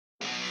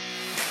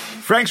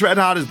Frank's Red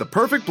Hot is the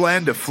perfect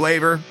blend of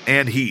flavor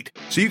and heat,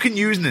 so you can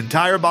use an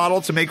entire bottle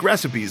to make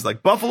recipes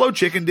like buffalo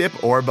chicken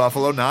dip or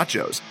buffalo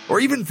nachos, or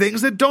even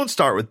things that don't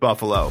start with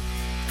buffalo.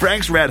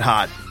 Frank's Red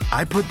Hot,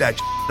 I put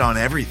that on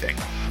everything.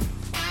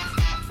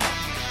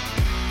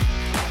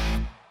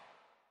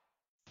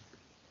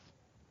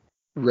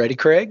 Ready,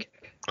 Craig?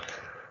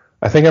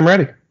 I think I'm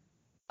ready.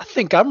 I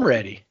think I'm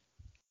ready.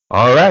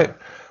 All right.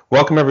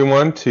 Welcome,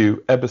 everyone,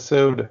 to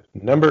episode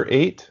number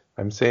 8.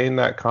 I'm saying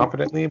that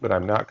confidently, but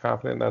I'm not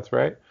confident that's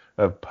right.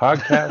 Of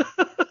Podcast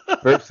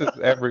versus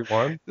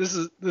Everyone. This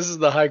is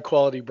the high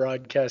quality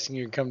broadcasting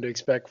you can come to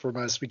expect from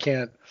us.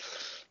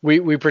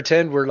 We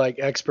pretend we're like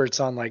experts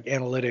on like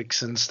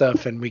analytics and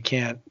stuff, and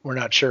we're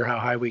not sure how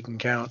high we can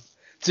count.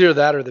 It's either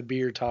that or the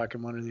beer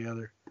talking, one or the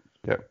other.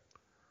 Yep.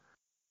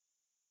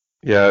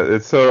 Yeah,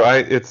 it's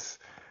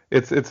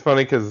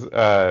funny because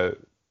I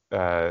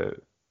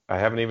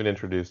haven't even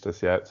introduced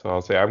us yet, so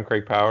I'll say I'm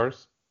Craig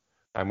Powers.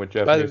 I'm with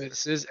Jeff. By the way,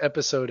 this is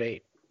episode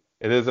 8.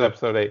 It is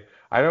episode 8.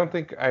 I don't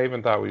think I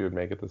even thought we would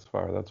make it this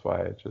far. That's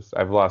why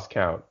I've lost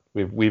count.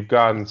 We've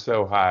gone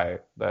so high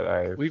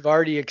that we've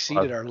already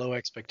exceeded our low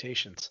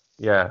expectations.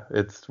 Yeah,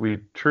 we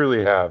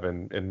truly have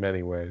in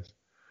many ways.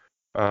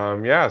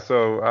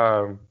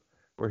 So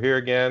we're here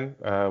again.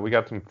 We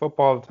got some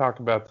football to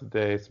talk about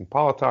today, some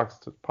politics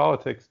to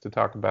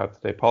talk about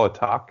today.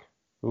 Politalk.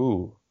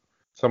 Ooh,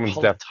 someone's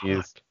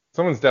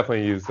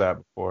definitely used that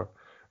before.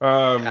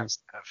 Has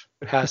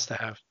to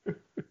have.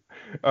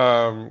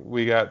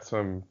 We got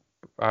some.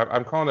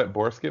 I'm calling it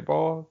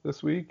Borsketball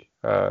this week.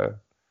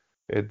 It's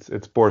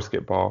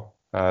Borsketball.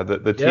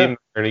 The team that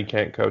Ernie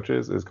Kent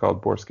coaches is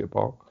called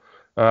Borsketball.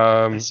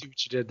 I see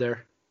what you did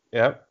there.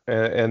 Yep,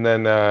 and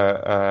then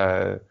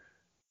after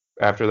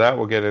that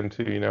we'll get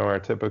into our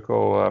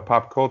typical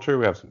pop culture.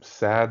 We have some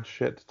sad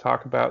shit to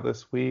talk about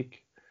this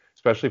week,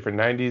 especially for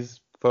 '90s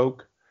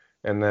folk,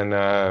 and then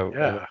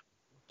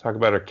talk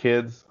about our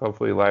kids.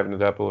 Hopefully liven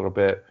it up a little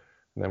bit,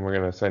 and then we're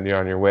gonna send you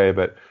on your way.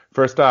 But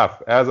first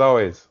off, as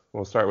always,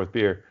 we'll start with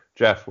beer.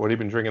 Jeff, what have you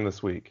been drinking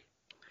this week?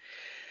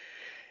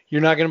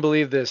 You're not gonna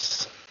believe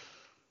this.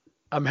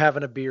 I'm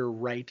having a beer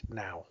right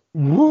now.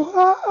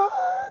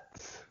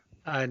 What?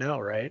 I know,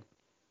 right?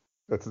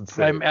 That's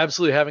insane. I'm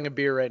absolutely having a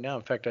beer right now.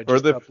 In fact, I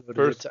just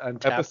uploaded it to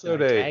Untappd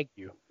episode and 8. tag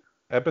you.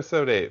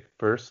 Episode 8,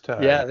 first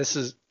time. Yeah, this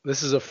is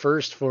a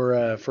first for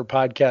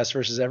Podcast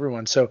versus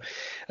Everyone. So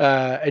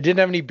I didn't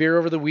have any beer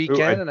over the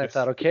weekend, I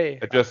thought, okay.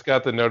 I just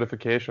got the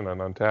notification on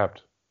Untappd.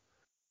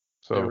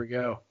 So there we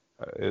go.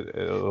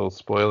 It'll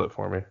spoil it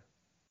for me.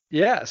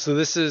 Yeah, so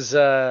this is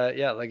like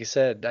I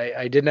said,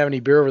 I didn't have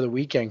any beer over the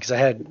weekend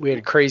because we had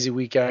a crazy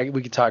weekend.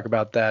 We could talk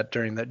about that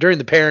during the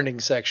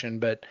parenting section,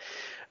 but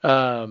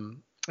at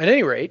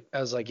any rate,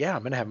 I was like, yeah,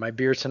 I'm gonna have my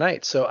beer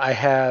tonight. So I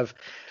have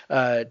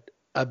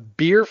a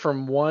beer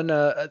from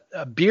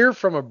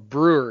a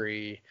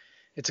brewery.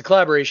 It's a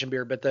collaboration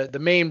beer, but the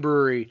main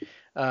brewery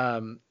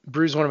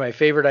brews one of my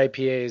favorite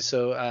IPAs.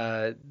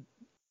 So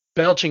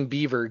Belching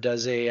Beaver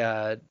does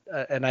an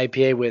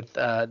IPA with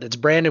that's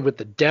branded with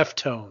the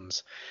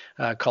Deftones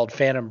called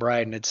Phantom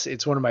Bride, and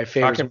it's one of my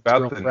favorites. Talking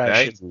about the fresh.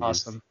 90s. It's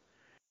awesome.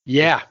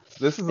 Yeah.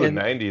 This is a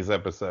 90s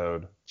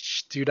epised.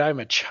 Dude, I'm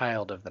a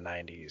child of the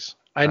 90s.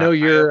 I know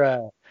you're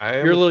a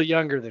little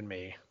younger than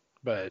me,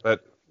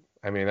 but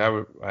I mean,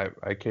 I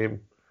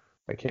came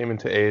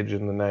into age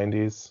in the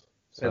 90s.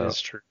 So.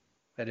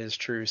 That is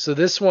true. So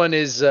this one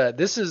is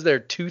their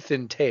Tooth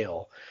and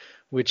Tail,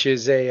 which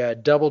is a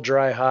double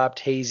dry hopped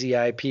hazy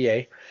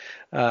IPA,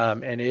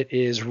 and it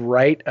is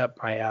right up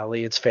my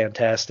alley. It's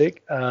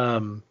fantastic.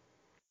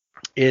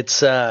 It's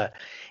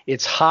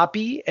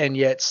hoppy and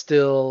yet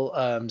still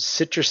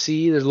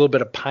citrusy. There's a little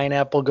bit of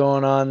pineapple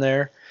going on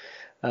there.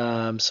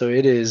 So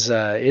it is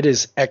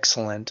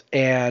excellent.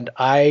 And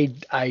I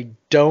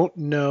don't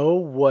know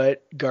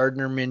what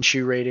Gardner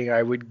Minshew rating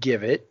I would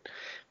give it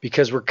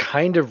because we're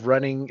kind of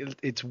running.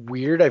 It's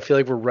weird. I feel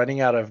like we're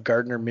running out of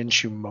Gardner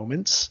Minshew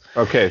moments.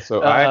 Okay,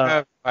 so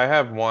I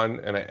have one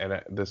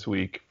and this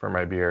week for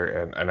my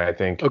beer, and I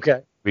think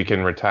we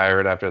can retire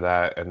it after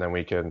that, and then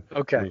we can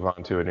move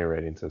on to a new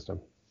rating system.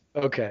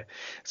 Okay,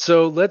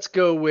 so let's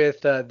go with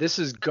this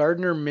is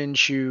Gardner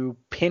Minshew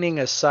pinning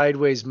a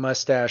sideways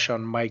mustache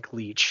on Mike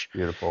Leach.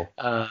 Beautiful.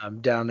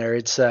 Down there,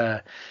 it's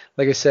like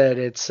I said,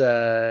 it's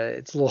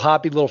a little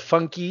hoppy, a little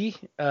funky,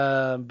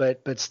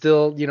 but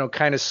still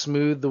kind of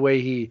smooth the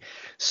way he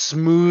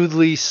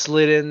smoothly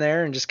slid in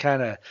there and just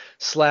kind of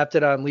slapped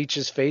it on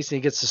Leach's face, and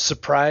he gets a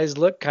surprised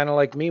look, kind of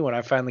like me when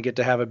I finally get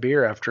to have a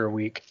beer after a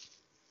week.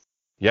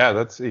 Yeah,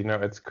 that's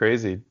it's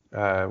crazy.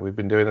 We've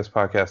been doing this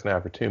podcast now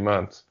for 2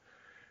 months.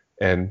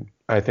 And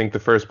I think the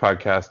first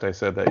podcast I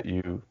said that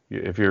you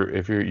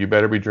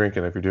better be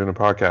drinking if you're doing a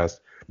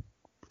podcast,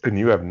 and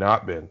you have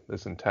not been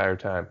this entire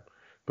time.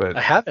 But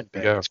I haven't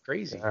been. It's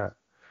crazy.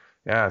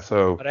 Yeah.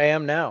 So. But I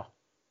am now.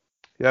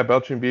 Yeah,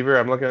 Belching Beaver.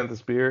 I'm looking at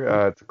this beer.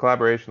 It's a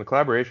collaboration. The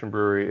collaboration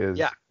brewery is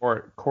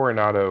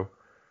Coronado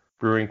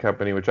Brewing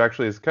Company, which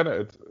actually is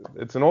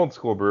it's an old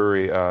school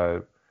brewery,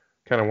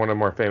 kind kind of one of the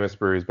more famous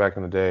breweries back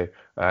in the day.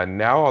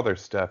 Now all their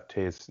stuff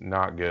tastes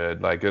not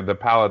good. Like the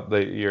palate,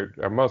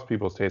 most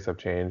people's tastes have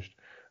changed.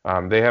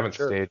 They haven't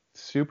Sure. stayed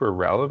super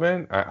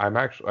relevant.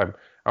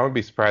 I would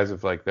be surprised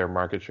if like their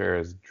market share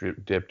has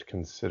dipped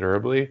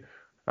considerably.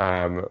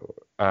 Um,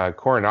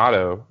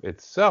 Coronado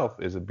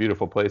itself is a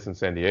beautiful place in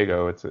San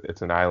Diego.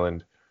 It's an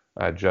island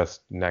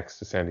just next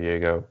to San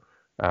Diego,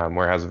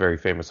 where it has a very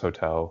famous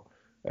hotel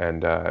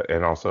and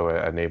also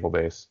a naval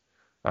base.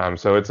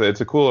 So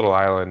it's a cool little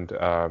island.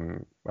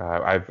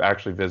 I've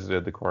actually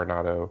visited the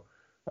Coronado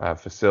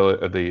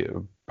facility,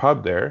 the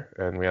pub there,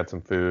 and we had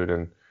some food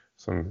and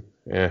some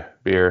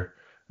beer.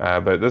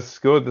 But this is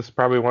good. This is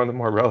probably one of the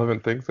more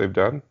relevant things they've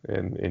done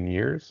in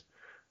years.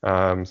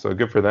 So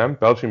good for them.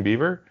 Belching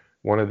Beaver,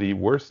 one of the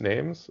worst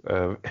names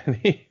of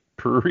any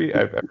brewery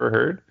I've ever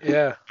heard.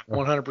 Yeah,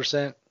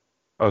 100%.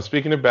 Oh,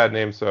 speaking of bad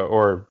names,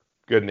 or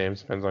good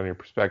names, depends on your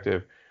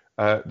perspective.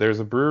 There's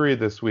a brewery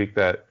this week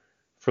that,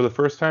 for the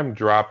first time,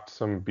 dropped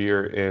some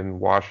beer in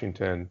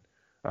Washington.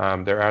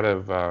 They're out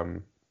of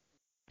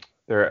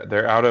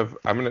they're out of.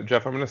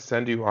 Jeff. I'm gonna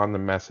send you on the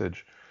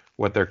message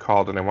what they're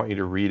called, and I want you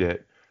to read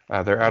it.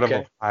 They're out of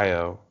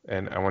Ohio,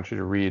 and I want you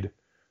to read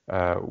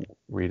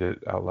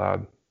it out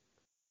loud.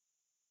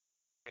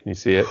 Can you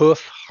see it?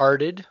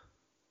 Hoof-hearted.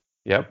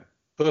 Yep.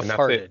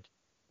 Hoof-hearted.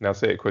 Now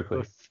say it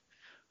quickly.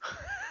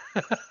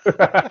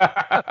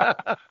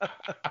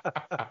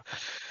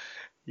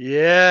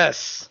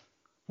 Yes.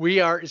 We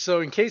are.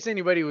 So in case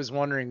anybody was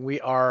wondering, we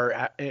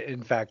are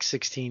in fact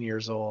 16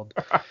 years old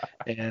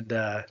and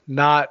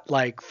not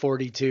like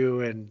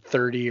 42 and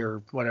 30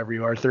 or whatever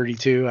you are,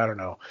 32. I don't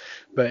know.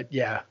 But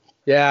yeah.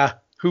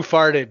 Who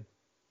farted?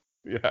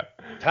 Yeah.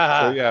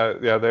 So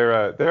yeah.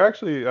 They're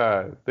actually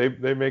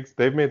they've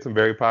made some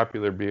very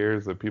popular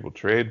beers that people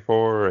trade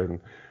for and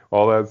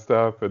all that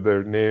stuff, and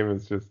their name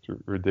is just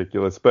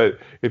ridiculous. But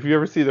if you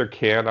ever see their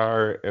can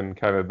art and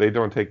kind of, they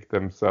don't take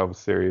themselves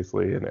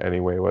seriously in any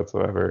way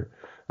whatsoever.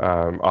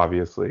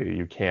 Obviously,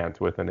 you can't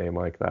with a name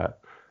like that.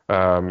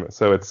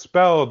 So it's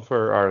spelled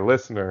for our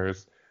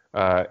listeners,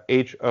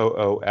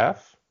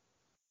 HOOF,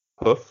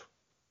 hoof,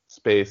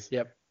 space,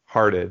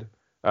 hearted.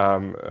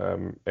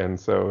 And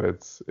so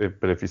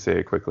but if you say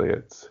it quickly,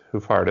 it's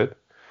hoof-hearted.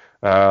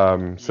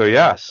 So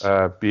yes.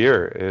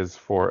 Beer is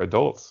for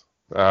adults.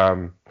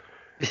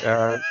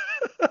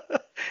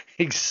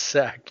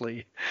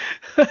 Exactly.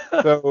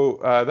 So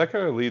that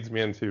kind of leads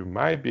me into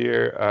my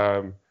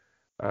beer.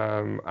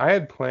 I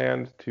had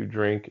planned to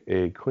drink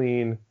a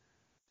clean,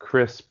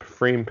 crisp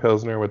Freem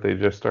Pilsner, what they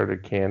just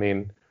started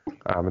canning.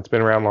 It's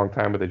been around a long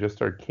time, but they just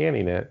started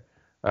canning it,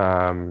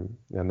 and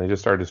they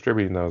just started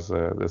distributing those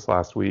this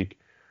last week.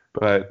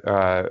 But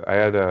I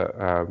had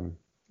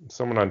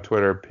someone on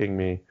Twitter ping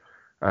me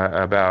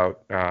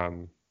about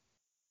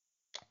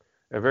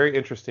a very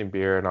interesting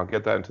beer, and I'll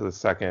get that into the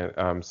second.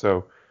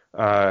 So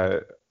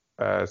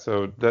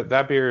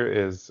that beer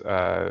is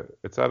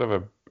it's out of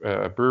a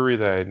brewery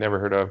that I'd never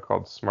heard of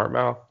called Smart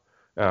Mouth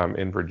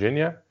in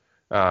Virginia.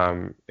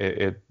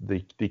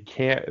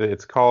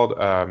 It's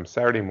called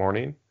Saturday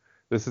Morning.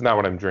 This is not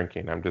what I'm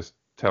drinking. I'm just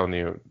telling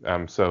you.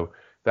 So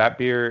that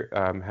beer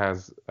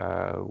has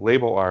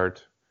label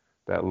art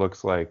that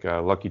looks like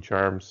Lucky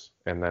Charms,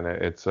 and then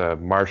it's a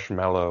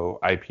marshmallow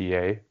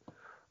IPA.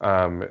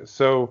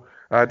 So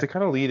to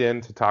kind of lead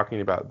into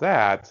talking about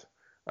that,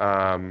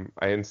 I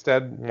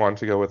instead want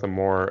to go with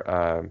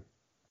a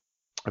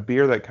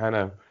beer that kind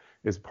of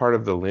is part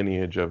of the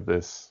lineage of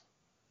this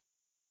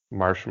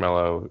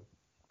marshmallow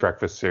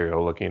breakfast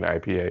cereal looking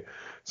IPA.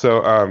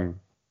 So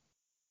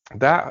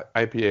that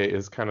IPA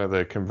is kind of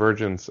the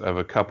convergence of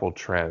a couple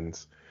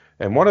trends.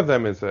 And one of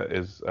them is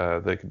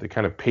the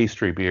kind of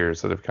pastry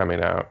beers that have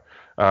coming out.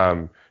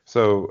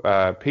 So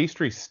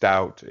pastry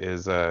stout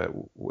is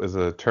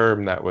a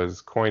term that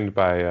was coined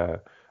by a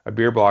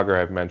beer blogger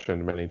I've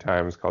mentioned many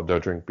times called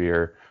Don't Drink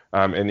Beer.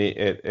 And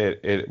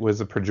it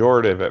was a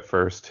pejorative at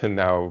first, and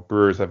now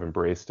brewers have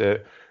embraced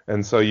it.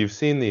 And so you've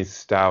seen these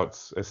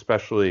stouts,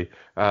 especially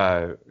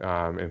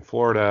in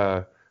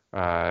Florida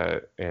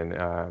and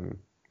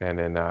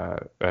in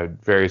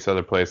various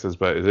other places.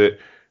 But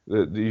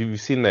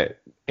you've seen that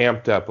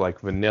amped up like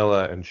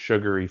vanilla and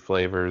sugary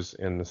flavors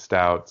in the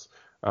stouts.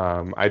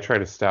 I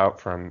tried a stout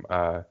from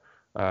a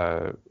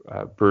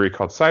brewery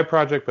called Side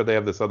Project, but they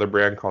have this other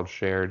brand called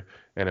Shared,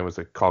 and it was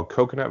called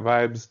Coconut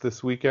Vibes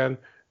this weekend,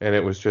 and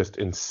it was just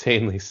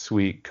insanely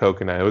sweet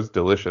coconut. It was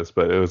delicious,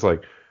 but it was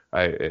like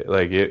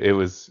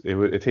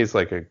it tastes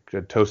like a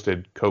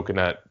toasted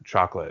coconut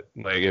chocolate.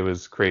 Like it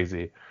was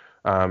crazy.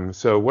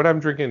 So what I'm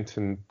drinking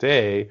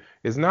today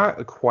is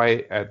not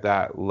quite at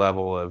that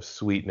level of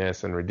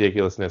sweetness and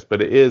ridiculousness,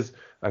 but it is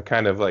a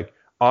kind of like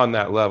on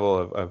that level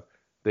of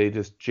they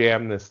just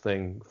jam this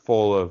thing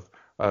full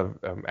of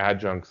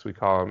adjuncts, we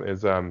call them,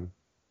 is from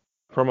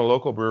a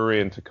local brewery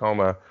in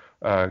Tacoma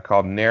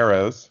called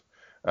Narrows,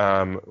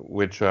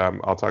 which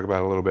I'll talk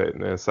about a little bit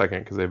in a second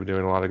because they've been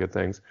doing a lot of good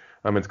things.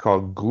 It's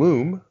called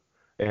Gloom,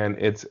 and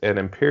it's an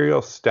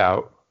imperial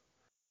stout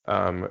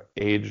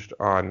aged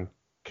on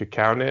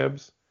cacao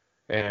nibs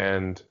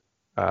and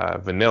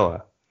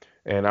vanilla.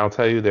 And I'll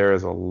tell you, there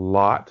is a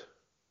lot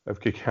of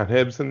cacao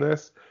nibs in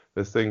this.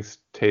 This thing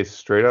tastes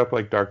straight up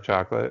like dark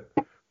chocolate.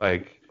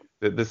 Like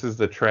this is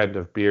the trend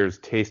of beers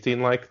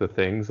tasting like the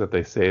things that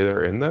they say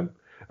they're in them.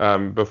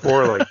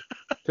 Before, like,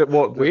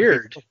 well,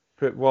 weird.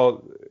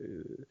 Well,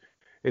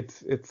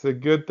 it's a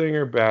good thing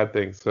or bad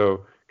thing.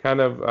 So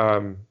kind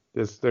of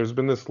there's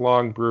been this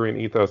long brewing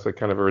ethos that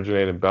kind of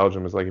originated in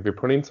Belgium. Is like if you're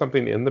putting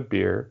something in the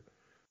beer,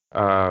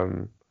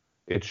 um,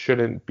 it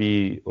shouldn't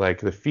be like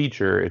the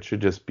feature. It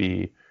should just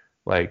be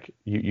like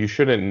you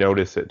shouldn't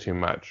notice it too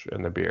much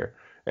in the beer.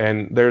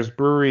 And there's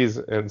breweries,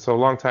 and so a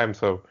long time.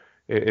 So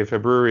if a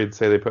brewery would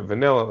say they put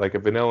vanilla, like a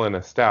vanilla in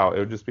a stout, it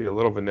would just be a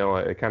little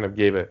vanilla. It kind of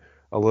gave it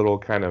a little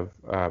kind of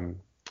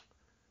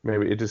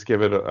maybe it just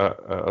give it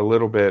a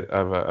little bit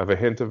of a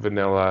hint of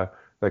vanilla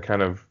that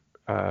kind of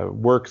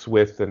works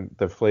with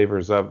the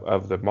flavors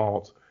of the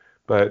malt.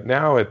 But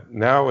now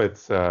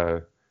it's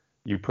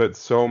you put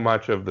so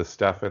much of the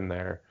stuff in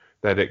there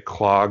that it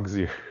clogs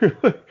your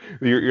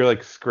you're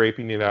like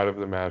scraping it out of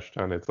the mash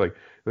tun. It's like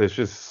it's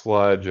just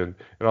sludge and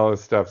all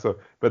this stuff. So,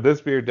 but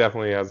this beer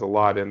definitely has a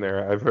lot in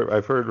there. I've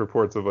heard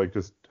reports of like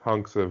just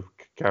hunks of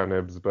cacao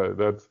nibs, but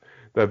that's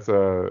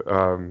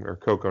or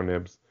cocoa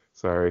nibs.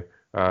 Sorry.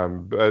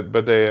 But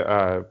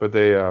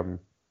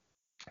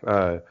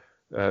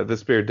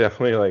this beer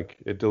definitely like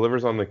it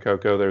delivers on the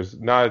cocoa. There's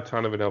not a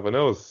ton of vanilla.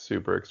 Vanilla is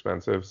super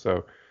expensive,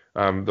 so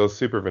those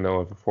super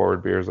vanilla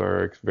forward beers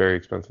are very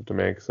expensive to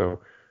make.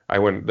 So I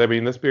wouldn't. I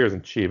mean, this beer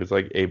isn't cheap. It's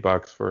like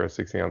 $8 for a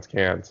 60-ounce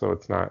can, so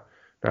it's not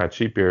a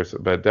cheap beer.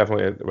 But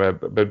definitely,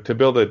 but to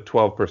build a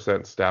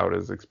 12% stout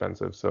is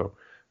expensive. So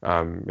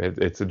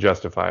it's a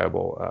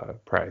justifiable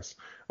price.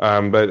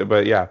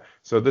 But yeah,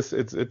 so this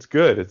it's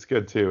good. It's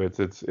good too.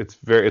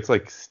 It's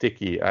like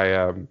sticky.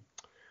 I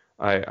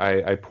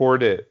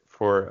poured it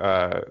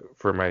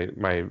for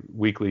my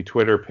weekly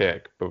Twitter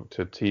pick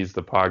to tease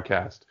the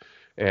podcast,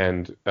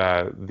 and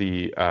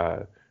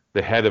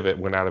the head of it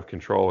went out of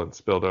control and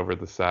spilled over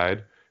the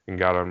side and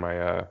got on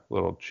my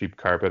little cheap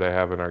carpet I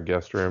have in our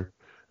guest room.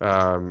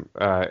 And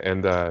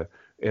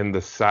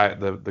the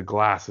side, the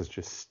glass is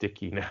just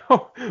sticky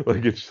now.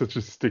 Like it's such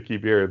a sticky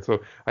beer, and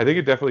so I think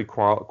it definitely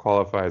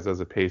qualifies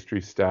as a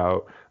pastry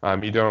stout.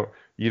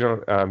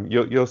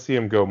 You'll see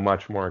them go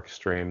much more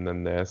extreme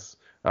than this,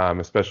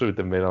 especially with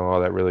the vanilla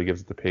that really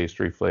gives it the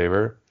pastry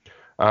flavor.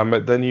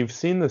 But then you've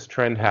seen this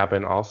trend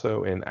happen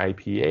also in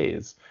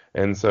IPAs,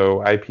 and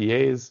so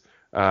IPAs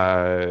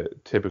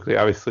typically,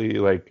 obviously,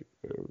 like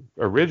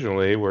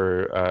originally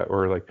were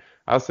or like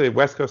I'll say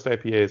West Coast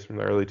IPAs from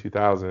the early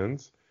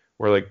 2000s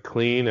were like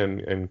clean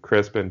and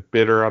crisp and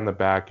bitter on the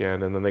back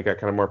end, and then they got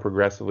kind of more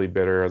progressively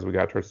bitter as we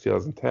got towards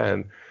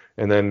 2010.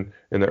 And then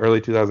in the early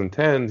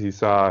 2010s, you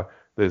saw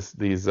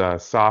these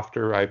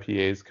softer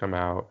IPAs come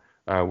out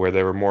where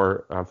they were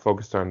more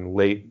focused on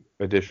late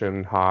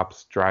addition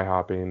hops, dry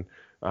hopping,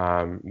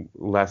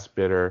 less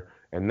bitter.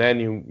 And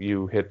then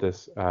you hit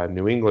this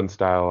New England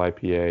style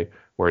IPA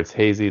where it's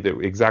hazy, that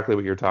exactly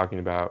what you're talking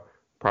about,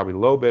 probably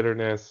low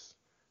bitterness.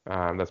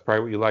 That's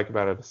probably what you like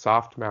about it, a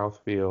soft mouth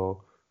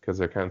feel because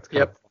they're kind of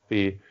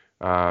fluffy.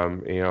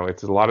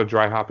 It's a lot of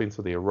dry hopping,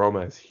 so the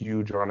aroma is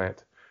huge on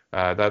it.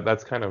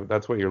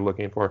 That's what you're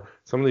looking for.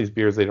 Some of these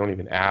beers they don't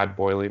even add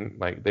boiling,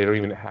 like they don't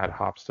even add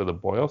hops to the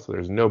boil, so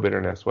there's no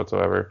bitterness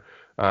whatsoever.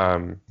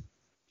 And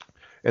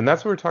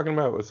that's what we're talking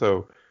about.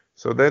 So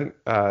then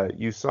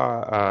you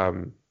saw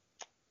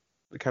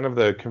kind of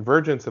the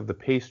convergence of the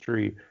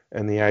pastry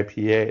and the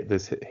IPA,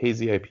 this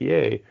hazy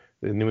IPA,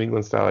 the New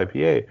England style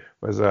IPA,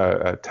 was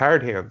a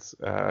Tired Hands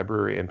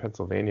brewery in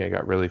Pennsylvania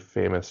got really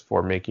famous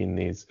for making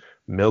these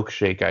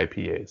milkshake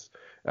IPAs,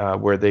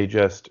 where they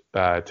just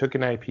took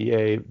an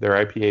IPA,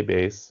 their IPA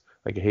base,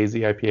 like a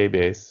hazy IPA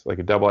base, like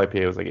a double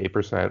IPA was like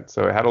 8%,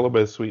 so it had a little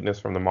bit of sweetness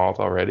from the malt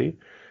already,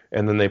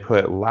 and then they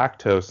put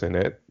lactose in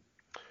it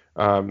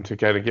to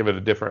kind of give it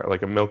a different,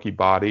 like a milky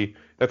body.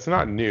 That's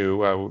not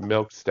new.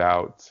 Milk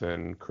stouts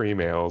and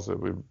cream ales,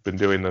 we've been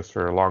doing this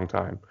for a long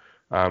time.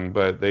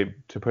 But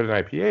to put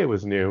an IPA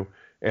was new,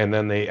 and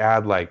then they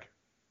add like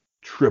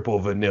triple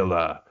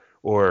vanilla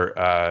or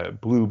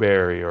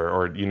blueberry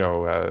or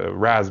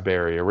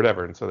raspberry or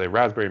whatever. And so they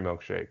raspberry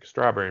milkshake,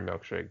 strawberry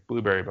milkshake,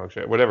 blueberry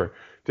milkshake, whatever,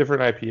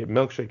 different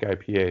milkshake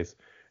IPAs.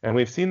 And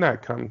we've seen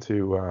that come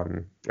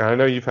to, I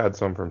know you've had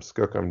some from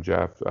Skookum,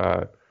 Jeff.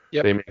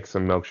 Yep. They make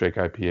some milkshake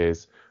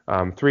IPAs.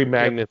 Three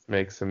Magnets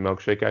makes some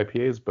milkshake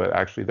IPAs, but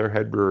actually their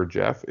head brewer,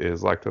 Jeff,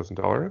 is lactose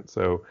intolerant.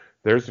 So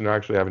theirs do not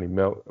actually have any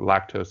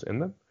lactose in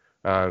them.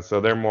 So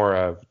they're more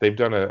of, they've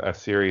done a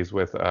series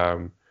with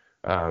a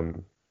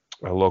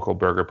local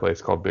burger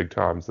place called Big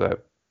Tom's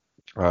that,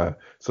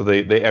 so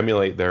they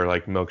emulate their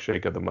like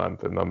milkshake of the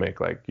month, and they'll make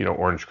like,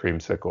 orange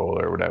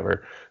creamsicle or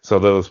whatever.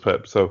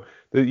 So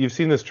you've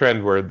seen this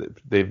trend where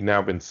they've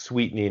now been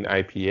sweetening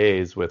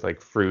IPAs with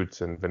like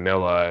fruits and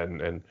vanilla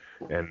and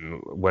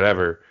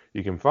whatever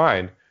you can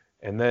find.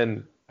 And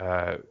then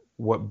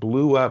what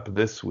blew up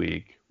this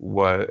week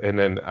was,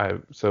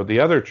 so the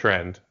other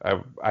trend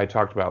I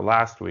talked about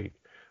last week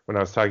when I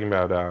was talking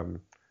about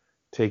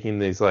taking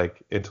these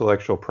like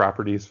intellectual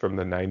properties from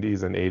the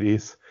 90s and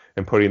 80s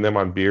and putting them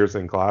on beers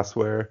and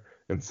glassware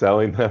and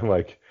selling them,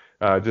 like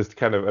just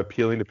kind of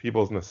appealing to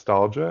people's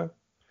nostalgia.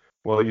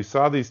 Well, you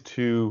saw these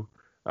two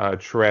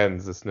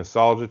trends, this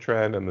nostalgia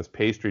trend and this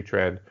pastry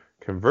trend,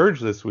 converge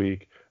this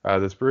week.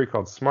 This brewery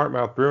called Smart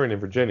Mouth Brewing in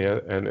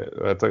Virginia, and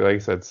it's like I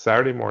said,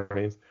 Saturday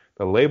mornings.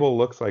 The label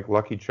looks like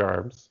Lucky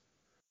Charms,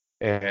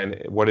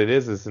 and what it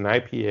is an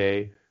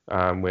IPA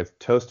with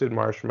toasted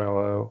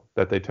marshmallow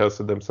that they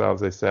toasted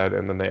themselves, they said,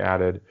 and then they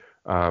added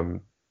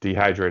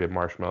dehydrated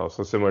marshmallow.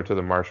 So similar to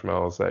the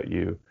marshmallows that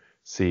you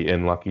see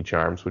in Lucky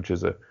Charms, which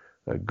is a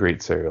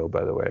great cereal,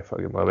 by the way. I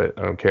fucking love it.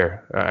 I don't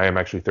care. I am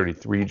actually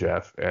 33,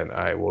 Jeff, and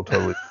I will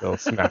totally still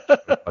smack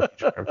Lucky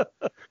Charms.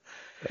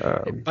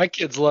 My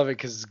kids love it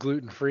because it's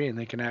gluten free and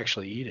they can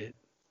actually eat it.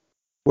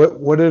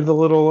 What are the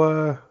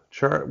little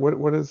chart?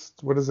 What is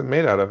it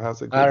made out of?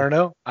 How's it? I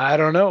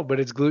don't know, but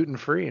it's gluten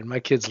free and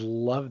my kids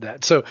love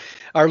that. So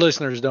our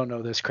listeners don't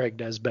know this, Craig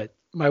does, but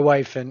my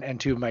wife and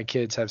two of my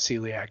kids have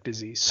celiac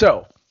disease.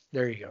 So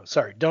there you go.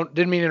 Sorry,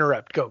 didn't mean to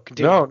interrupt. Go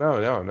continue.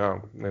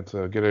 No. It's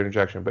a good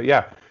interjection, but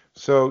yeah.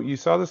 So you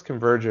saw this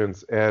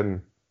convergence,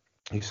 and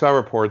you saw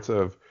reports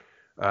of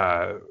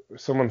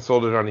someone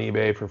sold it on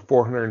eBay for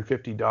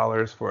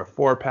 $450 for a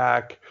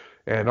 4-pack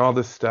and all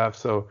this stuff.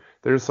 So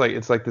there's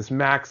it's like this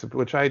max,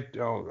 which I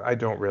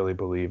don't really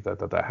believe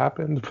that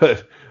happened,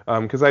 but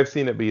because I've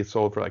seen it be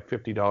sold for like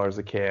 $50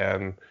 a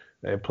can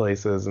at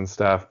places and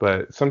stuff.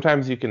 But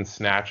sometimes you can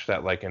snatch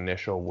that like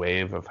initial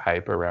wave of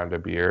hype around a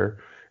beer,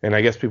 and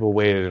I guess people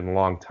waited a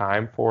long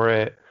time for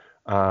it.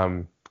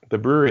 The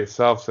brewery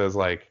itself says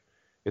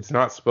it's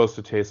not supposed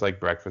to taste like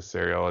breakfast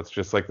cereal. It's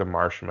just like the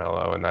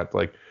marshmallow, and that's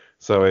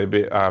so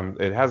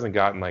it hasn't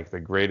gotten the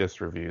greatest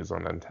reviews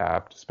on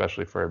Untappd,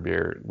 especially for a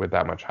beer with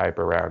that much hype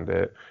around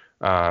it.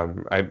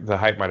 The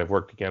hype might have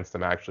worked against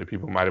them. Actually,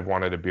 people might have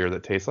wanted a beer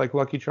that tastes like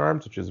Lucky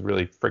Charms, which is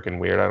really freaking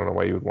weird. I don't know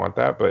why you would want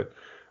that, but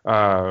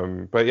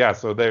yeah.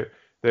 So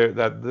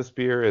this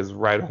beer is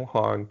right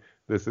along.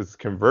 This is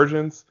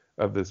convergence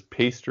of this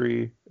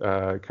pastry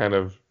kind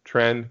of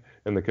trend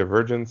and the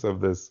convergence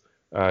of this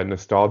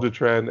nostalgia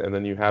trend, and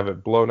then you have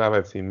it blown up.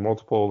 I've seen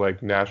multiple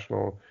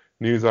national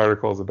news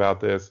articles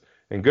about this,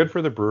 and good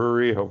for the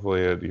brewery.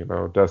 Hopefully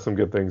it does some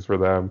good things for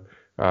them.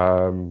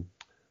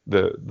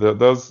 Those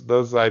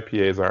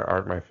IPAs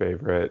aren't my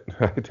favorite.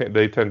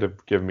 They tend to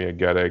give me a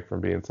headache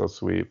from being so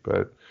sweet,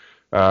 but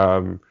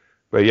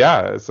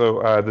yeah.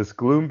 So this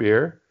Gloom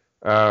beer.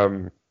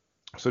 So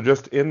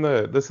just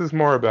this is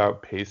more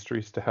about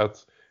pastry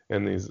stouts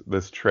and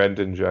this trend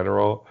in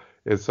general.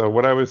 So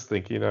what I was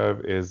thinking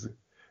of is,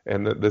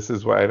 and this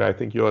is why, and I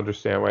think you'll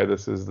understand why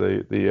this is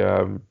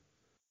the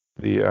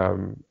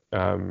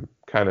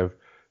kind of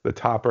the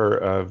topper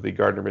of the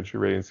Gardner Minshew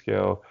rating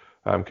scale,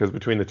 because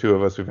between the two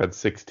of us we've had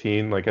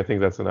 16. I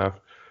think that's enough.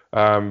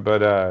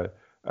 But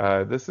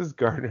this is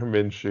Gardner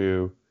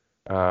Minshew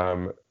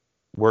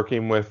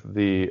working with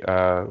the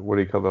what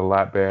do you call the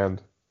lap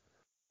band?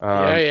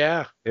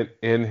 Yeah.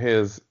 In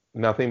his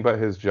nothing but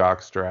his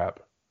jock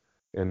strap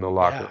in the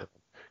locker room,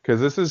 because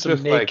this is some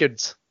just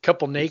nakeds,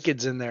 couple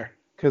nakeds in there.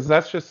 Because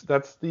that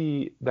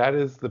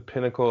is the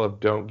pinnacle of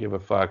don't give a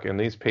fuck, and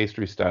these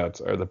pastry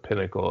stouts are the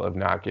pinnacle of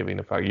not giving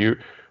a fuck.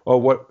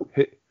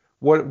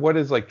 What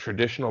is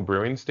traditional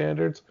brewing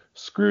standards?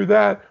 Screw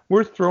that.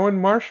 We're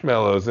throwing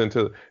marshmallows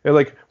into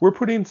we're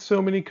putting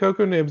so many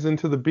cocoa nibs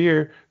into the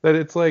beer that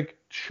it's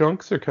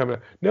chunks are coming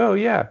out. No,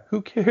 yeah,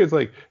 who cares?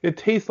 It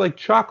tastes like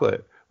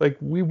chocolate.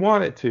 We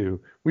want it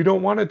to. We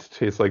don't want it to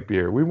taste like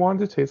beer. We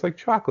want it to taste like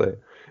chocolate.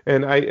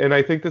 And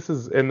I think this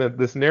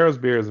Narrows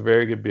beer is a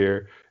very good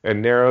beer,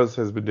 and Narrows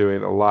has been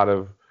doing a lot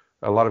of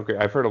great.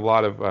 I've heard a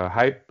lot of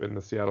hype in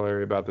the Seattle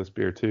area about this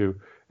beer too,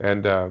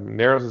 and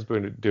Narrows has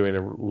been doing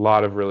a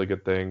lot of really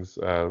good things,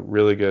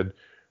 really good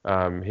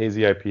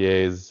hazy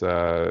IPAs.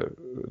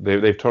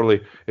 They've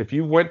totally. If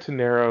you went to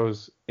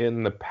Narrows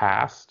in the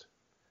past,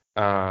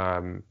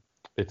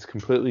 it's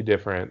completely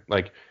different.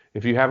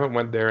 If you haven't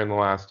went there in the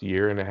last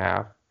year and a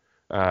half,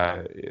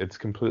 it's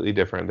completely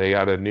different. They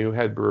got a new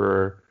head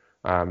brewer.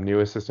 New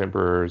assistant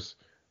brewers,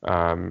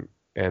 and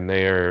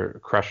they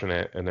are crushing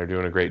it, and they're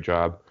doing a great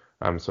job.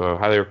 So I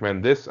highly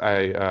recommend this.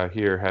 I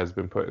hear has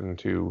been put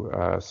into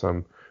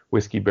some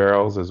whiskey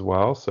barrels as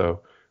well.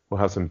 So we'll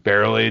have some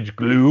barrel aged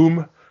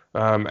Gloom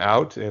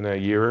out in a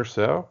year or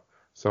so.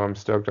 So I'm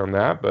stoked on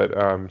that. But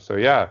so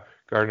yeah,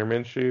 Gardner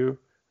Minshew,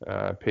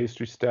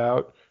 pastry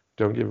stout.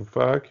 Don't give a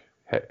fuck.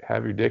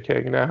 Have your dick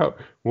hanging out.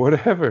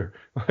 Whatever.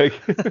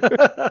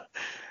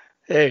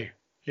 Hey,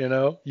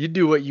 you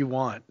do what you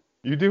want.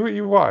 You do what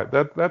you want.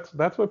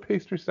 That's what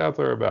pastry stouts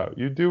are about.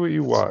 You do what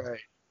you want. Right.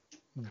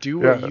 Do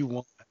what you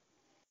want.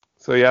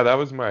 So yeah, that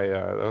was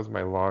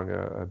my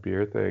long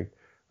beer thing.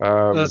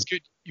 That's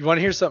good. You want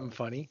to hear something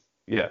funny?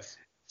 Yes.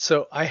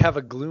 So I have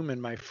a Gloom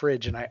in my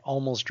fridge, and I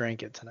almost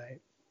drank it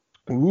tonight.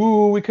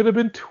 Ooh, we could have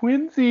been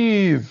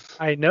twinsies.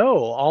 I know,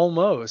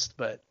 almost,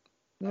 but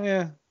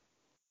yeah,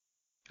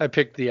 I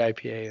picked the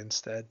IPA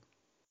instead.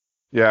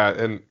 Yeah,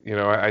 and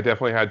I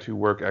definitely had to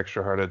work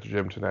extra hard at the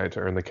gym tonight to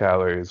earn the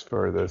calories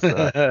for this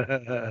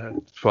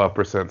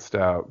 12%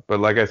 stout. But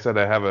like I said,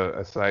 I have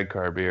a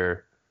sidecar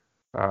beer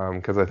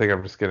because I think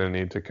I'm just gonna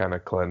need to kind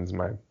of cleanse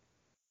my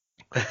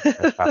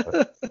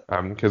palate.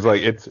 Because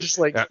like Just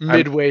like I'm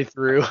midway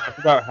through. I'm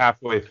about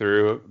halfway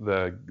through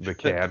the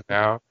can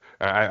now.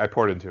 I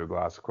poured into a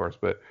glass, of course,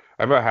 but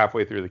I'm about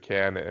halfway through the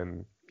can,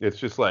 and it's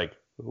just like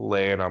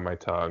laying on my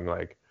tongue,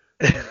 like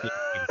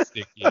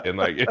sticky, and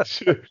like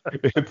it's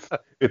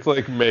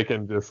like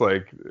making just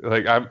like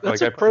That's I probably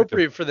just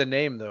appropriate for the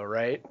name, though,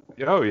 right?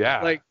 oh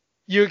yeah. Like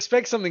you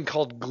expect something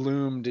called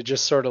gloom to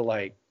just sort of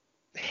like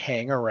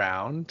hang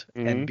around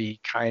and Hmm. be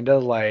kind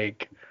of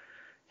like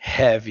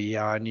heavy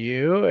on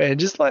you, and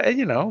just like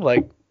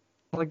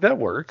like that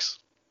works.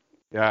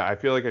 Yeah, I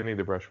feel like I need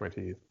to brush my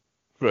teeth,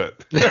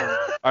 but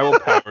I will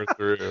power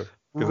through because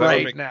that would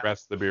Right make the now,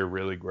 rest of the beer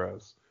really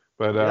gross.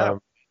 But yeah,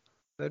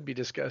 that'd be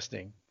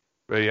disgusting.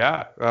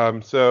 yeah,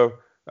 so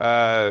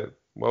uh,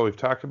 well, we've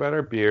talked about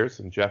our beers,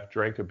 and Jeff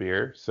drank a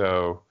beer.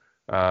 So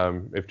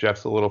if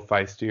Jeff's a little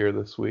feistier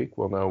this week,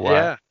 we'll know why.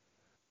 Yeah,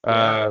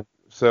 yeah,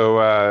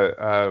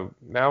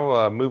 Now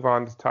we'll move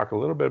on to talk a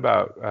little bit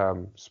about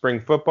spring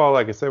football.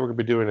 Like I said, we're going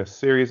to be doing a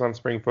series on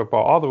spring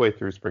football all the way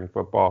through spring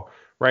football.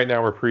 Right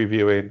now, we're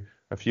previewing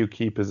a few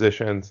key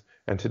positions.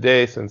 And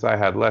today, since I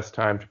had less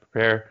time to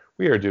prepare,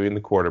 we are doing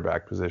the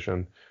quarterback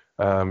position.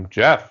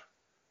 Jeff,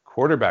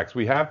 quarterbacks.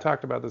 We have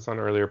talked about this on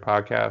earlier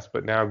podcasts,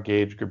 but now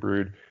Gage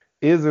Gabrud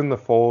is in the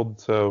fold.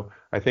 So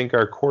I think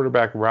our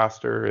quarterback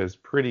roster is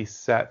pretty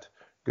set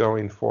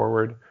going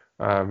forward.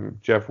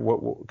 Jeff,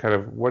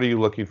 what are you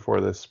looking for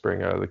this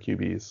spring out of the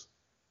QBs?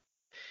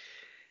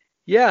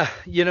 yeah.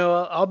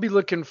 I'll be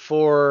looking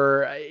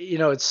for.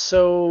 It's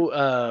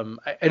so.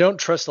 I don't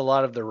trust a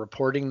lot of the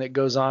reporting that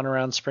goes on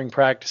around spring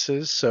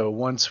practices. So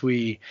once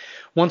we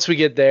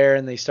get there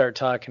and they start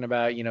talking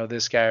about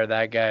this guy or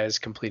that guy is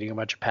completing a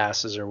bunch of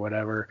passes or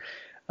whatever,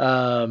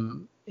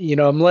 I'm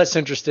less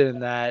interested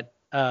in that.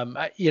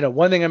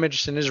 One thing I'm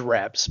interested in is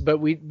reps, but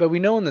we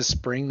know in the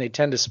spring they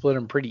tend to split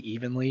them pretty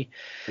evenly.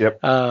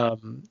 Yep.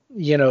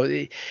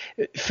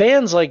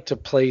 Fans like to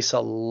place a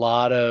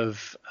lot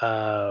of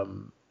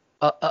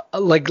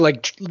like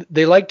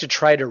they like to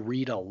try to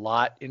read a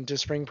lot into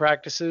spring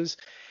practices,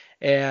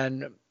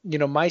 and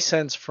my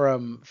sense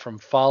from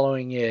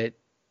following it,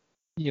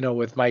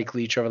 with Mike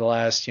Leach over the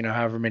last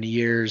however many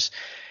years,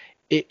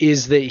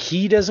 is that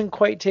he doesn't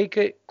quite take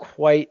it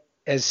quite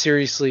as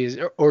seriously as,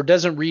 or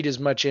doesn't read as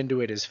much into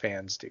it as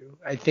fans do.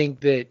 I think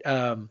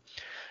that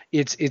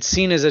it's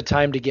seen as a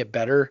time to get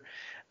better,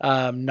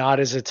 not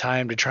as a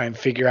time to try and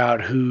figure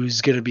out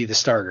who's going to be the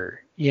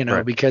starter.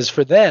 Right. Because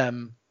for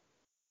them,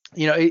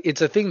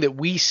 it's a thing that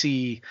we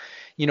see,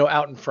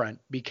 out in front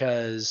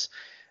because,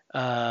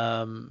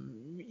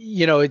 everything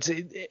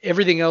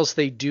else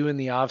they do in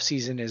the off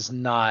season is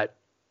not,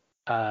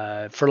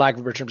 for lack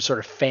of a better term, sort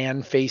of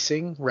fan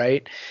facing,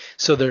 right?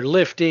 So they're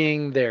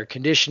lifting, they're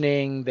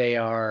conditioning, they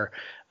are,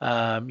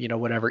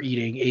 whatever,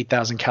 eating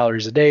 8,000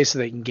 calories a day so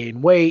they can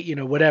gain weight,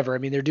 whatever. I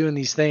mean, they're doing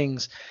these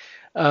things,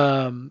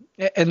 and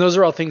those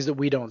are all things that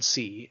we don't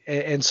see.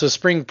 And so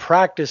spring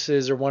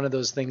practices are one of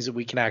those things that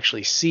we can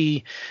actually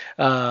see.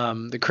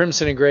 The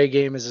Crimson and Gray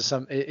game is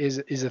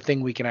a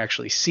thing we can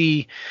actually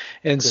see.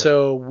 And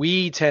so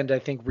we tend, I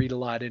think, read a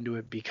lot into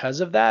it because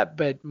of that.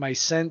 But my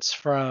sense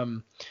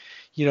from,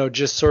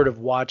 just sort of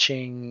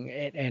watching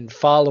and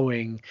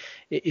following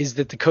is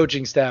that the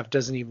coaching staff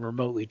doesn't even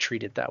remotely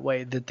treat it that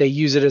way, that they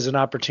use it as an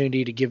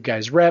opportunity to give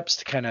guys reps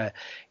to kind of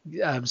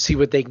see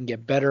what they can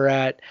get better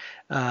at.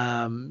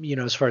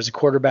 As far as the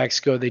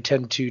quarterbacks go, they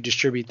tend to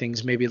distribute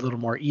things maybe a little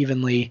more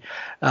evenly.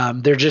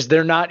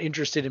 They're not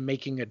interested in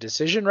making a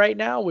decision right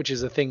now, which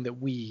is a thing that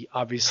we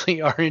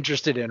obviously are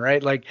interested in,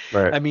 right? Like,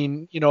 Right. I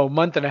mean, a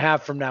month and a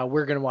half from now,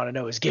 we're going to want to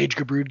know, is Gage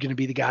Gabrud going to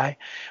be the guy,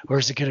 or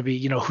is it going to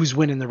be, who's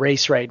winning the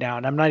race right now?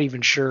 And I'm not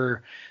even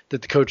sure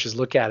that the coaches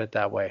look at it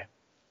that way.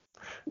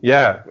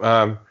 Yeah.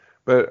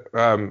 But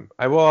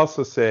I will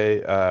also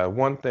say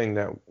one thing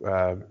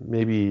that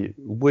maybe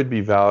would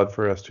be valid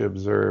for us to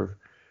observe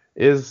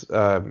is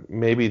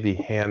maybe the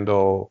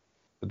handle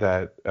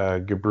that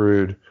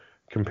Gabrud,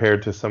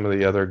 compared to some of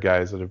the other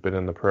guys that have been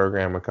in the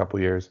program a couple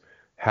years,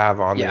 have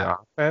on the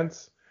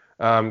offense.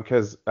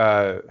 Because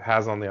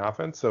has on the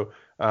offense. So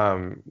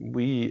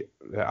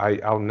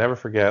I'll never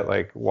forget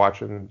like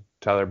watching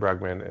Tyler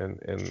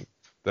Brugman in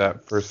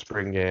that first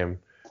spring game,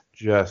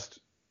 just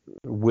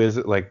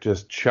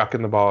just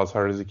chucking the ball as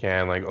hard as he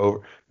can, like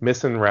over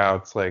missing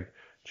routes, like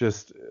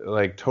just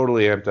like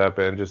totally amped up,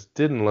 and just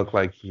didn't look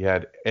like he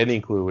had any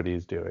clue what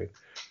he's doing.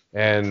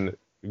 And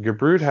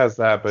Gabrud has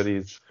that, but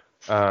he's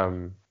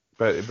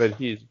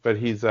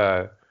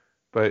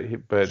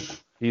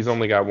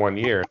only got 1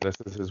 year. This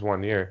is his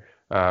 1 year,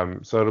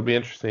 so it'll be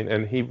interesting.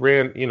 And he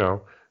ran,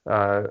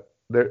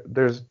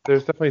 there's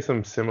definitely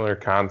some similar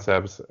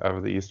concepts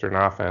of the Eastern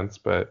offense,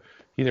 but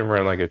he didn't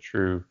run like a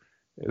true.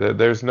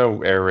 There's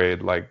no air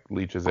raid like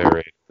Leach's air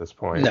raid at this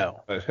point.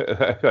 No.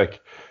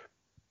 Like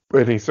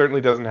But he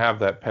certainly doesn't have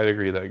that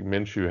pedigree that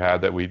Minshew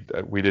had that we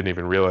didn't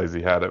even realize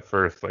he had at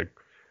first, like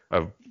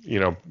of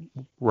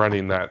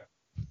running that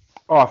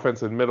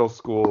offense in middle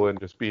school and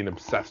just being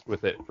obsessed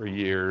with it for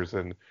years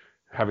and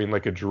having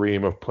like a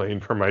dream of playing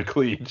for Mike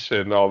Leach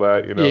and all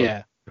that,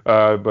 Yeah.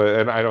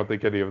 But I don't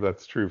think any of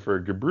that's true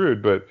for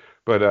Giroud, but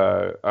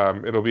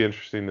it'll be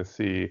interesting to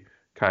see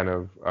kind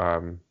of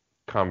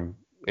come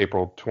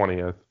April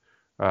 20th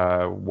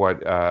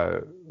what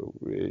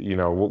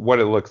what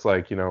it looks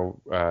like,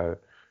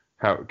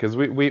 how, because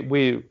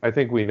we I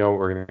think we know what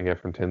we're going to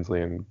get from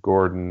Tinsley and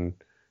Gordon,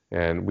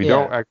 and we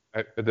don't.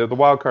 The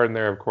wild card in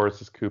there, of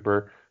course, is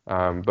Cooper.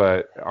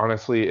 But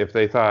honestly, if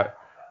they thought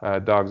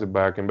dogs are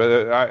barking,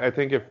 but I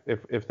think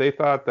if they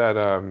thought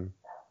that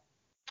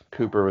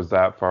Cooper was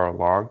that far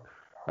along,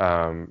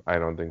 I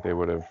don't think they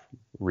would have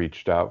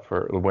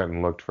went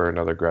and looked for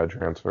another grad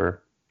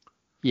transfer.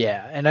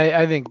 Yeah, and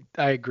I think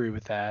I agree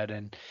with that,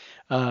 and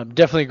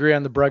definitely agree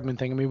on the Brugman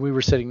thing. I mean, we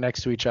were sitting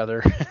next to each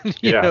other,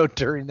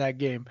 during that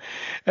game,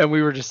 and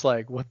we were just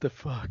like, "What the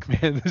fuck,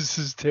 man? This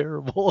is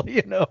terrible."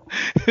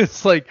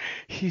 It's like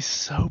he's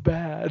so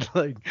bad.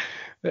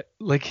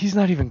 Like he's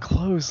not even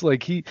close.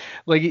 Like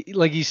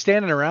he's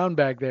standing around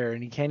back there,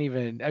 and he can't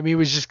even. I mean, it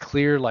was just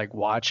clear, like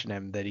watching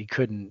him, that he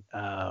couldn't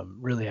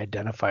really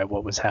identify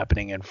what was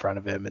happening in front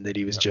of him, and that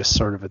he was just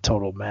sort of a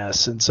total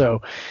mess. And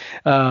so,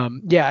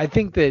 I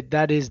think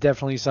that is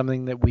definitely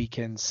something that we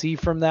can see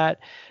from that.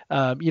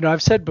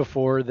 I've said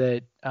before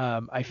that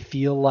I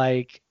feel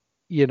like,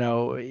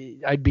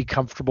 I'd be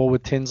comfortable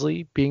with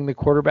Tinsley being the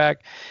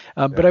quarterback.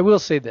 But I will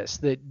say this,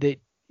 that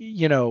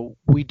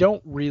we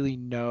don't really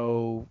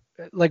know.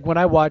 Like when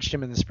I watched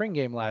him in the spring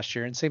game last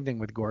year, and same thing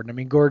with Gordon. I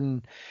mean,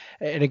 Gordon,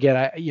 and again,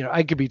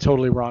 I could be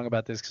totally wrong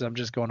about this because I'm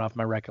just going off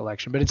my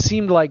recollection, but it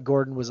seemed like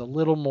Gordon was a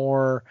little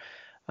more,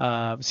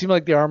 seemed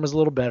like the arm was a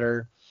little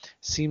better,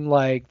 seemed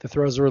like the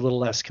throws were a little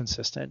less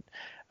consistent.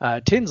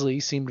 Tinsley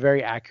seemed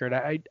very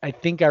accurate. I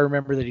think I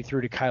remember that he threw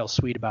to Kyle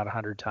Sweet about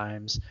 100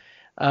 times,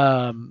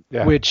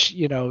 which,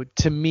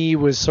 to me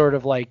was sort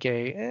of like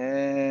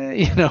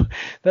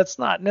that's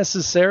not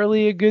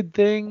necessarily a good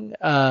thing.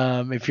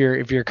 If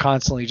you're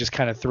constantly just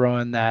kind of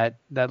throwing that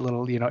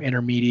little,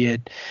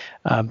 intermediate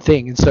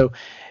thing. And so,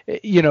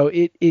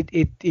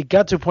 it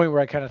got to a point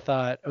where I kind of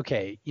thought,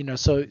 okay,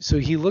 so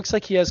he looks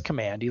like he has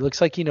command. He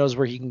looks like he knows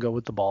where he can go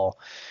with the ball.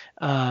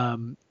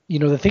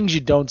 The things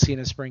you don't see in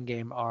a spring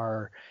game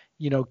are,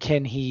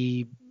 can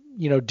he,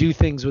 do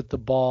things with the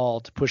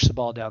ball to push the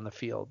ball down the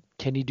field?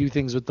 Can he do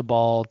things with the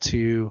ball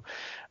to,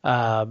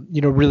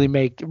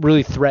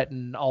 really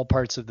threaten all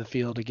parts of the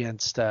field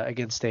against a,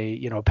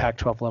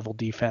 Pac-12 level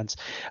defense?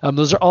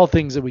 Those are all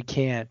things that we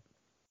can't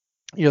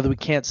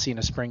see in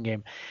a spring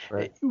game.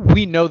 Right.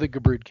 We know that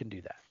Giroud can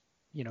do that,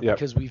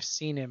 because we've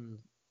seen him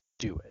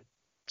do it.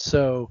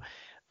 So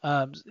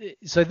I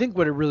think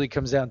what it really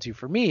comes down to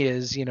for me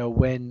is,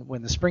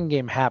 when the spring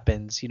game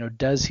happens,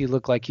 does he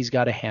look like he's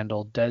got a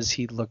handle? Does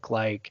he look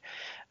like,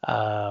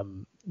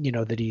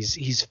 that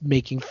he's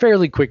making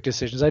fairly quick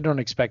decisions? I don't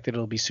expect that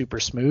it'll be super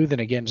smooth. And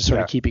again, just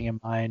sort of keeping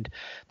in mind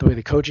the way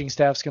the coaching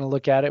staff's going to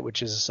look at it,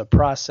 which is a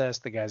process.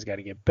 The guy's got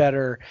to get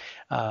better.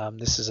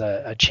 This is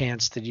a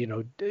chance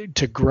to,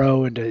 to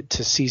grow and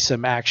to see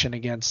some action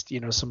against,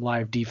 some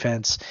live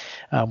defense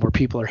where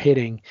people are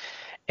hitting.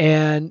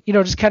 And,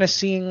 just kind of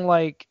seeing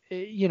like,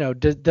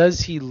 does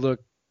he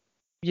look,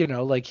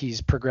 like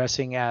he's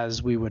progressing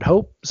as we would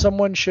hope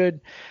someone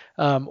should,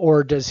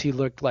 or does he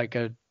look like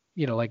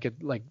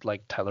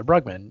like Tyler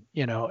Brugman,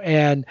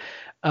 and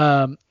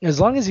as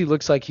long as he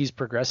looks like he's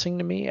progressing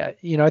to me,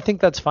 I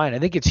think that's fine. I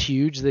think it's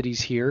huge that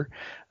he's here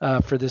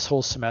for this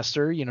whole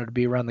semester, to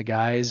be around the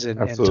guys and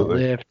to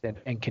lift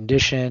and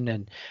condition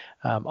and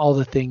all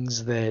the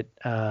things that,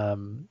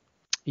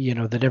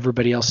 that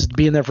everybody else is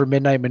being there for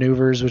midnight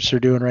maneuvers, which they're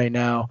doing right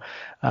now.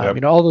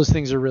 All those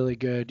things are really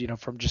good,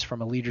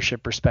 from a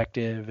leadership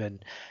perspective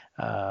and,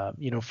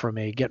 from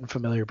a getting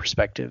familiar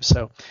perspective.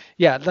 So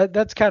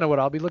that's kind of what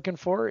I'll be looking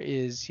for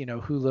is,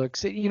 who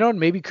looks, and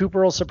maybe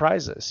Cooper will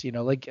surprise us,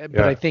 but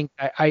I think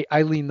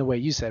I lean the way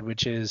you said,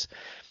 which is,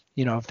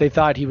 if they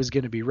thought he was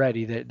going to be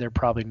ready, they're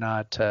probably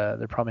not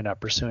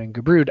pursuing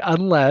Giroud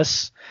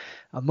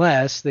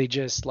unless they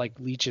just like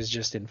Leach is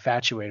just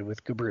infatuated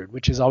with Giroud,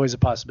 which is always a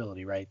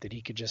possibility, right? That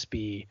he could just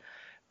be,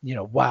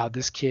 wow,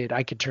 this kid,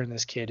 I could turn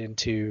this kid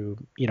into,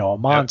 a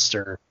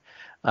monster.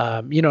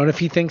 And if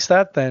he thinks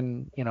that,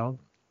 then,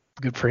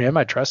 good for him.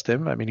 I trust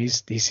him. I mean, he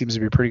seems to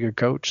be a pretty good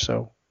coach.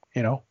 So,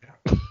 I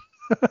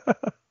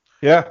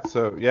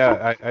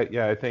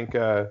think,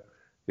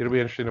 it'll be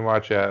interesting to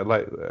watch.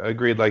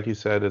 Agreed. Like you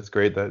said, it's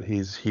great that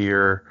he's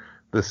here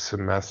this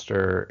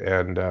semester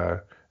and,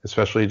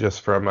 especially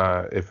just from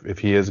if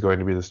he is going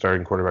to be the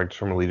starting quarterback, just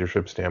from a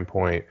leadership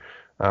standpoint.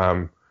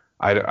 I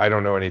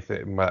don't know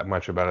anything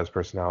much about his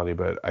personality,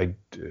 but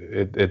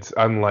it's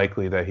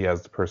unlikely that he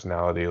has the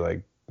personality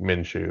like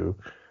Minshew,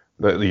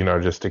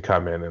 just to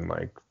come in and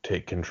like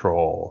take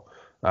control,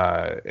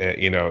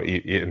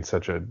 in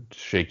such a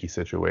shaky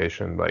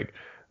situation. Like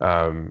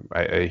So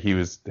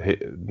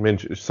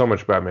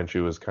much about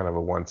Minshew was kind of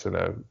a once in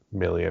a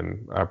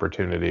million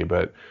opportunity,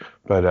 but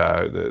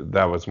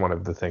that was one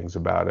of the things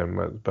about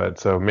him. But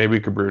so maybe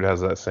Cabrera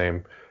has that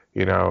same,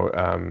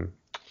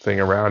 thing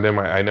around him.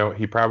 I know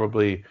he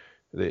probably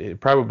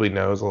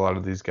knows a lot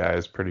of these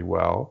guys pretty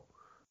well.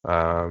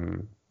 But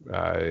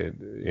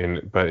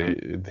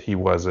he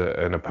was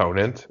an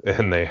opponent,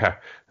 and they have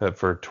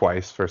for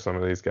twice for some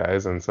of these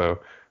guys, and so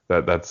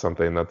that's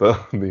something that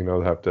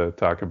they'll have to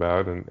talk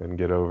about and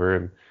get over.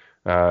 And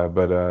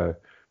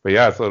but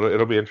yeah, so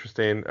it'll be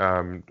interesting.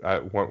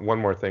 One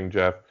more thing,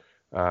 Jeff.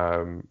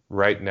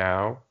 Right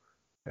now,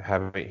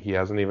 he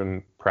hasn't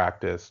even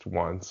practiced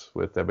once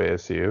with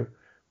WSU.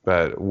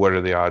 But what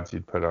are the odds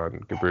you'd put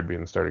on Gabbard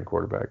being the starting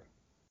quarterback?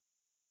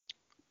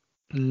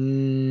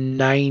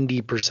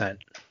 90%.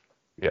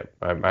 Yeah,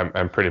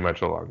 I'm pretty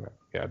much along that.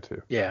 Yeah,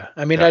 too. Yeah,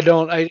 I mean, yeah. I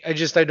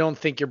don't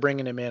think you're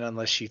bringing him in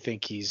unless you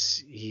think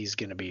he's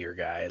going to be your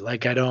guy.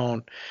 Like, I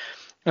don't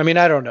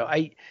know.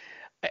 I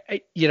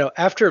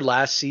after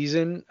last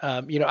season,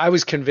 I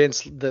was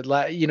convinced that,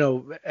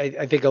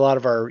 I think a lot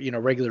of our,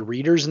 regular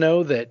readers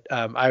know that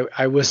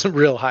I wasn't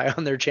real high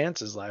on their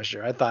chances last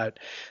year. I thought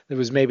it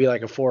was maybe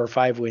like a 4 or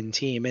 5 win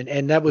team.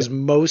 And that was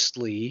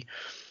mostly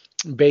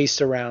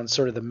based around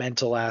sort of the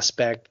mental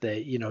aspect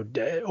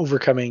that,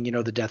 overcoming,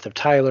 the death of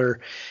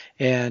Tyler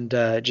and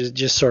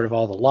just sort of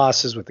all the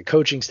losses with the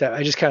coaching staff.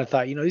 I just kind of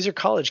thought, these are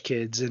college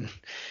kids. And,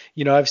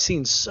 I've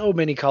seen so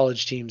many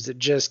college teams that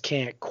just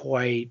can't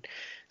quite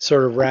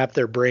sort of wrap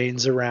their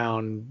brains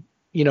around,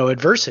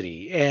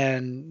 adversity,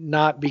 and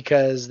not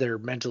because they're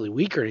mentally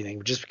weak or anything,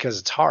 but just because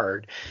it's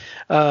hard.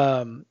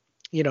 And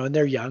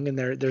they're young and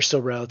they're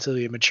still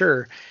relatively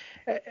immature.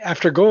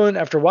 After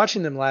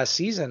watching them last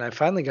season, I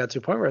finally got to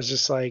a point where I was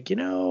just like,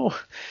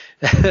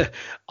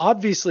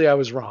 obviously I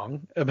was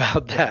wrong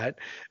about that.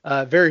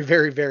 Very,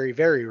 very, very,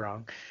 very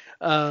wrong.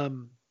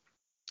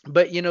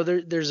 But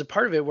there's a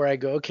part of it where I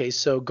go, okay,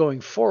 so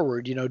going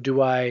forward,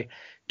 do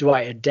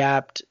I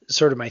adapt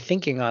sort of my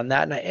thinking on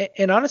that?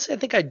 And honestly, I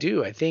think I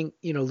do. I think,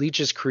 Leach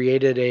has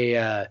created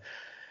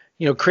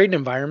create an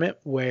environment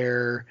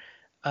where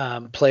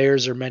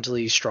players are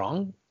mentally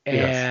strong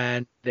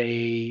and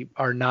they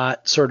are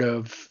not sort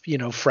of,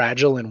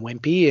 fragile and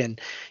wimpy. And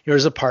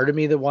there's a part of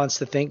me that wants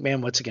to think,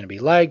 man, what's it going to be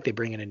like? They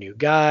bring in a new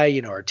guy,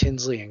 are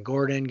Tinsley and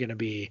Gordon going to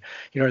be,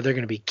 are there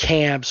going to be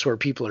camps where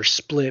people are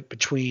split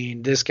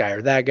between this guy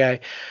or that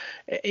guy?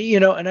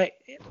 And I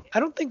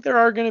don't think there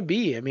are going to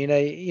be. I mean,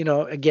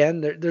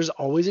 again, there's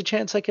always a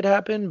chance that could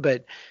happen,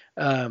 but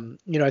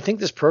I think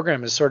this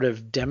program has sort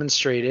of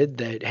demonstrated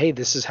that, hey,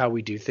 this is how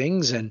we do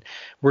things, and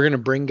we're going to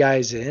bring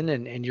guys in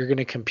and you're going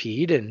to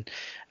compete. And,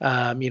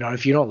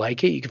 if you don't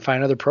like it, you can find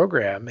another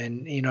program.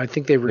 And, I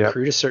think they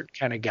recruit a certain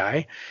kind of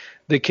guy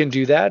that can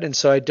do that. And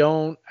so I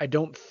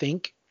don't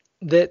think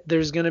that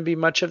there's going to be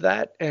much of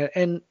that.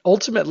 And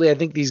ultimately, I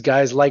think these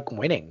guys like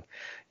winning.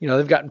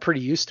 They've gotten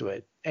pretty used to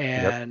it.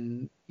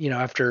 And,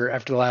 after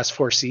the last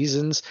 4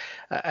 seasons,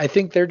 I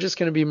think they're just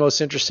going to be most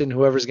interested in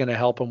whoever's going to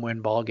help them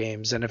win ball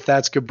games. And if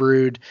that's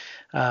Gabrud,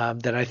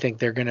 then I think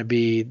they're going to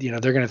be, they're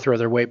going to throw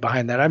their weight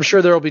behind that. I'm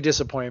sure there will be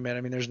disappointment.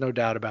 I mean, there's no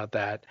doubt about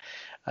that,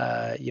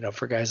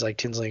 for guys like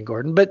Tinsley and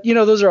Gordon. But,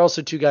 those are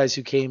also 2 guys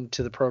who came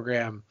to the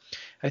program,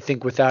 I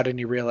think, without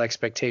any real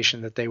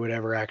expectation that they would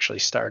ever actually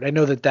start. I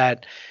know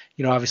that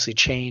obviously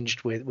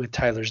changed with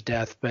Tyler's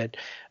death, but,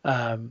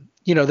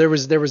 there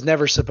was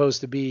never supposed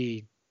to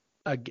be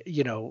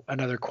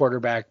another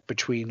quarterback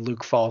between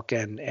Luke Falk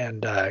and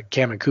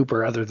Cameron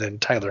Cooper other than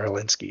Tyler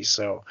Hilinski.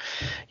 So,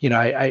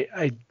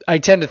 I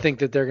tend to think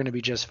that they're going to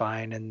be just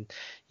fine, and,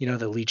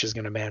 that Leach is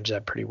going to manage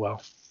that pretty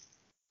well.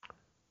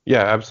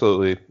 Yeah,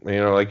 absolutely.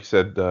 Like you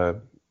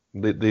said,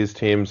 these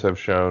teams have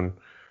shown,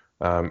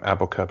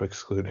 Apple Cup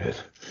excluded,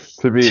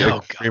 to be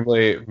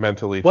extremely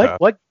mentally tough.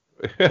 What?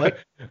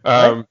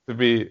 To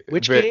be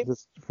which game?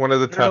 Just one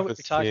of the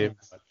toughest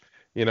teams.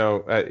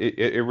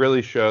 It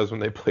really shows when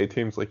they play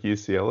teams like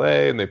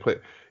UCLA and they play,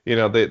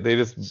 they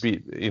just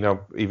beat,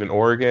 even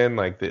Oregon.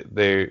 Like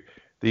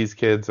these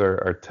kids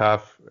are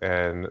tough,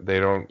 and they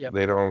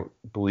don't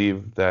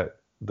believe that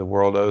the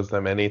world owes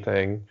them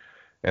anything,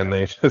 and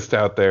they just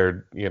out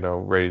there,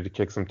 ready to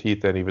kick some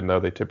teeth in, even though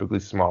they're typically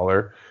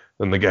smaller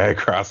than the guy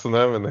across from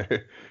them, and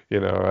they,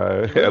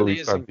 really at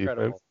least on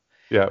incredible. Defense.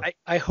 Yeah.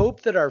 I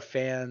hope that our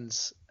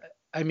fans,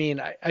 I mean,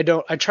 I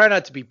try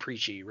not to be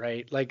preachy,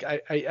 right? Like,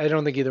 I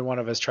don't think either one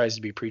of us tries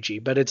to be preachy,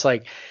 but it's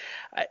like,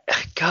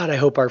 God, I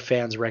hope our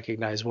fans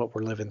recognize what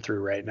we're living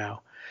through right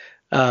now.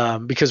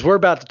 Because we're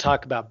about to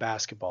talk about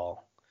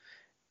basketball,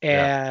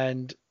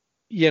 and,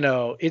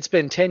 it's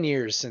been 10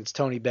 years since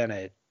Tony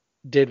Bennett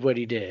did what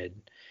he did.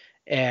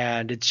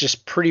 And it's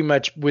just pretty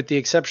much, with the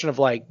exception of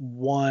like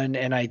one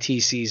NIT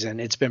season,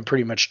 it's been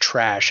pretty much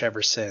trash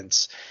ever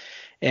since.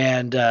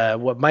 And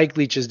what Mike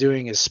Leach is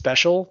doing is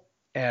special,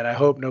 and I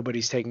hope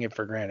nobody's taking it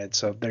for granted.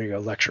 So there you go,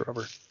 lecture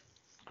over.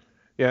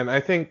 Yeah, and I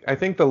think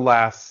the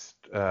last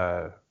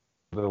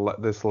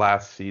this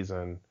last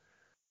season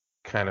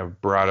kind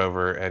of brought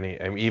over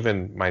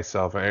even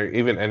myself, or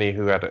even any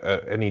who had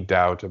any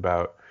doubt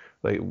about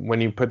like when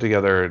you put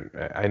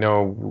together, I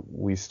know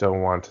we still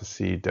want to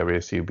see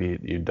WSU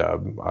beat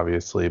UW,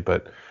 obviously,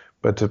 but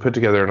to put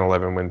together an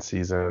 11-win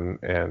season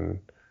and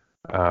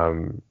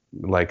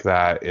like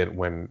that,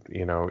 when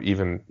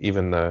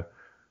even the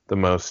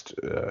most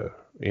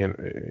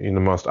the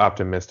most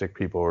optimistic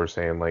people were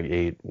saying like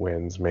 8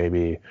 wins,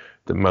 maybe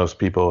the most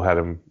people had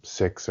them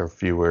 6 or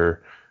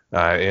fewer.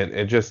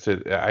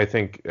 I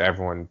think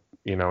everyone,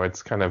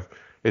 it's kind of,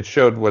 it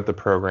showed what the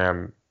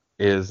program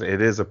is.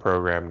 It is a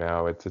program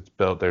now. It's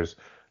built.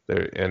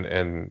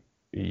 And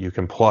you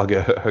can plug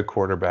a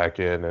quarterback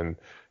in, and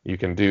you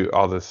can do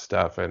all this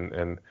stuff,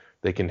 and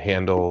they can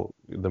handle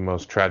the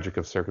most tragic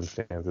of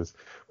circumstances.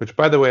 Which,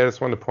 by the way, I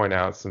just wanted to point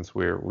out, since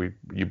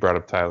you brought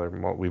up Tyler,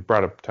 we've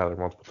brought up Tyler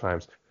multiple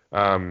times.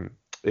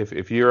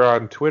 If you're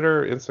on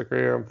Twitter,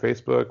 Instagram,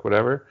 Facebook,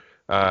 whatever,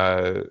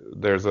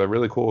 there's a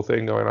really cool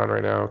thing going on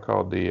right now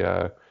called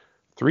the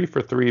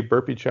 3-for-3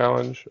 burpee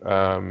challenge.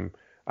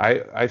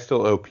 I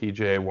still owe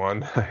PJ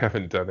one. I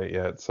haven't done it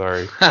yet.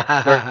 Sorry.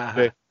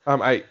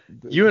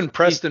 You and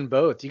Preston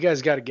both. You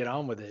guys got to get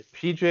on with it.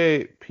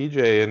 PJ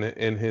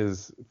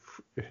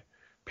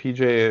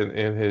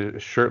in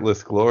his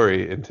shirtless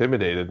glory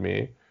intimidated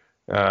me.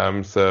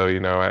 So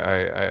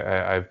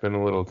I've been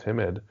a little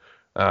timid.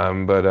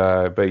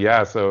 But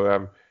yeah.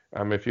 So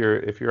if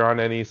you're on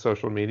any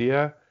social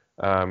media,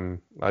 all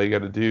you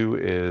got to do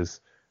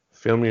is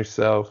film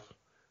yourself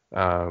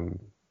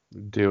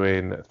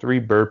doing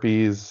 3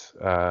 burpees,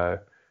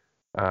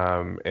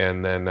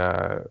 and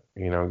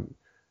then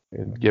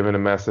giving a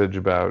message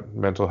about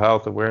mental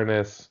health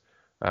awareness.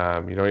 You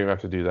don't even have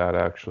to do that,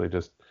 actually.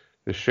 Just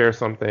share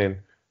something,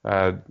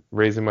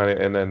 raising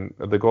money, and then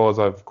the goal is,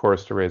 of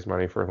course, to raise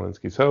money for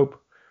Hilinski's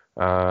Hope.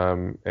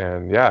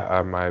 And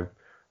yeah,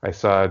 I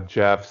saw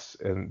Jeff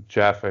and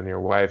your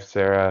wife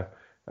Sarah.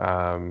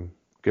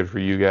 Good for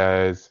you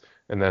guys.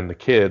 And then the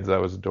kids, that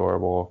was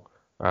adorable.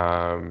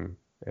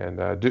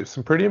 And do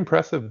some pretty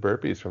impressive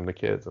burpees from the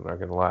kids, I'm not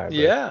gonna lie. But,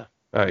 yeah.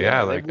 We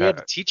had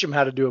to teach them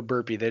how to do a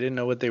burpee. They didn't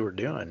know what they were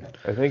doing.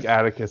 I think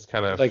Atticus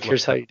kind of like,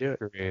 here's how you do it.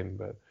 Screen,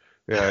 but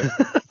yeah.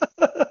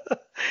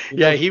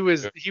 Yeah, he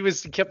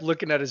kept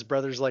looking at his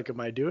brothers like, am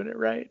I doing it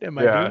right? Am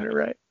I doing it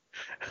right?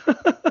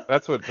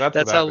 That's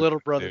how little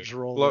brothers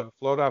roll.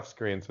 Float off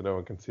screen so no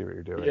one can see what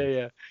you're doing.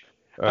 Yeah.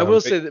 I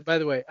will say that, by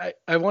the way,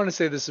 I want to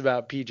say this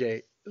about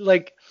PJ.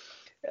 Like,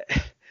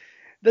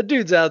 the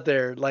dude's out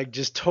there, like,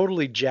 just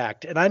totally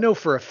jacked. And I know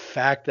for a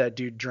fact that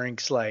dude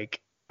drinks,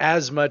 like,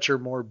 as much or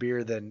more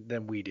beer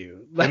than we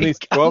do. Like, and these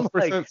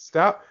 12%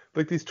 stout,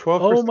 like these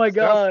 12%. Oh my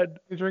God.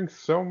 He drinks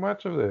so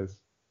much of this.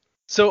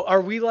 So are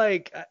we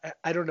like,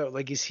 I don't know,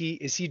 like, is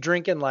he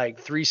drinking like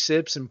 3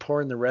 sips and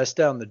pouring the rest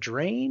down the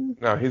drain?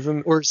 No,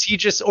 or is he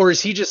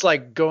just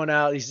like going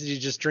out, he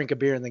just drink a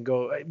beer and then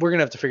go, we're going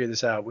to have to figure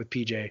this out with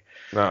PJ.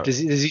 No. Does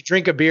he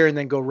drink a beer and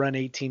then go run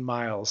 18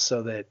 miles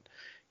so that,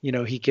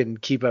 he can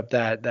keep up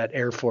that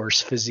Air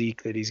Force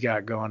physique that he's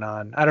got going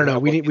on? I don't know.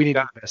 We need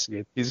to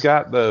investigate. He's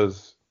got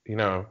those,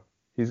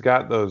 he's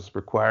got those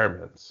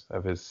requirements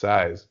of his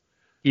size.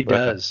 He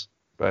does.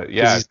 But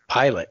yeah. He's a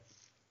pilot.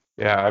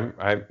 Yeah,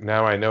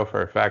 now I know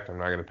for a fact I'm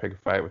not going to pick a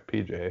fight with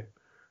PJ.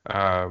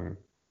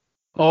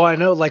 Oh, I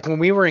know. Like when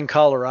we were in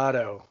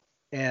Colorado,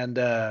 and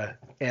I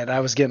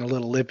was getting a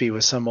little lippy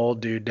with some old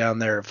dude down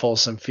there at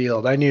Folsom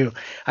Field. I knew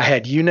I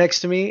had you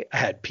next to me. I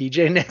had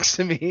PJ next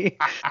to me.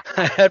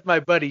 I had my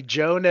buddy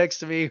Joe next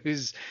to me,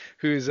 who's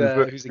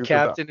a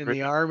captain in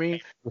the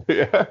Army.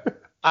 Yeah.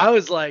 I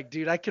was like,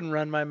 dude, I can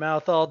run my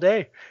mouth all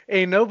day.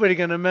 Ain't nobody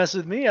gonna mess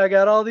with me. I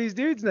got all these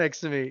dudes next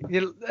to me.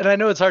 And I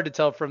know it's hard to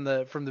tell from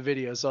the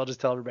video, so I'll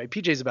just tell everybody.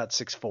 PJ's about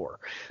 6'4",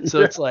 so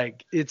yeah. It's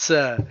like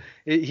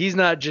he's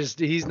not just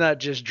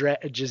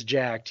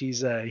jacked.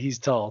 He's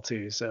tall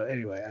too. So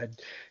anyway,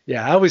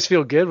 I always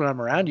feel good when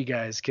I'm around you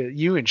guys. 'Cause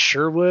you and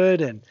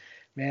Sherwood and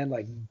man,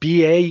 like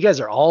BA, you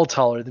guys are all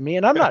taller than me,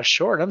 and I'm not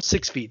short. I'm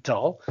 6 feet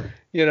tall.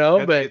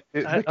 But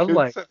I'm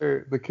like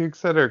the Kook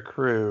Center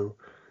crew.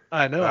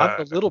 I know.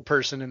 I'm the little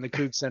person in the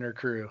Kook Center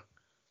crew.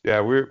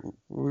 Yeah,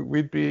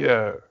 we'd be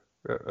a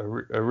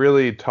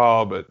really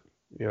tall, but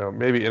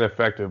maybe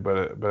ineffective,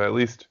 but at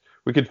least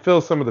we could fill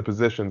some of the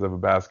positions of a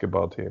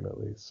basketball team at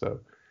least.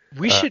 So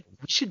we should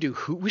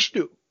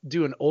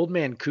do an old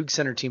man Kook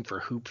Center team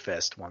for Hoop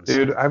Fest once.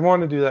 Dude, I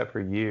want to do that for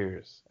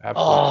years.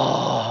 Absolutely.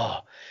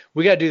 Oh,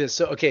 we got to do this.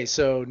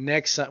 So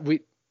next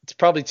it's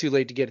probably too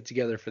late to get it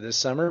together for this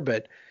summer,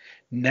 but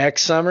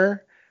next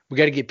summer. We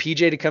got to get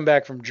PJ to come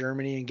back from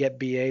Germany and get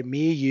BA,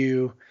 me,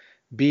 you,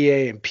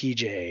 BA, and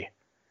PJ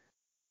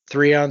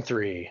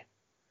 3-on-3.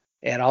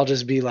 And I'll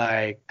just be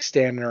like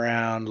standing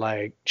around,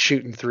 like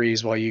shooting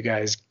threes while you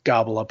guys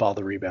gobble up all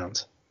the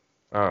rebounds.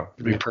 Oh,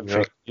 it'd be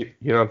perfect. You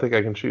don't think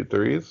I can shoot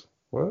threes?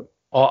 What?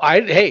 Oh,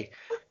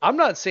 I'm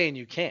not saying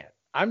you can't.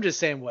 I'm just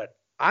saying what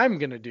I'm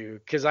going to do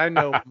because I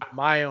know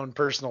my own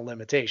personal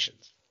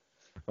limitations.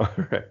 All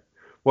right.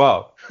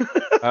 Well,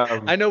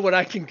 I know what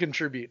I can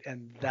contribute,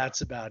 and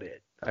that's about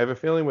it. I have a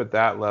feeling what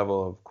that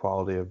level of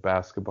quality of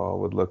basketball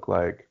would look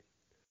like.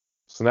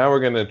 So now we're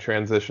going to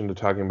transition to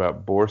talking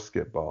about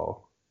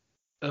basketball.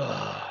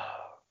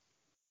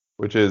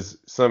 which is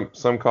some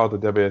call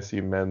it the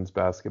WSU men's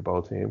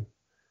basketball team.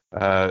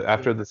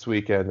 After this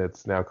weekend,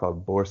 it's now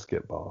called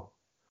Borsketball.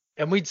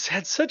 And we'd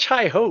had such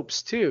high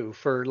hopes too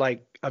for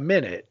like a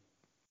minute.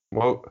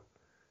 Well,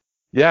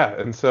 yeah,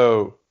 and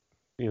so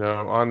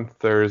on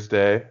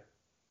Thursday,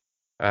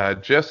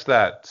 just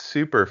that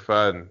super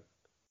fun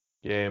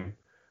game.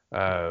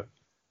 So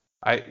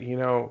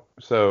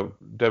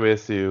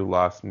WSU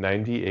lost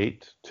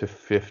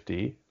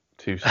 98-50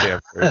 to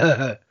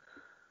Stanford.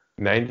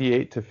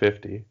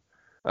 98-50.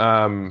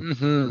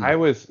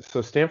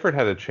 Stanford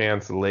had a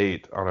chance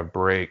late on a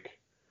break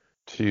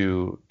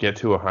to get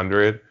to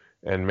 100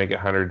 and make it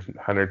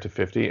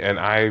 100-50, and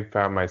I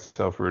found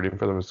myself rooting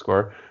for them to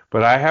score.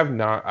 But I have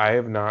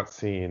not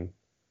seen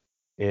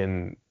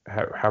in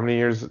how many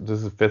years?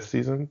 This is the 5th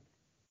season.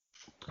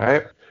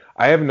 I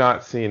have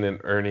not seen an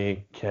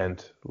Ernie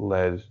Kent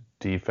led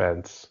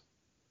defense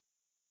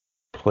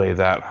play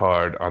that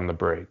hard on the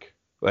break,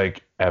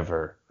 like,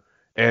 ever.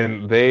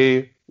 And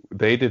they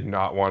did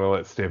not want to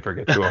let Stanford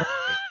get to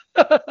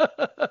 100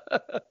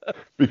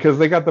 because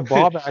they got the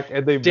ball back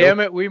and they. Damn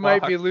it, we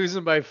might be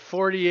losing by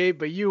 48,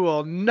 but you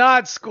will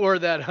not score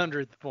that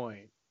 100th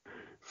point.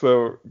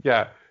 So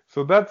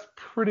that's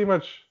pretty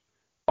much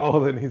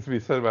all that needs to be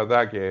said about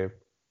that game.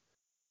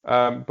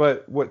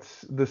 But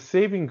what's the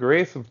saving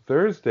grace of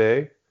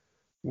Thursday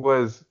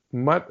was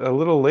a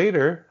little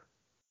later,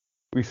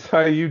 we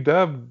saw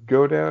UW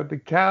go down to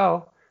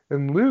Cal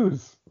and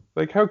lose.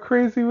 Like, how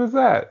crazy was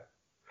that?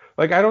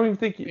 Like, I don't even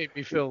think made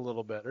me feel a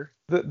little better.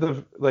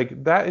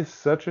 That is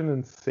such an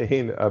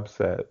insane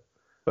upset.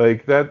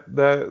 Like that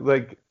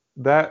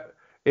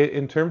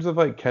in terms of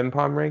like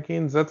KenPom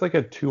rankings, that's like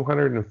a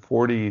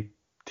 240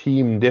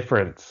 team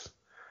difference.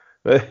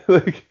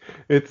 Like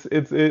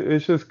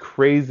it's just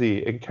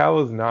crazy. And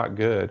Cal is not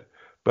good,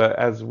 but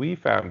as we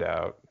found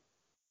out,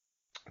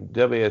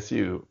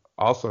 WSU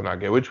also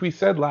not good, which we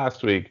said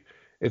last week.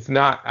 It's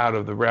not out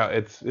of the realm.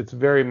 It's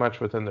very much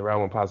within the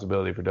realm of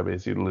possibility for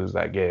WSU to lose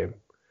that game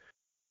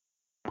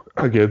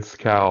against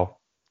Cal.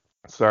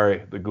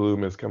 Sorry, the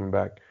gloom is coming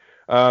back.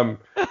 Go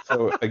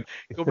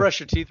brush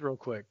your teeth real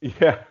quick.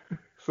 Yeah.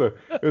 So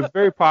it was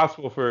very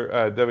possible for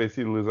WSU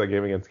to lose that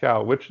game against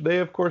Cal, which they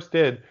of course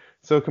did.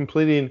 So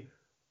completing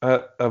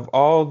of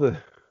all the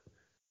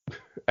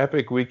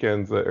epic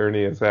weekends that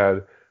Ernie has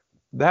had,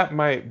 that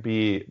might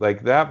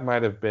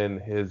have been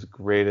his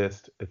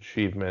greatest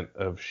achievement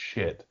of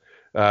shit.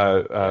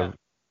 The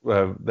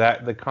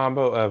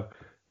combo of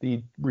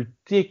the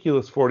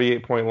ridiculous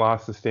 48-point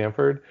loss to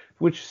Stanford,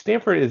 which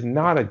Stanford is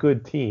not a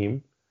good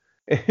team,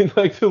 and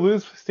like to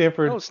lose to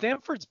Stanford. No,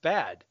 Stanford's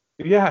bad.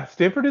 Yeah,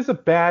 Stanford is a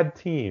bad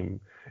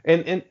team,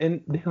 and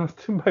they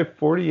lost them by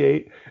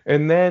 48,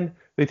 and then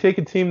they take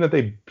a team that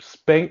they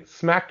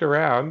smacked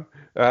around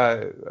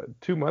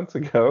 2 months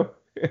ago,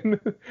 and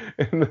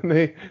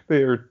then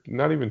they are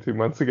not even 2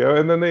 months ago,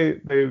 and then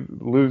they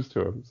lose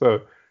to them.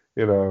 So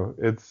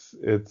it's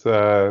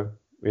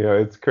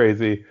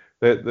crazy.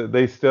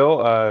 They still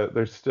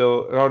they're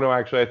still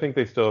actually I think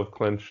they still have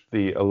clinched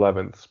the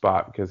 11th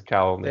spot because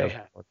Cal only has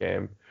one more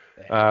game.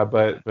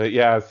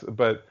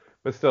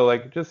 But still,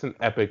 like, just an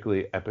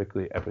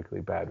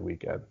epically bad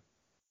weekend.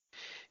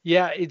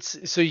 Yeah,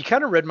 so you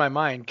kind of read my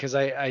mind because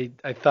I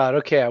thought,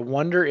 okay, I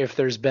wonder if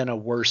there's been a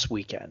worse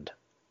weekend.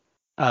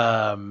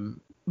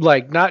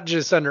 Like not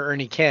just under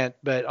Ernie Kent,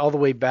 but all the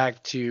way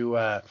back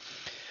to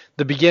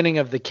the beginning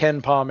of the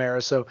KenPom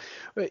era. So,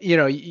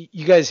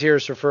 you guys hear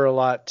us refer a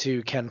lot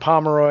to Ken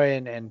Pomeroy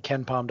and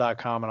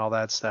KenPom.com and all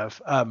that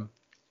stuff. And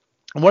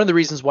one of the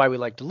reasons why we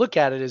like to look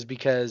at it is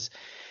because,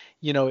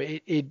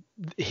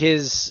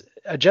 his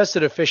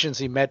adjusted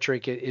efficiency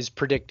metric is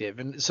predictive.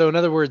 And so in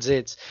other words,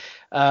 it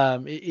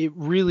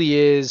really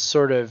is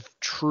sort of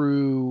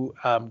true,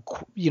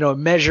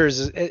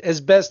 measures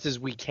as best as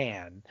we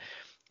can,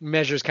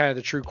 measures kind of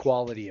the true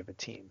quality of a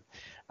team.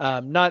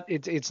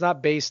 It's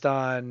not based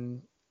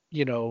on,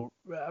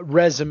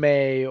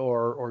 resume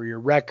or your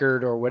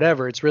record or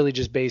whatever. It's really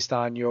just based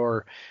on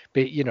your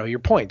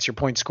points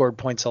scored,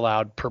 points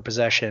allowed per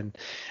possession.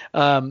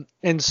 And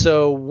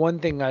so one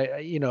thing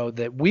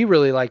that we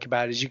really like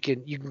about it is you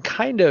can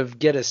kind of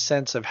get a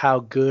sense of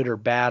how good or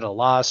bad a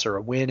loss or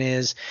a win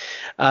is.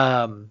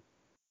 And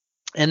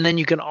then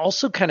you can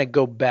also kind of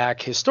go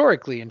back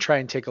historically and try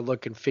and take a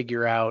look and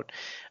figure out,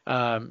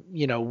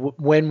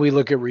 when we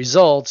look at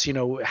results,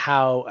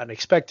 how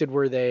unexpected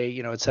were they,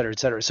 et cetera, et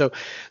cetera. So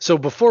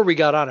before we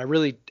got on, I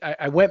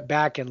went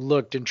back and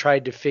looked and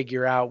tried to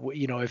figure out,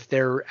 if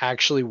there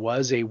actually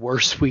was a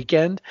worse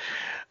weekend.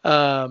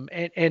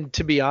 And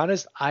to be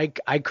honest, I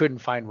couldn't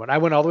find one. I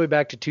went all the way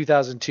back to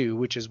 2002,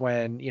 which is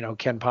when,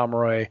 Ken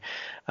Pomeroy,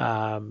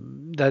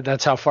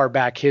 that's how far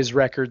back his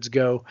records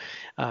go.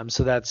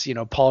 So that's,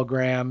 Paul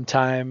Graham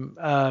time.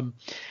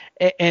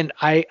 And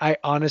I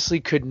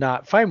honestly could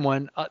not find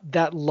one.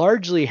 That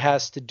largely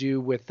has to do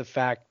with the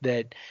fact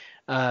that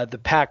the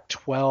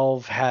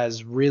Pac-12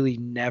 has really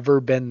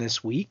never been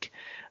this weak.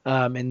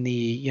 in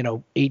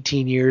the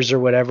 18 years or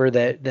whatever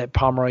that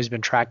Pomeroy's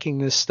been tracking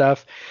this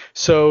stuff.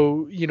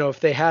 So if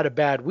they had a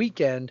bad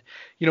weekend,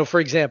 for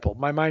example,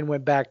 my mind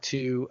went back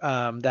to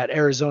that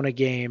Arizona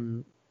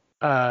game,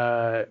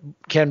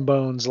 Ken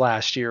Bones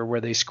last year, where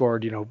they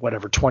scored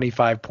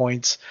 25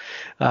 points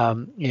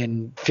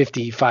in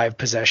 55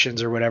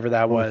 possessions or whatever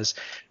that was,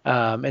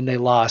 and they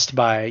lost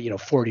by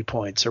 40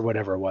 points or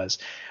whatever it was.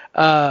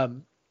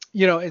 And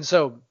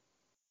so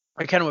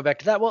I kind of went back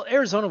to that. Well,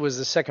 Arizona was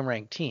the second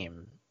ranked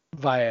team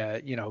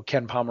via,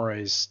 Ken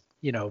Pomeroy's,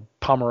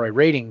 Pomeroy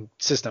rating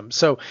system.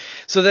 So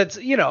that's,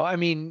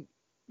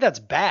 that's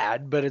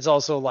bad, but it's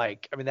also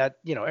like, that,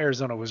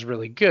 Arizona was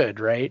really good,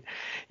 right?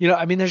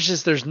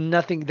 There's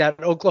nothing. That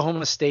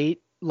Oklahoma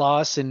State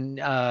loss and,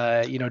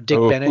 Dick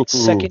Bennett's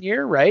second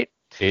year, right?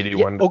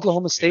 81. Yeah,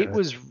 Oklahoma State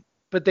was,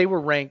 but they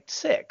were ranked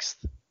 6th.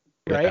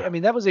 Right. Yeah.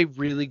 That was a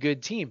really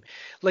good team.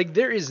 Like,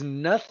 there is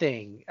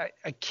nothing,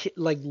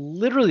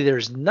 literally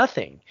there's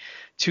nothing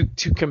to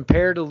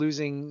compare to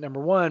losing, number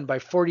one, by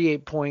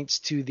 48 points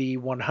to the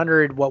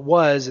 100, what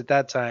was at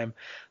that time,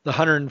 the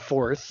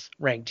 104th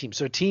ranked team.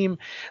 So a team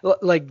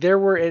like there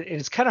were, and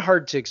it's kind of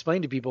hard to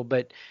explain to people,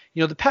 but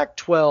the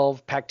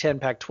Pac-12,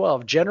 Pac-10,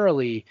 Pac-12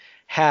 generally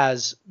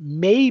has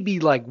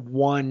maybe like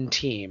one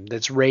team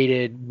that's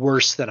rated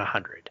worse than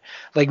 100.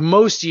 Like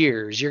most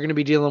years, you're going to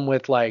be dealing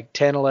with like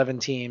 10, 11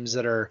 teams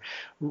that are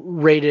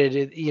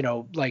rated,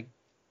 like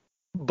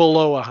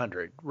below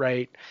 100,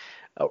 right?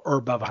 Or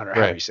above 100.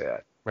 How do you say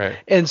that? Right.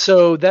 And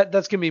so that's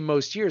going to be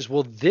most years.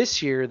 Well,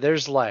 this year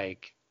there's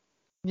like,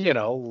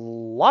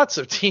 lots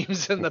of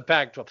teams in the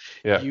Pac-12.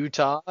 Yeah.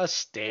 Utah,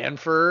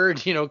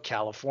 Stanford,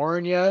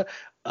 California,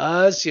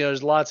 us,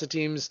 there's lots of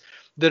teams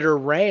that are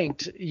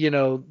ranked,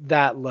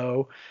 that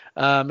low.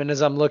 And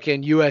as I'm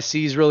looking,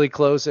 USC is really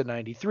close at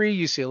 93,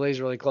 UCLA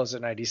is really close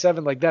at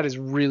 97. Like, that is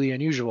really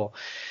unusual.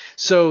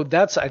 So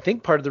that's, I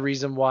think, part of the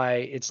reason why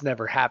it's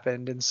never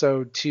happened. And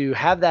so to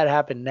have that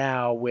happen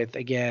now with,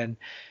 again,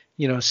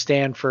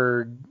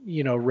 Stanford,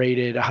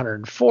 rated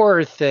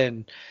 104th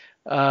and,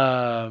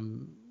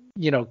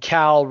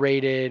 Cal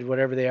rated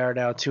whatever they are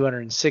now,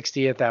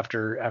 260th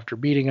after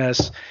beating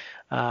us.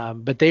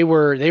 But they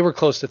were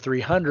close to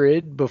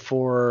 300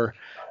 before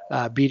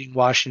beating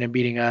Washington,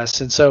 beating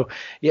us. And so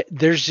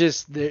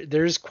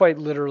there's quite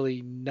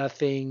literally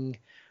nothing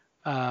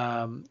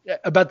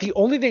about. The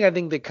only thing I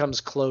think that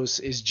comes close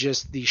is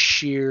just the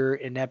sheer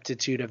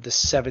ineptitude of the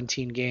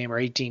 17 game or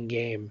 18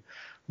 game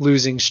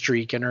losing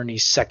streak in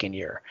Ernie's second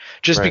year,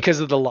 just right,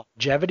 because of the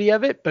longevity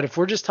of it. But if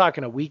we're just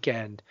talking a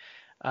weekend,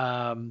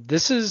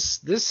 this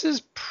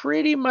is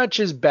pretty much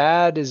as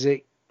bad as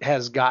it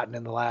has gotten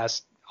in the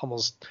last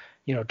almost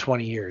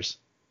 20 years.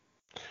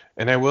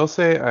 And I will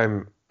say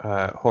I'm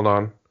hold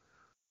on.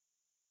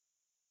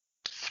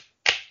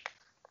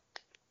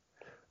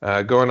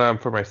 Going on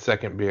for my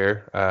second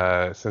beer.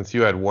 Since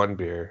you had one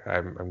beer,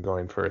 I'm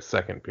going for a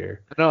second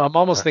beer. No, I'm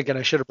almost thinking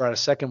I should have brought a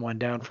second one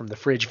down from the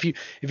fridge. If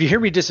you hear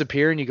me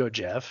disappear and you go,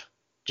 Jeff,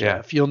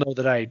 you'll know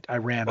that I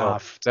ran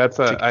off. That's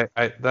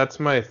that's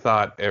my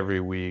thought every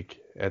week.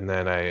 And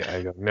then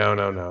I go,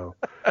 no.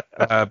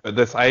 But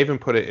this, I even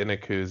put it in a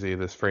koozie,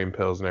 this Frame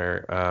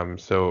Pilsner,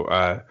 so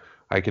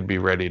I could be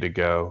ready to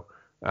go.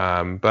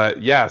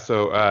 But yeah,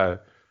 so I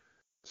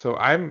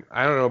don't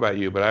know about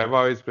you, but I've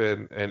always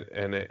been,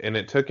 and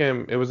it took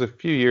him, it was a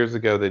few years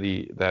ago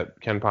that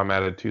Ken Pom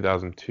added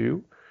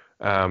 2002.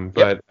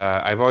 But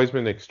I've always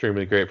been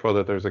extremely grateful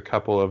that there's a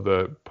couple of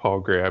the Paul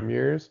Graham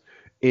years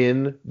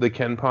in the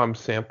Ken Pom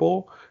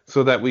sample,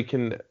 so that we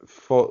can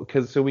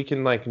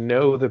like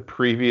know the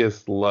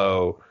previous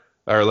low,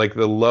 or like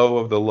the low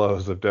of the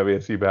lows of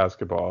WSU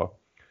basketball,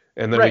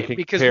 and then right, we can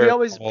because we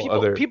always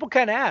people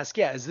kind of ask,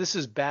 is this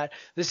as bad?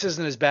 This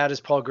isn't as bad as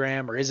Paul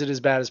Graham, or is it as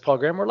bad as Paul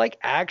Graham? We're like,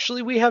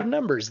 actually, we have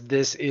numbers.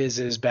 This is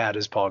as bad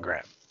as Paul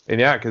Graham.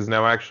 And yeah, because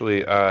now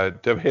actually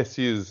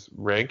WSU's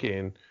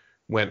ranking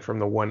went from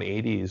the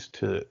 180s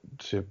to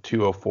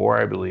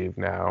 204, I believe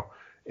now,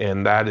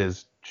 and that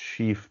is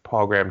chief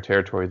Paul Graham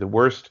territory. The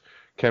worst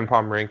Ken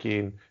Pom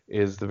ranking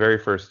is the very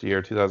first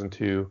year,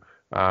 2002,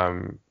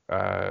 and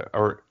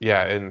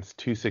it's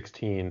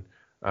 216,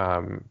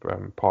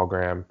 Paul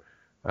Graham,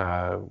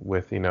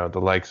 with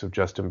the likes of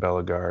Justin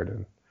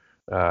Bellegarde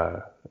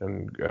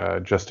and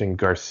Justin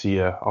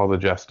Garcia, all the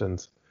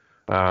Justins,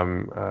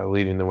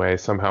 leading the way.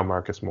 Somehow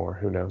Marcus Moore,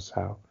 who knows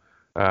how.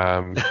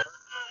 But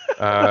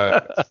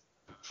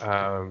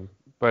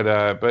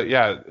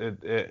yeah,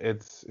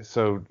 it's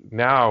so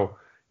now.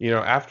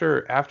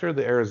 After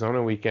the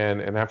Arizona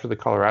weekend and after the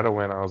Colorado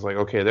win, I was like,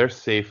 okay, they're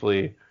safe.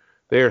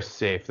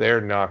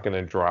 They're not going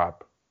to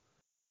drop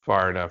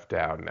far enough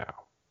down now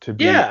to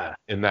be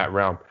in that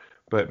realm.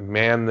 But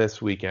man, this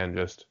weekend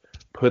just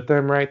put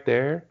them right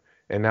there.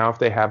 And now if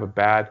they have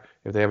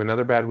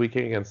another bad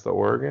weekend against the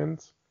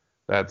Oregons,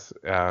 they're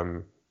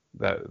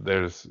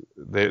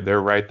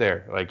right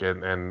there. Like,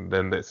 and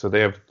then so they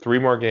have 3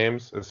 more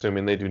games,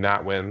 assuming they do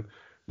not win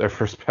their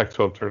first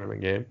Pac-12 tournament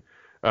game.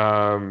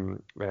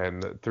 And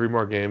 3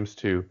 more games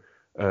to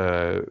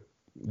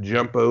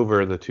jump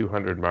over the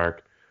 200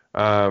 mark.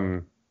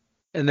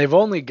 And they've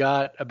only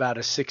got about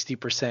a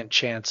 60%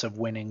 chance of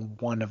winning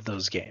one of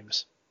those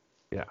games.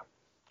 Yeah.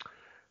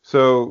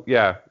 So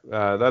yeah,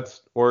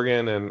 that's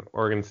Oregon and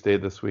Oregon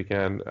State this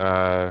weekend.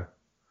 They're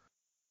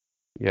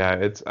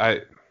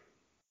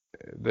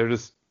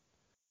just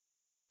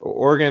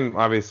Oregon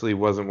obviously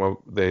wasn't what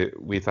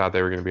we thought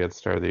they were going to be at the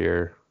start of the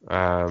year.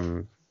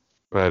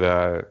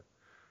 But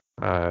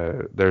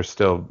they're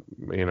still,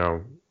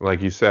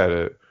 like you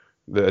said,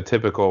 a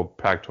typical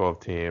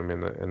Pac-12 team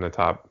in the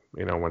top,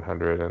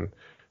 100, and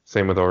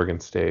same with Oregon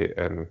State.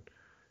 And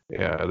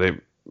yeah,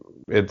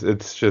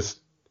 it's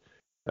just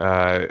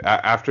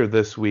after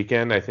this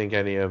weekend, I think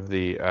any of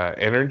the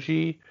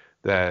energy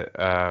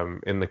that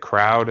in the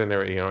crowd and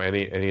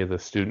any of the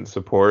student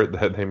support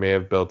that they may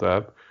have built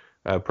up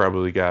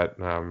probably got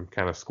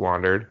kind of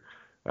squandered.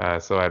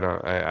 So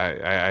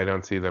I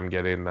don't see them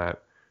getting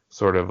that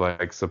sort of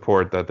like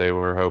support that they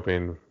were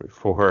hoping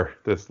for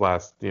this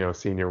last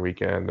senior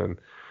weekend. And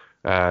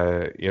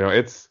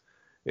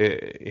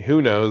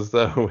who knows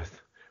though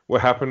with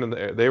what happened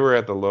they were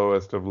at the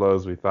lowest of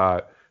lows, we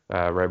thought,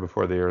 right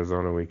before the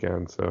Arizona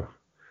weekend. So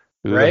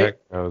who the heck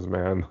knows,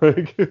 man?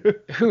 Like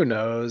who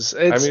knows?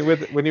 I mean,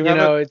 when you have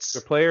a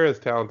player as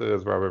talented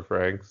as Robert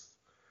Franks,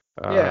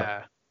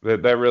 that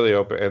really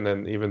and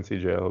then even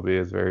CJLB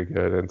is very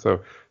good, and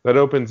so that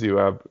opens you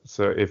up.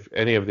 So if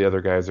any of the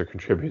other guys are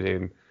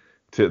contributing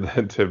to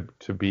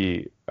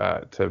beat,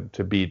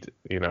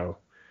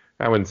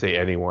 I wouldn't say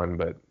anyone,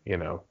 but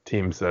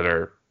teams that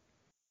are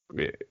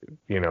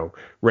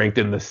ranked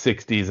in the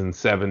 60s and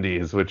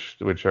 70s,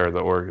 which are the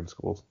Oregon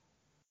schools.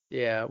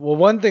 Yeah, well,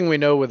 one thing we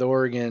know with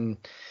Oregon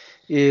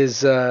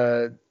is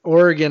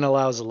Oregon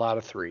allows a lot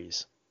of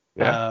threes.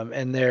 Yeah.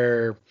 And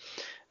their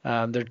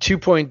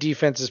 2-point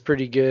defense is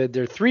pretty good.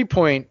 Their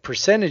 3-point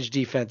percentage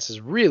defense is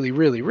really,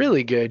 really,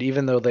 really good,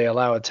 even though they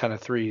allow a ton of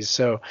threes.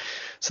 So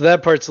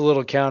that part's a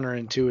little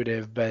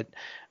counterintuitive, but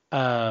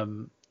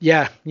WSU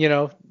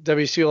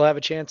will have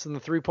a chance in the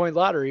 3-point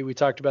lottery. We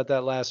talked about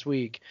that last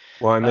week.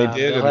 Well, and they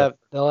did.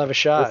 They'll have a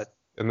shot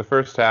in the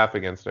first half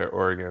against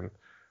Oregon.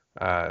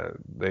 That's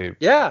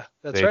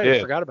right. I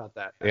forgot about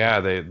that.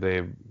 Yeah,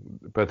 they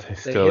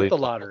still hit the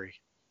lottery.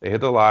 They hit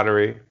the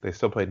lottery. They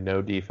still played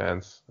no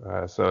defense.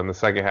 So in the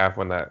second half,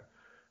 when the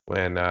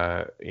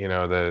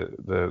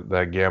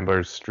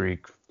gambler's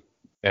streak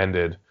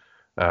ended,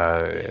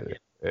 I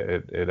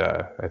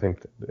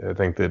think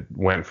that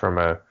went from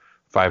a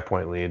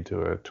 5-point lead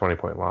to a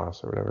 20-point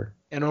loss or whatever.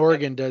 And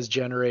Oregon does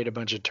generate a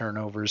bunch of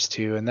turnovers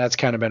too, and that's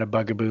kind of been a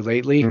bugaboo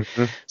lately.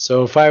 Mm-hmm.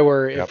 So if I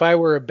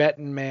were a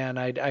betting man,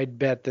 I'd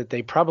bet that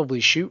they probably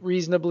shoot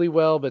reasonably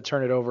well, but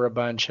turn it over a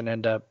bunch and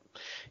end up,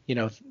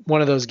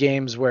 one of those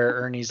games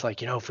where Ernie's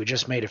like, if we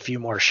just made a few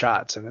more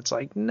shots, and it's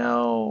like,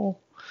 no,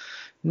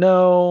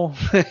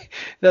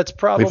 that's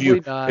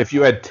probably not. If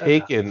you had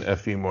taken a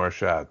few more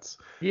shots,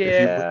 if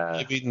you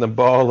were giving the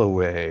ball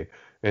away,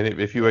 and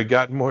if you had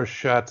gotten more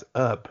shots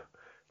up,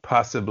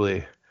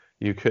 possibly.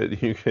 Your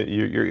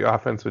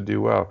offense would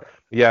do well.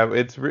 Yeah,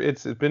 it's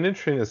been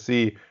interesting to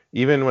see,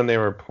 even when they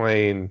were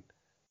playing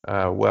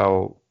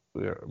before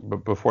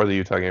the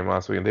Utah game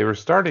last week, they were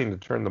starting to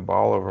turn the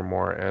ball over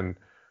more, and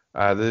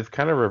they've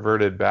kind of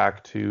reverted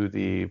back to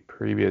the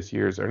previous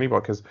year's Ernie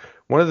ball, because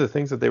one of the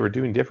things that they were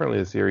doing differently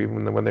this year,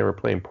 even when they were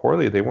playing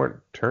poorly, they weren't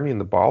turning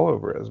the ball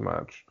over as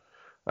much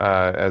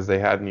as they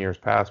had in years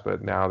past,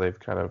 but now they've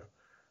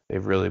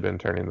really been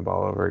turning the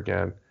ball over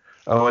again.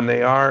 Oh, and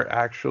they are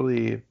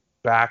actually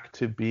back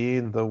to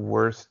being the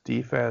worst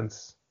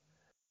defense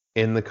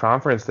in the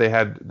conference. They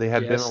had been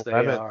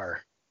 11th.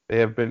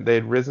 They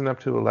had risen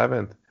up to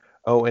 11th.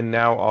 Oh, and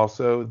now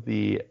also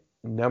the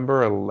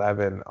number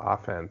 11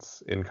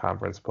 offense in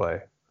conference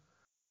play.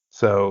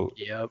 So,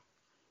 yep.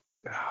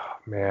 Oh,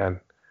 man,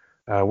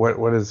 I'm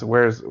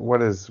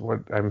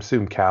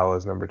assuming Cal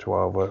is number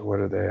 12. What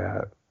are they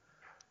at?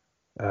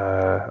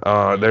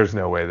 There's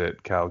no way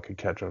that Cal could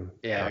catch them.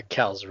 Yeah,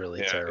 Cal's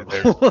really terrible.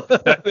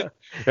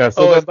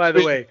 And by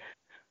the way,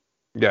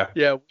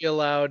 we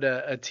allowed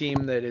a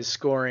team that is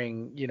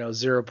scoring,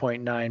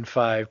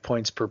 0.95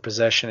 points per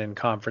possession in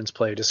conference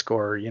play to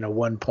score,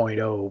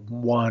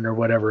 1.01 or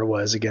whatever it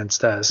was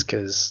against us,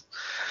 because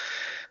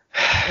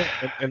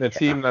and a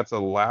team that's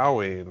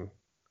allowing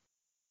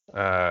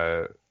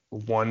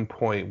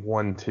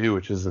 1.12,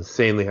 which is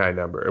insanely high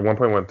number,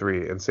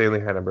 1.13,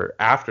 insanely high number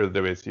after the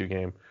WSU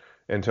game,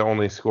 and to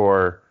only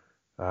score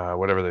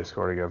whatever they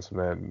scored against them,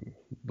 then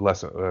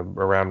less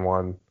around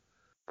 1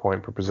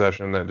 point per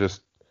possession. That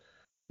just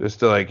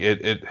to like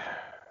it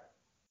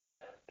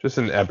just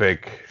an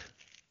epic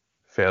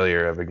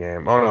failure of a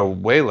game. Oh no,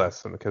 way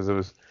less than, because it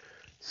was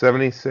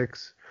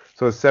 76.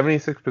 So it's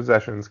 76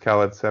 possessions.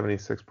 Cal had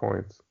 76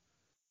 points.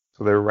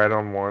 So they were right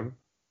on one.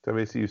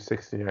 WSU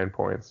 69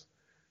 points.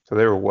 So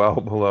they were well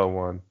below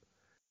one.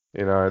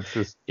 It's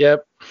just.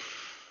 Yep.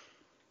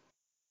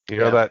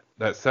 That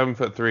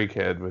 7'3"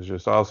 kid was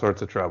just all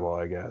sorts of trouble,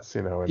 I guess.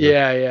 The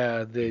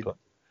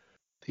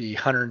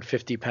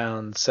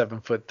 150-pound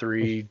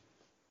 7'3"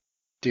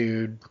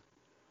 dude.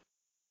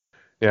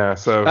 Yeah,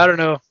 so I don't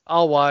know.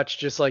 I'll watch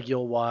just like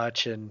you'll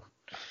watch, and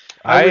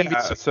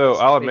So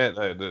I'll admit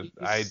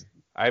that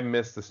I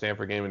missed the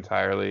Stanford game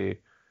entirely.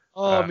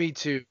 Oh, me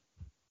too.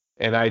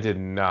 And I did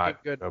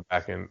not go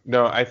back and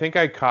no, I think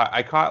I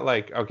caught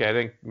like, okay, I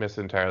didn't miss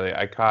it entirely.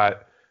 I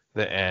caught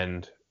the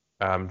end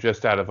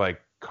just out of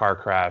like car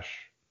crash.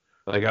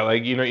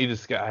 Like you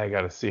just I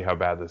got to see how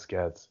bad this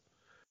gets.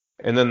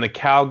 And then the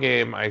Cal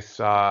game I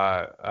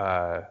saw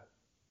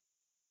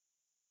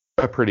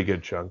a pretty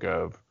good chunk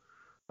of.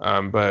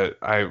 But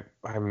I'm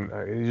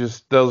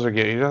just those are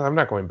getting. I'm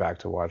not going back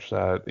to watch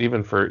that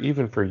even for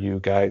you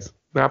guys,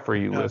 not for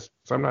you listeners.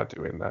 I'm not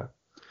doing that.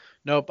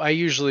 Nope, I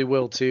usually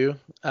will too.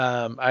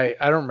 I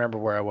don't remember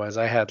where I was.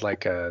 I had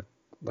like a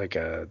I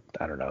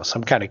don't know,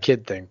 some kind of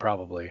kid thing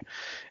probably,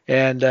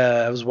 and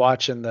I was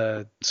watching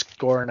the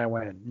score and I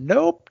went,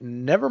 nope,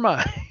 never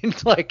mind.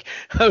 Like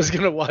I was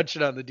gonna watch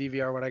it on the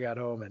DVR when I got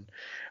home, and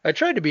I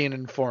tried to be an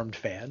informed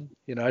fan.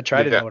 I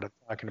try to know what I'm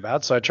talking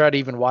about, so I try to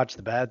even watch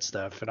the bad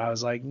stuff, and I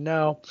was like,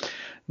 nope,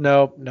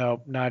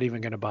 not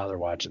even gonna bother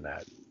watching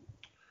that.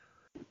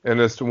 And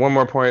just one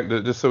more point,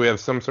 just so we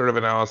have some sort of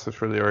analysis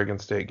for the Oregon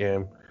State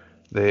game.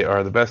 They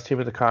are the best team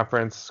in the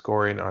conference,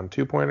 scoring on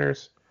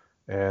 2-pointers,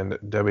 and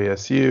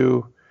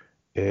WSU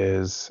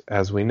is,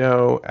 as we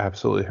know,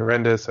 absolutely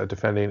horrendous at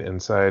defending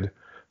inside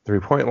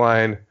 3-point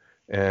line,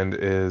 and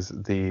is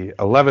the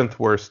 11th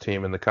worst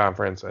team in the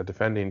conference at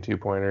defending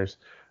 2-pointers.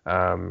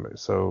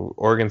 So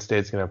Oregon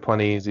State's going to have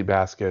plenty easy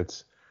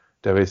baskets.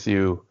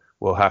 WSU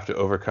will have to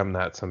overcome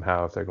that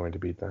somehow if they're going to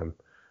beat them.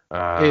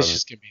 It's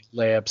just going to be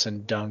layups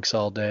and dunks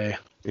all day.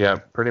 Yeah,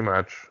 pretty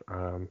much.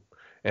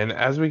 And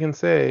as we can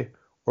say,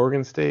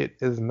 Oregon State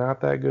is not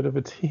that good of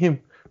a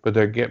team, but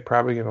they're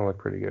probably going to look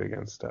pretty good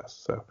against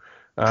us. So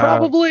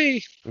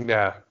probably.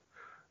 Yeah.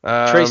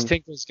 Trace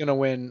Tinkle's going to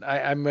win.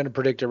 I'm going to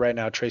predict it right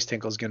now. Trace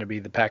Tinkle's going to be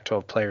the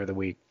Pac-12 Player of the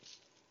Week.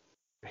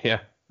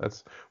 Yeah,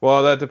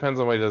 that depends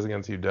on what he does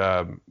against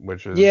UW,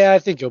 which is I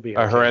think he'll be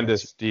a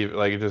horrendous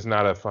like just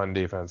not a fun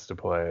defense to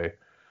play.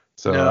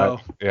 So no.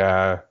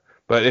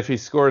 But if he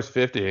scores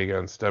 50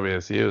 against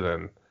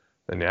WSU,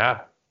 then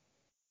yeah,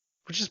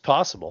 which is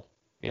possible.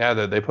 Yeah,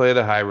 they play at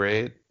a high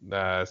rate,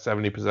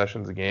 70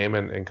 possessions a game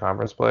in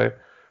conference play.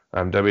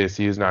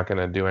 WSU is not going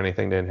to do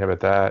anything to inhibit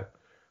that.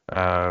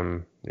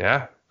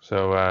 Yeah.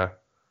 So,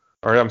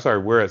 or I'm sorry,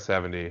 we're at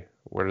 70.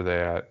 What are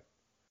they at?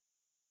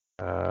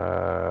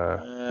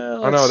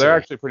 They're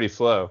actually pretty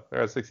slow.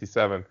 They're at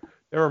 67.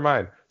 Never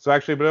mind. So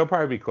actually, but it'll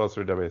probably be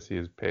closer to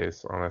WSU's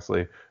pace,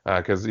 honestly,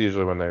 because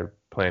usually when they're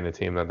playing a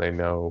team that they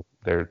know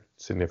they're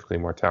significantly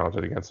more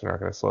talented against, they're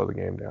not going to slow the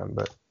game down.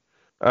 But,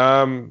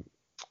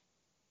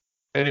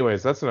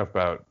 anyways, that's enough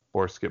about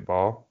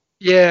basketball.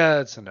 Yeah,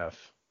 that's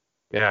enough.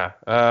 Yeah.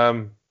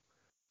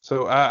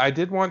 So I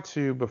did want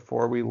to,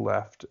 before we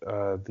left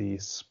the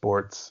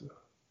sports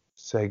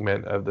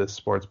segment of this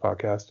sports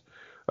podcast,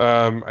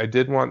 I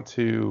did want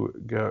to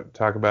go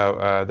talk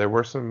about there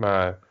were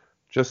some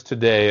just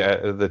today,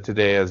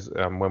 as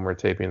when we're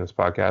taping this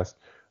podcast,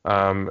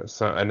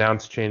 some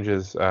announced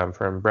changes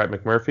from Brett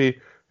McMurphy,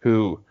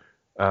 who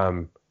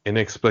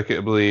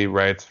inexplicably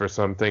writes for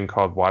something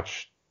called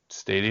Watch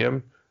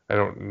Stadium. I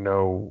don't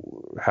know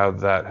how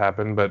that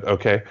happened, but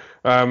okay.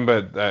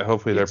 But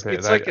hopefully they're paying.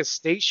 It's like a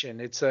station.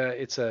 It's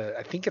a.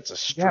 I think it's a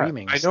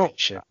streaming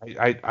station.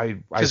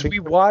 Because we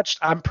watched.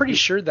 I'm pretty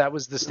sure that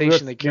was the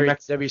station that carried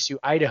the WSU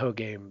Idaho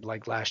game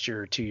like last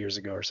year or 2 years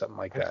ago or something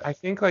like that. I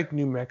think like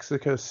New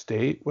Mexico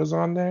State was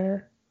on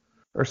there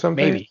or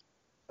something. Maybe.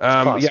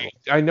 Yeah,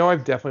 I know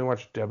I've definitely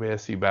watched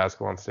WSU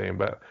basketball on Stadium,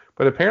 but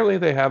apparently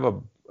they have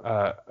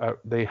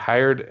they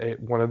hired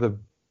one of the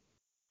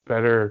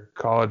better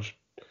college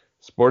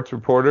sports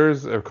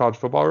reporters or college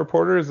football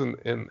reporters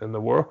in the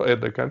world,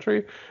 in the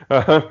country,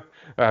 after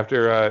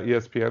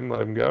ESPN let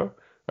him go.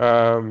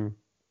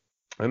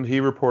 And he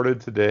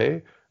reported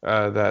today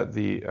that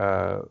the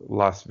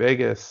Las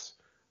Vegas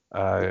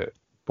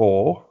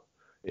Bowl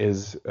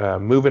is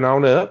moving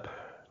on up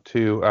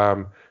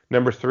to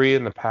number 3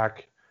 in the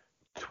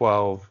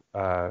Pac-12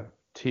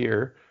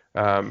 tier,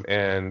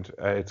 and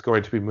it's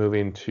going to be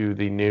moving to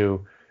the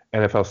new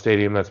NFL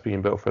stadium that's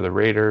being built for the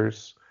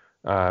Raiders.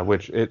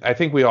 Which I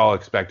think we all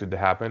expected to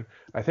happen.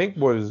 I think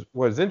was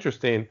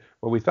interesting,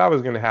 what we thought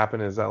was going to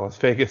happen is that Las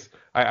Vegas,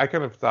 I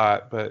kind of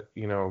thought, but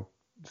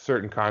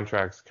certain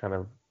contracts kind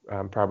of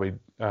probably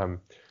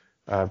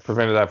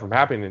prevented that from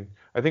happening. And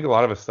I think a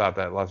lot of us thought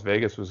that Las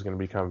Vegas was going to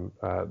become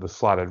the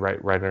slotted right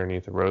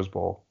underneath the Rose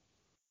Bowl.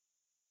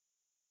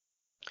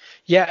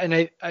 Yeah,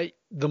 and I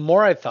the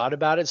more I thought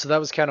about it, so that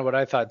was kind of what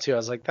I thought too. I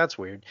was like, that's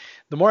weird.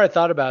 The more I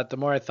thought about it, the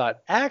more I thought,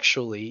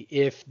 actually,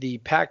 if the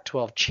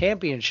Pac-12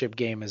 championship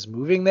game is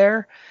moving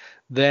there,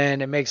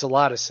 then it makes a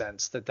lot of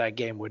sense that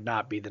game would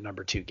not be the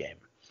number 2 game.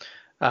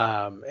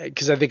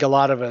 Because I think a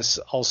lot of us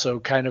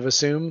also kind of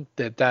assume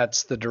that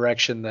that's the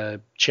direction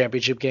the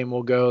championship game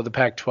will go. The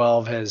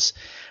Pac-12 has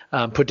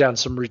put down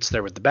some roots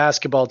there with the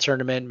basketball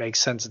tournament. Makes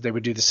sense that they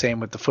would do the same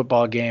with the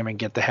football game and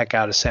get the heck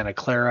out of Santa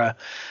Clara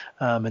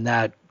and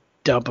that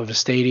dump of a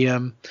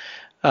stadium.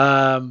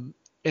 And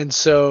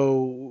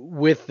so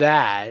with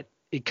that,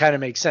 it kind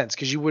of makes sense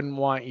because you wouldn't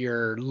want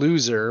your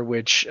loser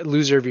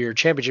of your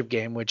championship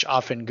game, which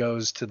often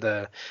goes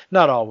to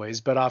not always,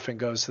 but often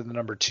goes to the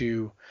number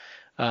 2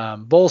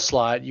 bowl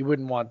slot. You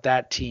wouldn't want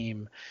that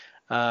team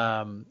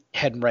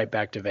heading right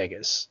back to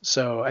Vegas.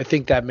 So I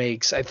think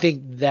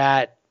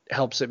that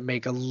helps it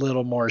make a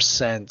little more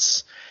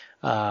sense.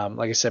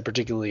 Like I said,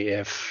 particularly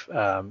if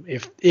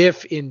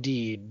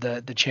indeed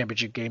the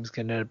championship games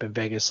can end up in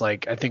Vegas,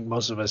 like I think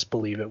most of us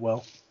believe it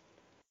will.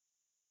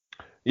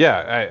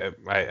 Yeah,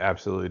 I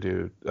absolutely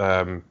do.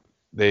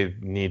 They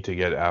need to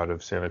get out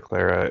of Santa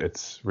Clara.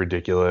 It's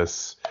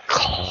ridiculous.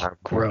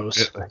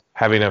 Gross.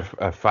 Having a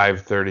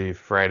 5:30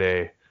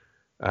 Friday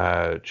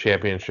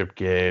championship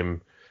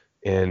game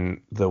in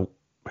the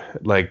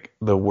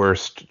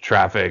worst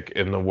traffic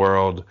in the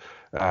world,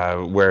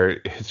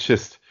 where it's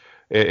just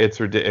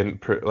it's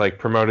ridiculous. Like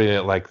promoting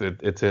it like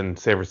it's in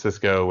San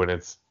Francisco when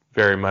it's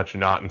very much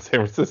not in San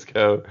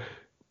Francisco.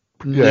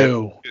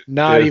 No,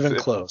 not even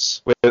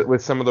close.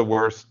 With some of the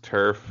worst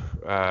turf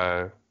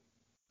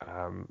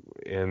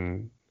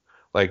in,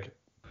 like,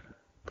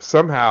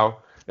 somehow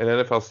an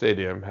NFL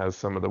stadium has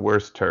some of the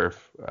worst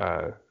turf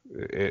of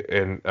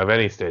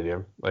any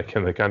stadium, like,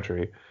 in the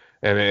country,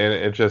 and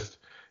it just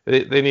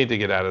they need to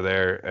get out of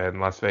there. And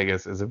Las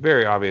Vegas is a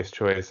very obvious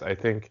choice. I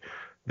think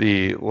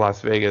the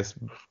Las Vegas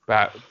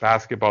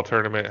basketball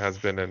tournament has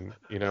been an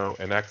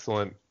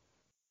excellent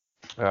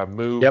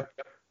move. Yep.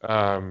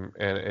 And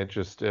it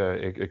just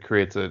it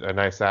creates a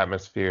nice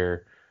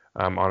atmosphere.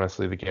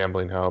 Honestly, the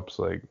gambling helps.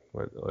 Like,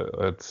 we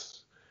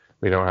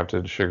don't have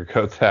to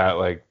sugarcoat that.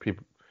 Like,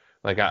 people,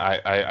 like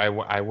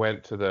I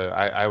went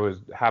to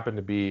happened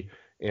to be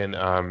in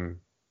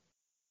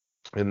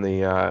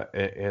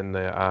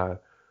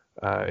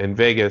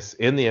Vegas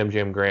in the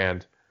MGM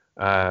Grand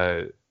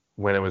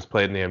when it was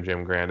played in the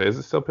MGM Grand. Is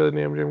it still played in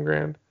the MGM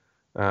Grand?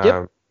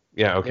 Yep.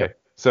 Yeah. Okay. Yep.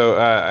 So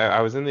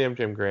I was in the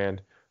MGM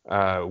Grand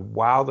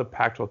while the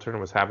Pac-12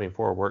 tournament was happening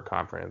for a work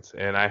conference,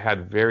 and I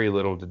had very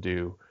little to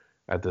do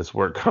at this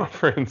work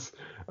conference.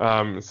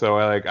 So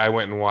I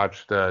went and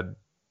watched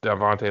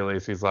Devontae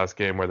Lacey's last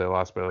game where they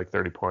lost by like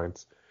 30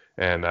 points,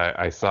 and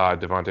I saw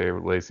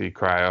Devontae Lacey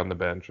cry on the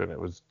bench, and it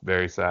was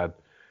very sad.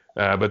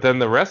 But then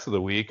the rest of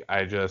the week,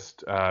 I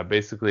just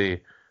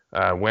basically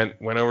went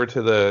over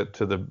to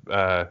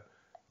the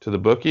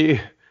bookie,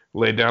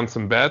 laid down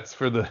some bets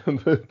for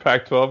the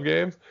Pac-12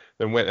 games,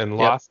 then went and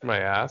lost my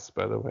ass,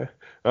 by the way.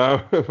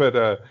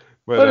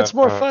 But it's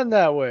more fun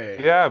that way.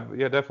 Yeah,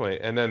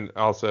 definitely. And then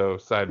also,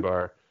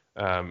 sidebar,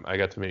 I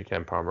got to meet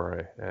Ken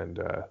Pomeroy, and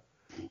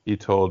he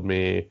told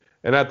me,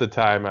 and at the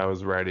time I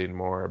was writing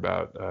more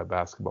about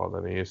basketball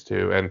than I used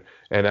to. And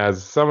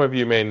as some of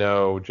you may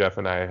know, Jeff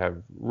and I have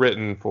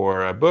written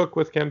for a book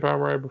with Ken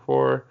Pomeroy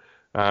before.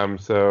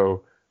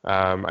 So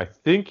I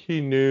think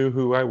he knew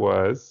who I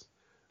was.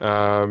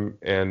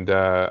 And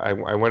I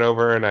went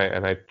over and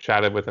I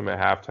chatted with him at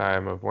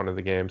halftime of one of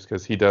the games,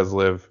 because he does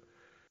live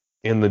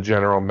in the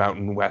general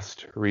Mountain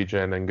West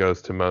region and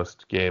goes to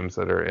most games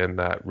that are in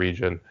that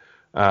region.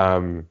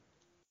 And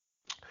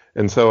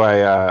so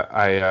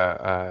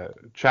I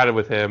chatted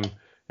with him,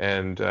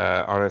 and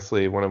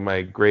honestly, one of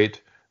my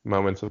great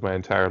moments of my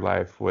entire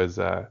life was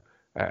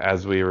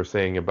as we were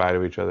saying goodbye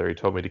to each other, he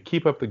told me to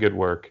keep up the good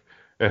work.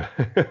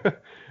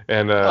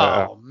 And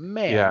oh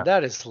man, yeah.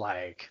 That's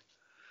like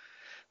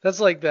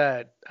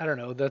that. I don't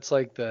know. That's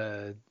like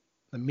the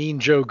Mean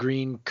Joe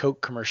Green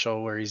Coke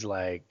commercial where he's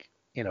like,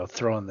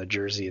 throwing the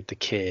jersey at the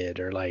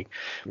kid, or like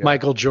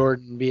Michael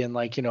Jordan being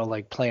like,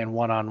 like playing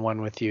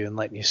one-on-one with you and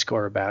letting you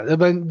score about it.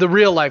 But the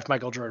real life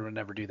Michael Jordan would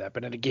never do that,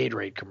 but in a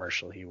Gatorade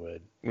commercial, he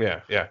would. Yeah.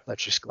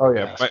 Let you score. Oh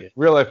yeah,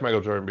 real life Michael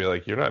Jordan would be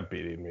like, "You're not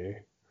beating me."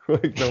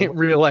 Like, no.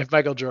 Real life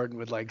Michael Jordan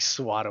would like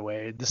swat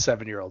away the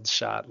 7-year-old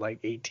shot like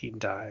 18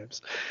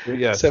 times.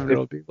 Yeah,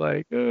 7-year-old be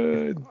like,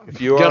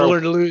 if you gotta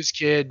learn to lose,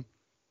 kid.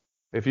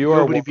 If you are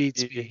nobody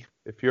beats me.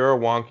 If you're a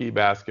wonky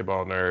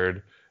basketball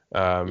nerd,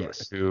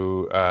 yes.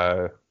 who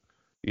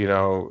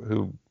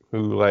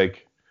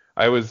like,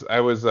 I was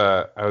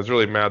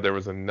really mad. There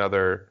was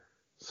another.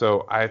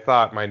 So I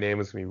thought my name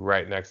was gonna be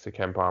right next to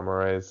Ken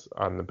Pomeroy's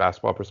on the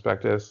Basketball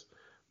Prospectus,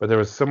 but there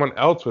was someone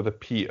else with a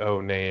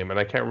P.O. name, and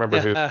I can't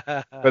remember who.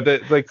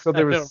 But so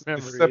there was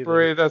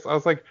separated us. I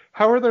was like,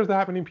 how are there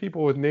that many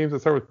people with names that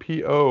start with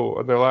P.O.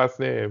 on their last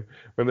name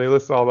when they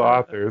list all the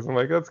authors? I'm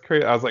like, that's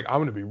crazy. I was like, I'm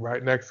gonna be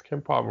right next to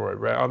Ken Pomeroy,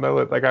 right on that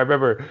list. Like, I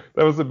remember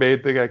that was the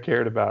main thing I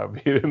cared about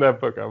being in that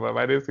book. I'm like,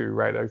 my name's gonna be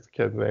right next to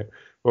Ken's name,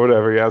 or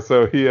whatever. Yeah.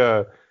 So he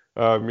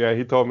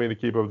he told me to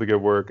keep up the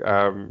good work.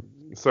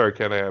 Sorry,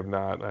 Ken, I have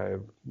not.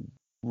 I've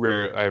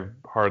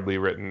hardly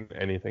written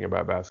anything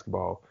about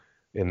basketball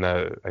in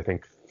the, I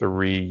think,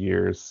 3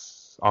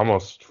 years,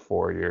 almost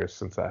 4 years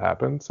since that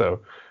happened. So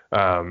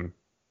I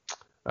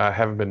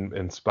haven't been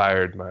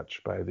inspired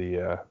much by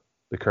the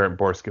current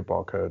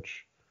basketball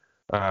coach.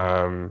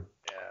 Yeah.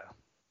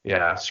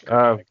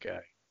 That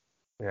guy.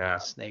 Yeah.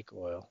 Snake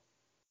oil.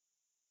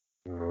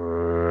 All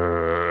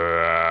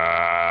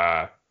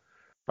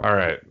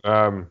right.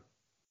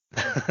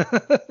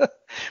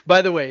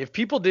 By the way, if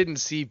people didn't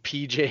see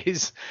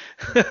PJ's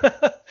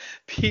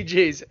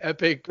PJ's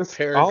epic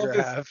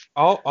paragraph,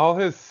 all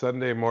his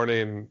Sunday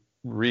morning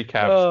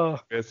recaps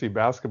of fantasy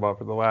basketball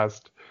for the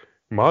last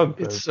month.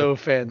 It's so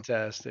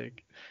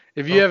fantastic.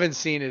 If you haven't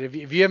seen it,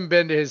 if you haven't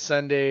been to his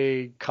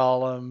Sunday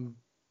column,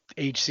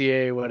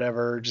 HCA,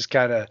 whatever, just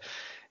kind of,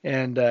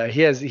 and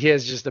he has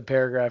just a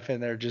paragraph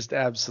in there, just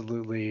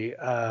absolutely,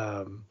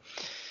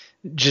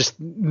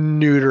 just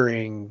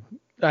neutering.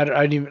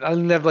 I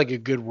don't have like a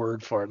good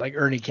word for it, like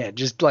Ernie Kent,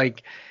 just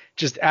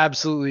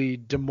absolutely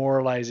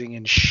demoralizing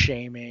and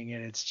shaming,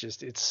 and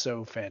it's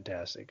so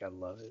fantastic. I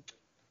love it.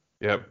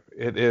 Yep,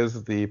 it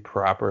is the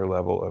proper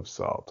level of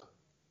salt.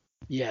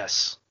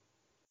 Yes.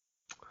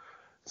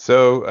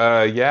 So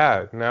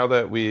now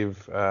that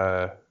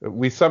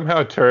we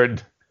somehow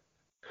turned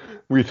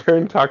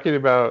talking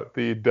about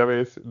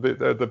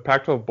the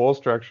Pac-12 bowl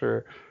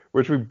structure,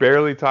 which we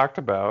barely talked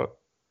about.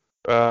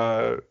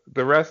 The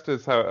rest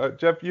is how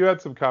Jeff, you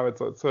had some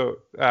comments on, so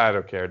I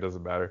don't care, it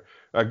doesn't matter.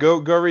 Go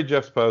read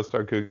Jeff's post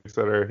on Kook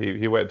Center.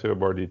 He went into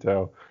more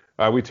detail.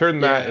 We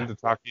turned that into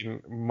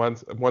talking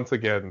once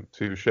again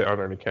to shit on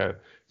Ernie Kent.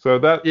 So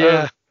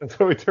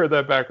so we turned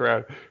that back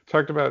around.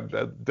 Talked about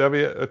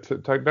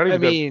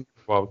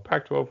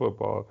Pac-12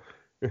 football.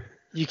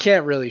 You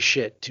can't really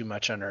shit too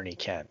much on Ernie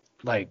Kent.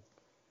 Like,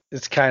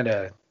 it's kind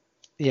of,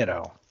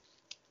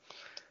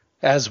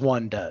 as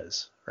one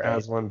does, right?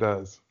 As one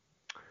does.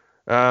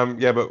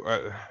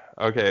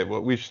 Okay.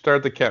 Well, we should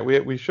start the count.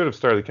 We should have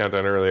started the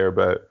countdown earlier,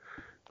 but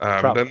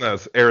then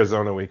this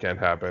Arizona weekend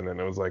happened, and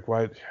it was like,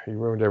 what? You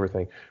ruined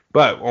everything.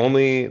 But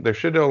there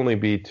should only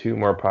be 2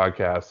 more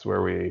podcasts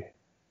where we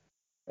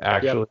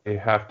actually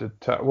have to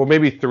well,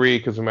 maybe 3,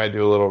 because we might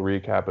do a little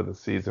recap of the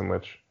season,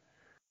 which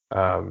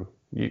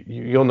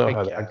you'll know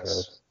how that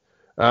goes.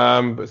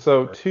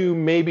 So 2,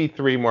 maybe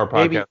 3 more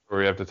podcasts where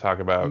we have to talk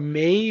about.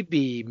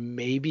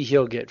 Maybe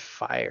he'll get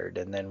fired,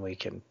 and then we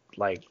can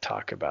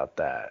talk about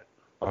that.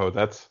 Oh,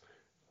 that's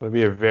going to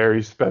be a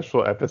very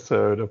special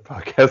episode of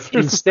podcast.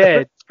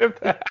 Instead,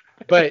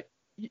 but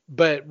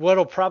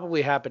what'll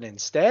probably happen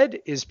instead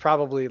is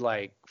probably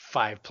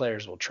 5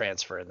 players will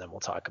transfer, and then we'll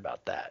talk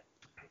about that.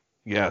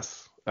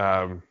 Yes.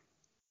 Yep.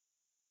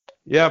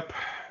 Yeah,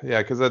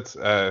 because that's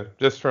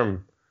just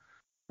from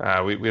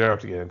we don't have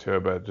to get into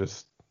it, but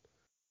just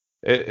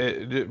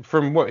it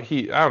from what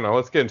I don't know.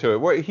 Let's get into it.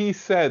 What he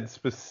said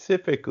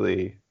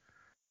specifically,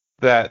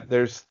 that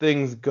there's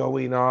things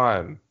going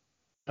on.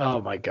 Oh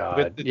my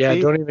God! Yeah,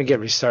 don't even get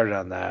me started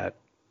on that.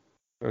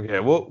 Okay,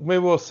 well maybe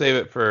we'll save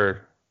it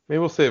for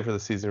the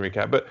season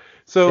recap. But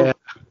so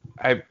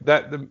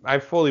I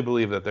fully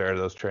believe that there are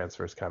those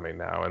transfers coming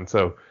now, and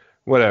so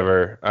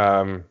whatever.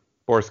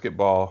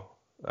 Basketball.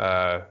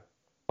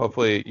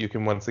 Hopefully you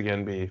can once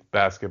again be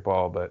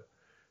basketball, but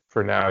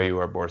for now you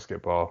are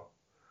basketball.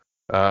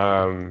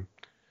 So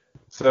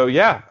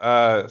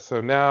now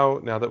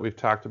that we've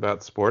talked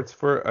about sports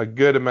for a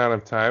good amount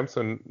of time,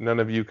 so none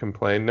of you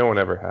complain. No one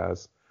ever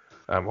has.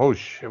 Oh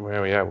shit!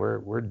 Well, yeah,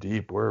 we're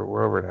deep.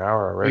 We're over an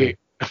hour already.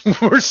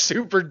 We're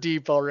super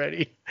deep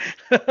already.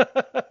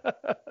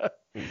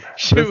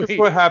 Should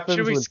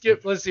we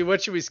skip? Let's see.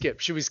 What should we skip?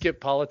 Should we skip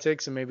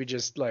politics and maybe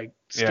just skip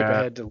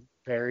ahead to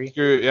Perry?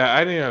 Yeah,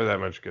 I didn't have that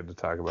much good to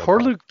talk about. Poor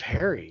Luke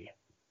Perry.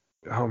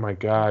 Oh my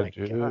God,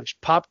 dude. Gosh.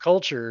 Pop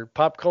culture.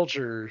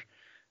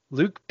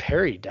 Luke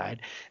Perry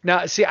died.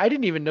 Now, see, I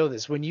didn't even know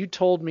this. When you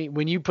told me,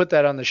 when you put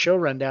that on the show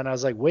rundown, I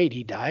was like, wait,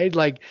 he died?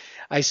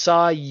 I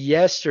saw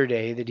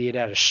yesterday that he had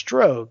a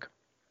stroke,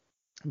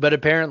 but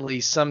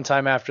apparently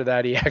sometime after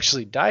that, he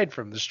actually died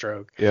from the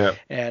stroke. Yeah.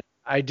 And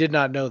I did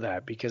not know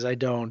that, because I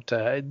don't,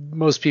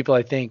 most people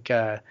I think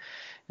know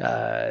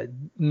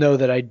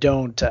that I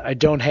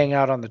don't hang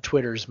out on the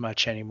Twitters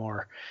much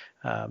anymore.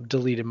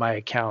 Deleted my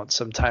account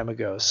some time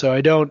ago. So I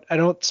don't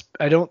a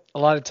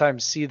lot of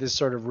times see this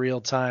sort of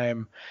real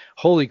time,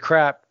 holy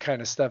crap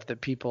kind of stuff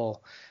that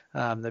people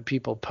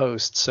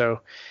post. So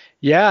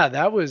yeah,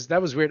 that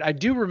was weird. I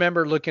do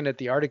remember looking at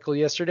the article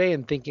yesterday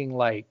and thinking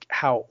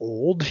how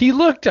old he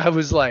looked. I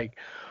was like,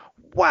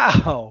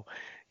 wow,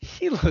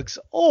 he looks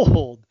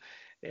old.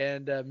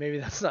 And maybe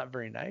that's not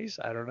very nice.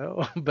 I don't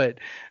know. But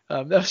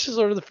that was just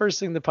sort of the first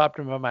thing that popped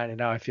in my mind. And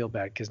now I feel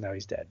bad because now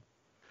he's dead.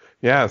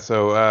 Yeah.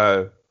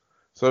 So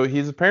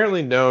he's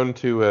apparently known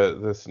to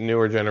this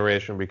newer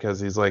generation because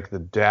he's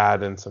the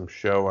dad in some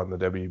show on the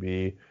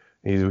WB.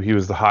 He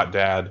was the hot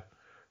dad.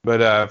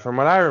 But from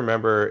what I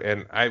remember,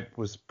 and I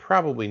was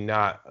probably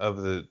not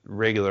of the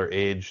regular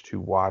age to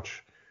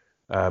watch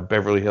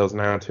Beverly Hills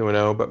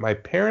 90210, but my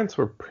parents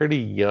were pretty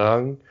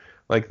young.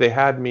 They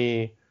had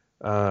me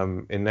in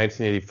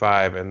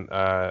 1985, and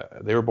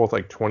they were both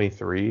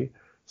 23.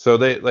 So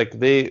they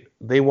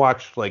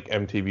watched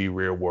MTV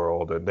Real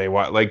World, and they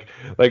watch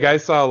I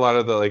saw a lot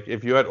of the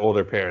if you had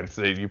older parents,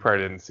 you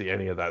probably didn't see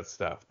any of that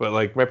stuff. But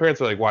my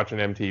parents were watching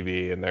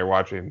MTV, and they're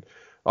watching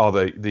all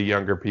the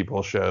younger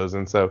people shows,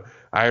 and so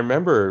I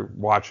remember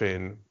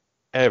watching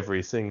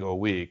every single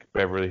week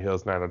Beverly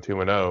Hills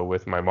 90210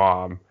 with my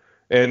mom,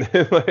 and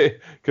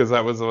because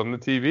that was on the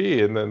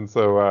TV, and then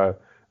so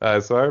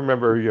So I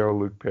remember,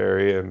 Luke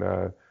Perry and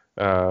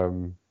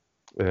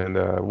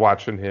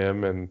watching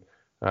him and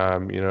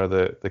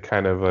the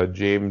kind of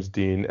James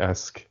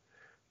Dean-esque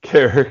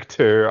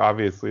character.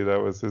 Obviously,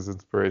 that was his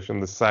inspiration.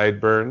 The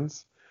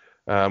sideburns,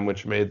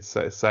 which made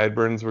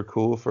sideburns were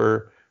cool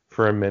for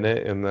a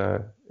minute in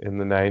the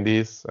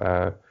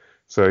 90s.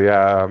 So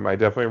yeah, I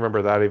definitely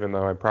remember that, even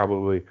though I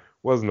probably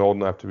wasn't old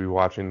enough to be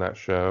watching that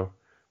show.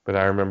 But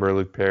I remember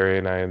Luke Perry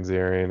and Ian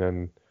Ziering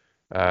and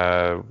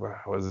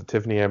was it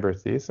Tiffany Amber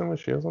Thiessen? Was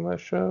she on that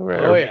show? Right?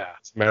 Oh yeah.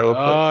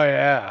 Oh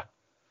yeah.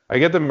 I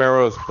get the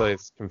Melrose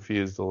Place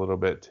confused a little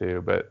bit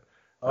too, but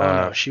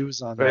no, she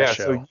was on that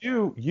show.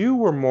 So you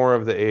were more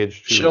of the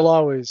age too. She'll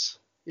always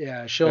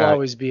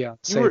be on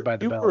Saved by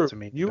the Bell to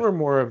me. You were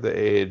more of the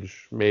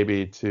age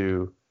maybe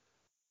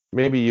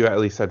you at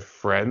least had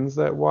friends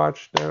that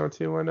watched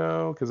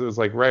 90210 because it was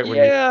like right when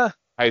you were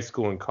high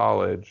school and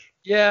college.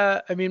 Yeah,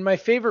 I mean, my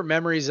favorite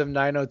memories of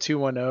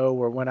 90210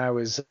 were when I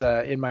was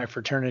in my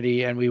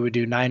fraternity and we would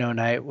do 90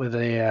 night with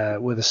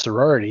a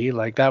sorority.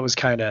 Like that was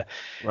kind of.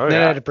 Then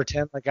I had to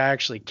pretend like I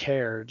actually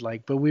cared.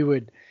 Like, but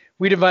we'd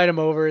invite them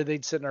over.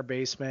 They'd sit in our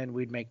basement.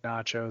 We'd make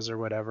nachos or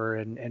whatever,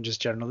 and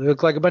just generally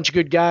look like a bunch of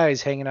good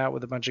guys hanging out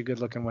with a bunch of good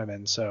looking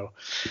women. So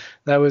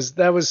that was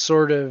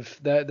sort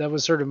of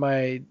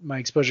my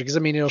exposure. Because I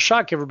mean, it'll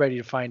shock everybody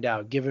to find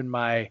out, given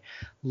my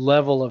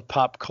level of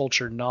pop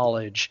culture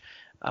knowledge.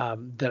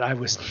 That I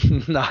was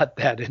not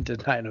that into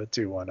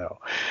 90210.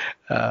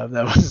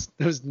 That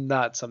was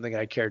not something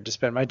I cared to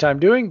spend my time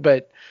doing.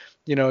 But,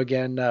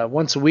 again,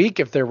 once a week,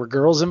 if there were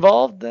girls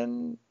involved,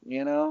 then,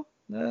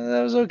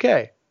 that was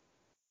okay.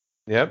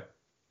 Yep.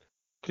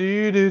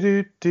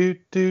 Do,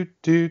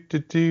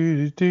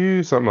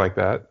 something like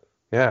that.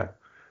 Yeah.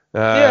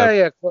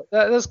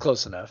 That's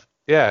close enough.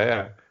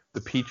 Yeah. The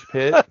Peach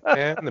Pit,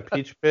 man. The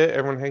Peach Pit.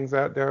 Everyone hangs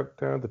out down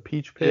at the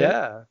Peach Pit.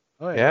 Yeah.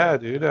 Oh, yeah,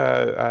 dude.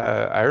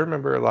 I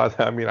remember a lot of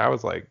that. I mean, I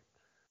was like,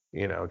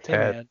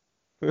 10.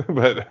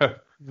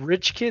 But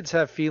rich kids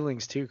have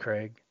feelings too,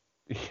 Craig.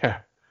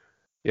 Yeah.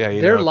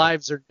 Yeah. Their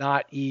lives are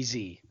not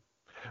easy.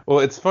 Well,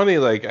 it's funny.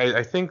 Like,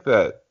 I think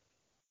that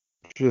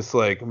just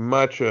like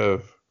much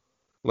of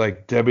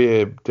like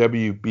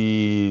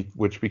WB,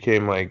 which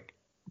became like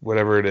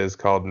whatever it is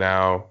called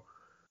now,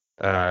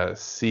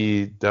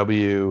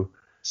 CW.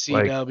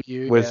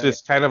 Was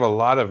just kind of a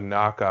lot of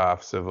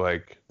knockoffs of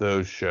like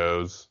those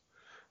shows.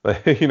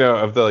 Like,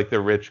 of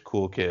the rich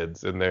cool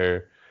kids and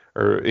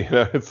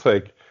it's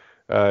like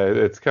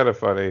it's kind of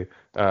funny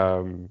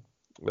that's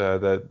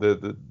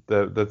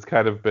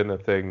kind of been a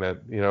thing that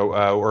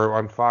or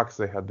on Fox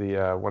they had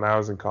the when I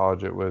was in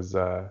college it was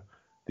the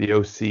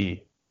OC,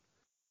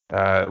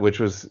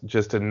 which was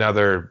just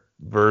another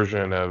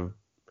version of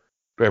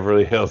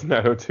Beverly Hills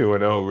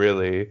 90210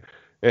 really,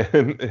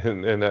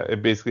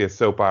 and basically a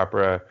soap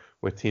opera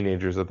with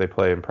teenagers that they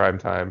play in prime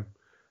time,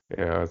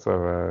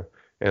 so.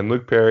 And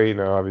Luke Perry,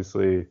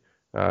 obviously,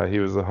 he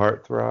was a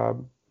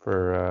heartthrob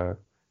for.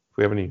 If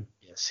we have any.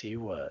 Yes, he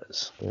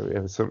was.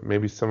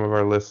 Maybe some of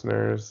our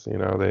listeners,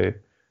 they,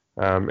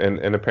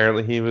 and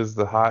apparently he was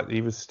the hot.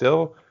 He was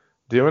still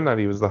doing that.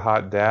 He was the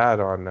hot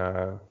dad on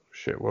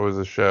what was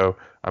the show?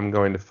 I'm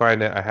going to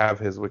find it. I have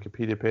his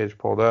Wikipedia page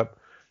pulled up.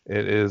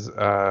 It is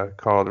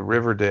called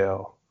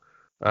Riverdale.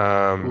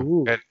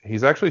 And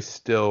he's actually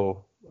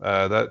still.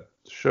 That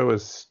show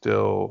is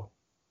still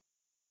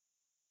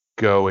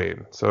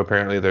going. So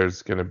apparently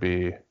there's going to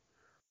be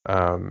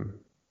some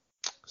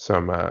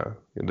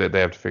they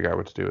have to figure out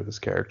what to do with this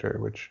character,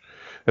 which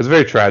is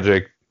very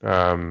tragic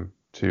to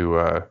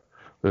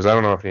because I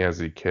don't know if he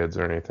has any kids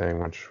or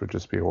anything, which would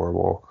just be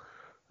horrible.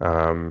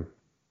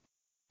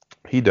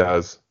 He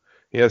does.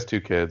 He has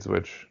 2 kids,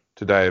 which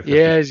to die of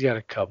 50, he's got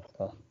a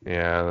couple.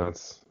 Yeah,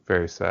 that's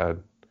very sad.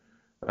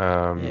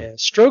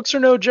 Strokes are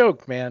no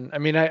joke, man. I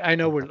mean, I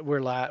know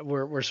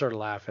we're sort of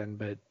laughing,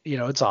 but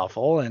it's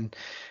awful. And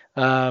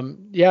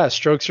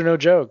strokes are no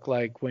joke.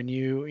 Like when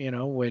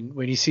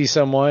when you see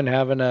someone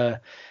having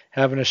a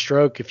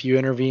stroke, if you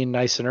intervene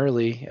nice and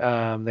early,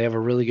 they have a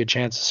really good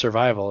chance of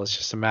survival. It's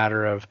just a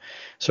matter of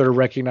sort of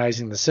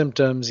recognizing the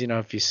symptoms.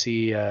 If you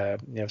see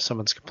if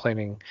someone's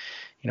complaining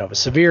of a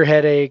severe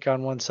headache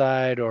on one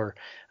side, or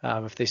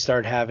if they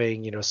start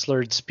having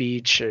slurred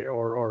speech,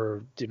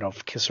 or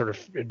sort of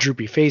a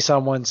droopy face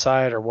on one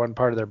side, or one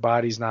half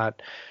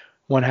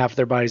of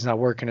their body's not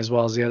working as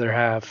well as the other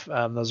half.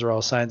 Those are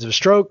all signs of a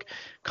stroke.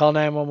 Call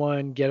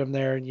 911, get them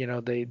there.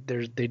 They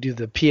do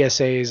the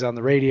PSAs on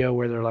the radio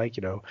where they're like,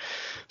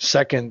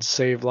 seconds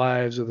save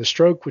lives with a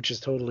stroke, which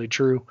is totally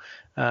true.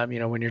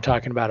 When you're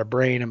talking about a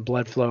brain and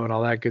blood flow and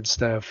all that good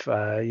stuff,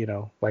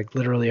 like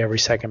literally every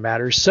second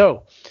matters.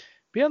 So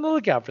be on the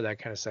lookout for that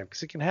kind of stuff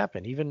because it can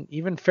happen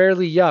even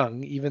fairly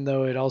young, even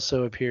though it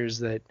also appears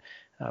that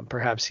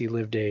perhaps he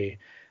lived a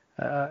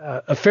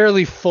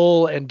fairly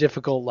full and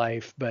difficult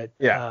life, but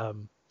but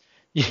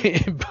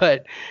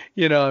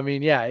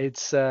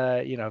it's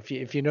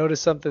if you notice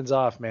something's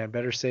off, man,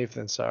 better safe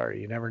than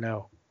sorry. You never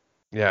know.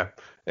 Yeah.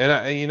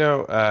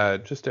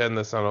 And just to end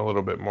this on a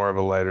little bit more of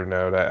a lighter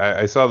note,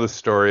 I saw this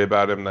story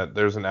about him that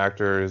there's an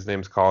actor, his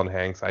name's Colin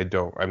Hanks. I'm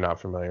not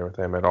familiar with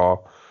him at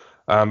all.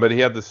 But he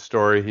had this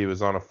story. He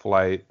was on a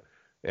flight,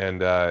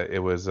 and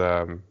it was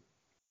the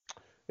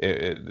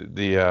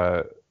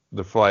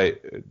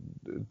flight.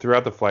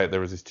 Throughout the flight,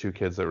 there was these two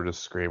kids that were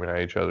just screaming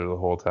at each other the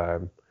whole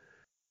time.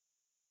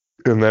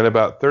 And then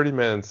about 30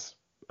 minutes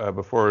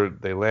before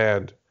they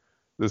land,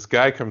 this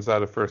guy comes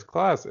out of first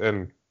class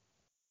and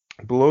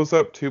blows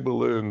up two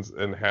balloons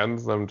and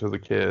hands them to the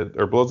kid,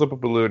 or blows up a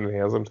balloon and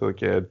hands them to the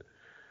kid,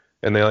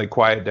 and they like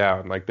quiet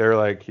down. Like they're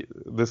like,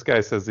 this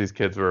guy says these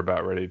kids were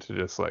about ready to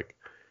just like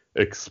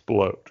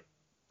explode,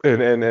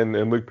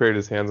 and Luke Perry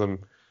just hands them,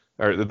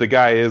 or the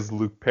guy is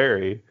Luke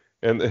Perry,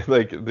 and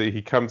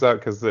he comes out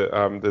because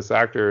this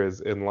actor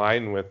is in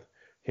line with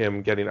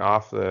him getting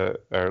off or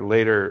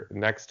later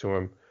next to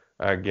him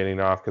getting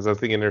off, because I was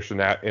thinking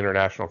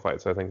international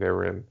flight, so I think they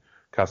were in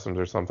customs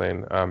or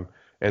something.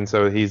 And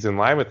so he's in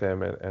line with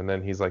him, and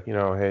then he's like,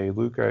 hey,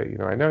 Luke, I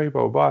know you,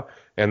 blah, blah, blah.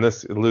 And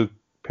this Luke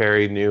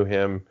Perry knew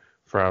him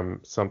from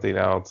something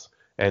else,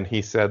 and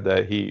he said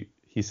that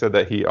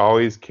he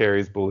always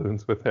carries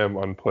balloons with him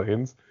on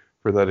planes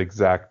for that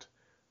exact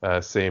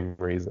same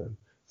reason.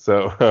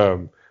 So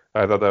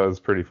I thought that was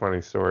a pretty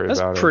funny story about it.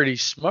 That's pretty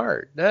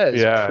smart. That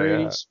is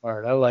pretty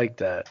smart. I like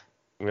that.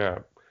 Yeah.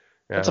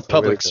 That's a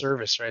public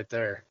service right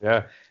there.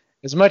 Yeah.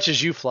 As much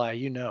as you fly,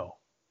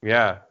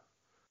 Yeah.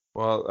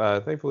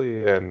 Well,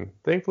 thankfully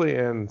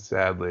and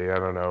sadly, I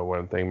don't know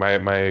one thing.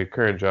 My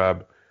current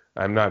job,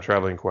 I'm not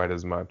traveling quite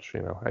as much.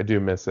 I do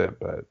miss it,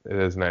 but it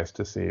is nice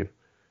to see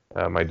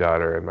my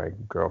daughter and my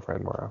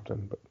girlfriend more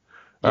often. But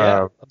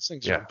those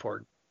things are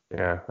important.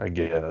 Yeah, I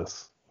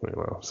guess.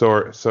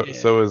 So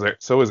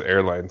is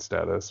airline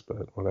status,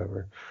 but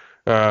whatever.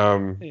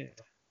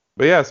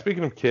 But yeah,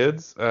 speaking of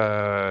kids,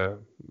 my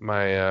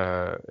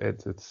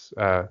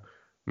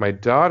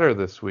daughter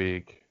this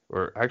week,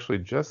 or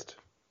actually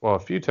a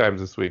few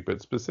times this week,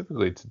 but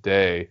specifically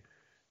today,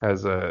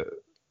 has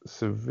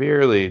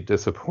severely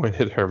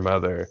disappointed her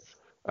mother.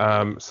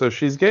 So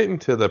she's getting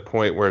to the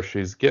point where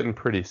she's getting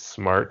pretty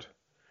smart,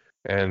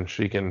 and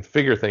she can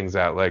figure things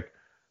out.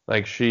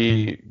 Like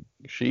she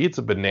eats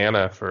a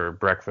banana for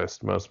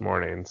breakfast most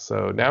mornings.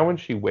 So now when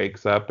she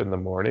wakes up in the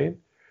morning,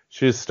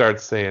 she just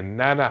starts saying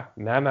nana,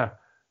 nana,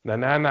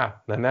 nanana,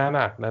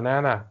 nanana,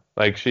 nanana.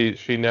 Like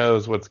she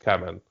knows what's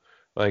coming.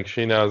 Like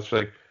she knows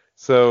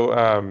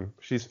so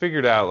she's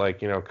figured out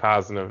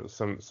cause and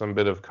some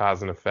bit of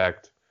cause and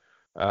effect.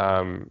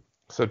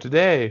 So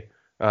today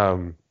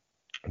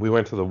we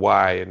went to the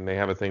Y, and they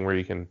have a thing where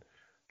you can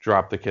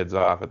drop the kids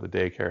off at the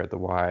daycare at the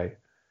Y,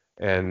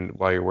 and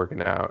while you're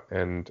working out.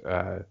 And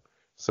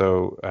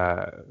so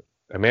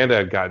Amanda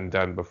had gotten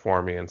done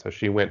before me, and so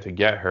she went to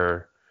get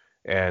her,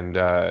 and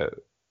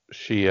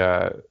she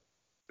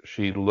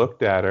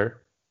looked at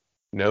her,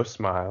 no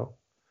smile,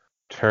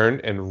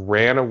 turned and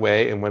ran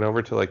away and went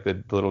over to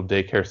the little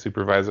daycare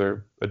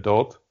supervisor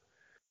adult,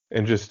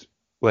 and just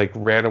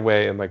ran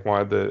away and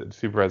wanted the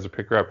supervisor to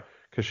pick her up,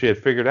 because she had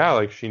figured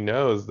out she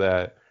knows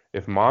that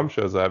if mom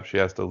shows up, she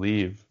has to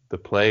leave the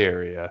play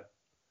area.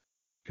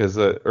 Because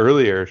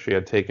earlier she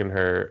had taken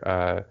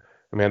her,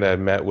 Amanda had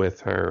met with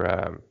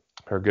her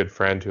good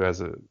friend who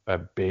has a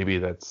baby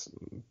that's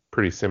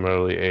pretty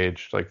similarly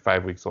aged,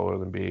 5 weeks older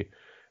than B,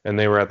 and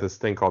they were at this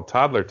thing called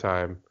toddler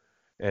time,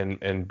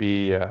 and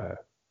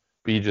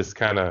B just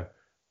kind of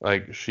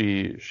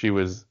she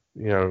was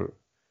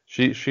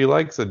she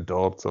likes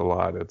adults a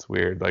lot. It's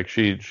weird.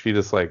 She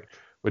just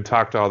would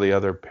talk to all the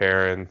other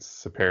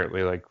parents,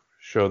 apparently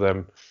show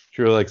them.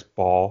 She really likes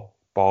ball.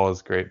 Ball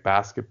is great.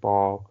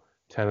 Basketball,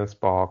 tennis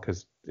ball,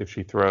 because if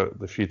she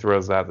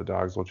throws that, the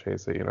dogs will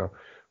chase it,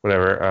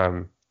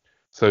 whatever.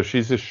 So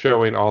she's just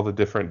showing all the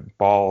different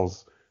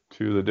balls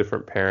to the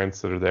different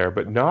parents that are there,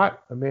 but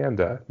not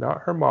Amanda,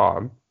 not her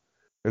mom.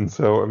 And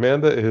so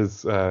Amanda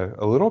is a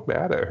little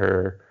mad at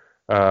her.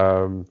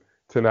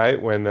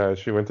 Tonight when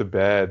she went to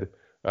bed,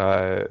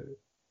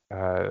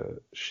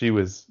 she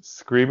was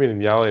screaming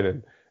and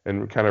yelling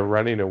and kind of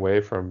running away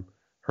from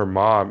her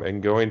mom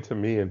and going to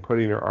me and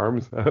putting her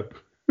arms up.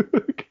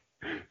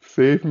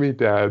 Save me,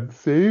 Dad,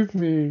 save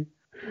me.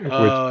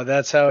 Oh,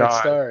 that's how it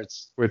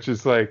starts. Which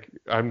is I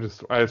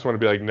just want to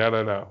be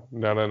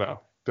no.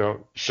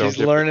 Don't. She's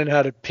learning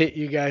how to pit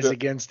you guys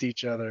against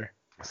each other.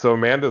 So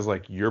Amanda's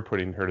you're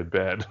putting her to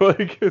bed. So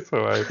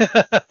I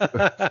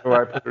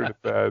put her to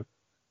bed,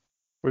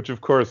 which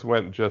of course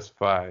went just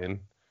fine.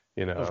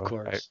 Of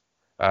course.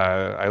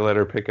 I let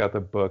her pick out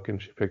the book,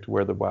 and she picked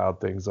Where the Wild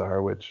Things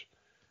Are, which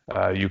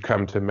you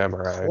come to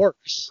memorize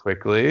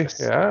quickly.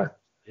 Yeah.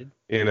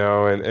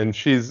 And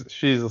she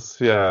just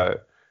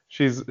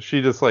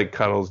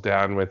cuddles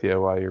down with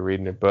you while you're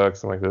reading your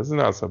books. I'm this is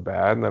not so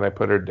bad. And then I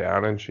put her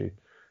down, and she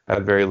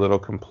had very little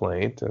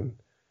complaint. And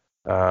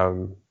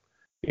so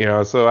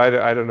I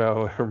don't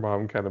know. Her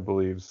mom kind of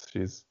believes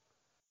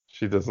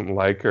she doesn't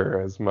like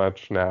her as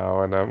much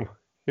now, and I'm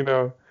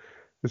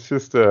it's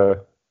just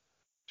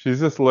She's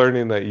just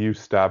learning that you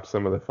stop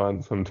some of the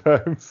fun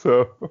sometimes.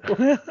 So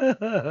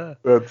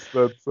that's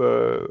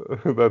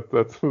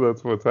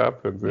what's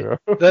happened, you know.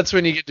 That's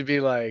when you get to be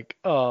like,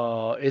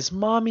 oh, is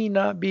mommy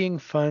not being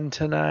fun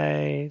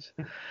tonight?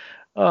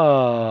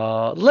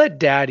 Oh, let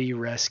daddy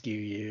rescue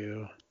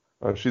you.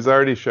 She's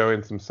already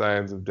showing some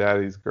signs of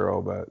daddy's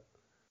girl, but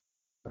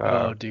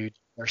oh, dude,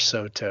 you're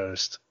so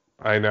toast.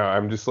 I know.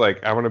 I'm just like,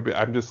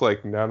 I'm just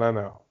like,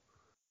 no.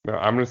 No,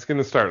 I'm just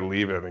gonna start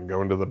leaving and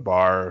going to the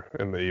bar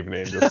in the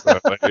evening, just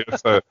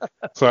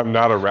so I'm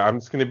not around. I'm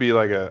just gonna be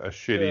like a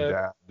shitty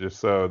dad, just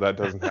so that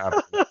doesn't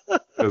happen.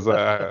 Because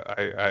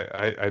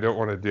I don't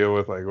want to deal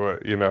with like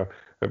what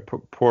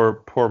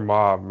poor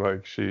mom.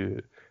 Like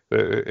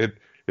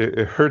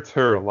it hurts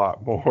her a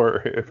lot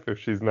more if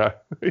she's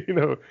not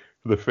the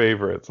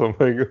favorite. So I'm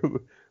like,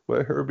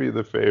 let her be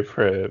the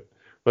favorite.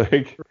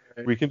 Like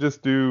we can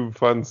just do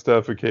fun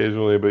stuff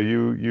occasionally, but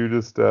you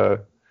just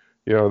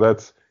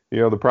that's.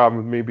 The problem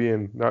with me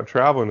being not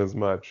traveling as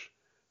much,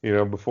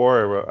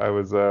 before I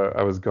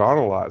was gone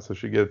a lot, so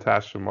she get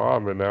attached to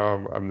mom, and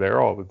now I'm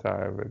there all the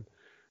time, and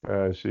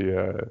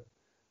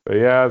but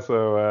yeah,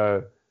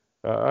 so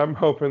I'm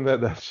hoping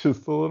that that's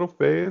just a little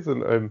phase,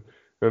 and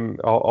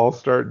I'll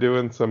start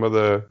doing some of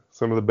the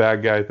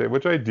bad guy thing,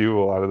 which I do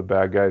a lot of the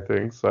bad guy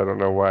things. So I don't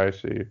know why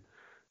she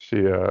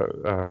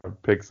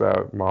picks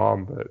out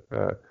mom,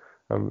 but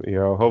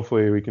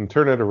hopefully we can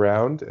turn it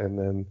around, and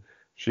then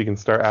she can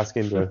start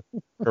asking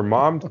her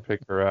mom to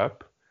pick her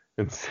up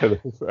instead of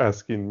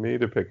asking me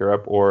to pick her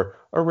up or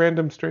a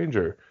random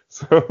stranger.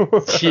 So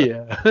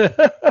yeah,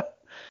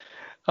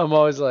 I'm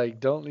always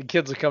like, the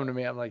kids will come to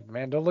me. I'm like,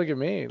 man, don't look at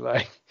me.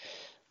 Like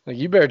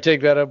you better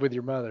take that up with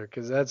your mother,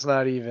 because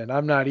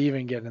I'm not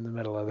even getting in the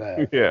middle of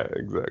that. Yeah,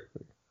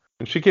 exactly.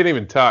 And she can't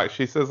even talk.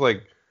 She says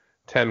like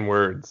 10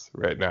 words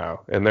right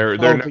now, and they're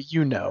but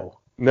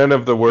none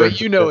of the words.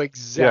 But you know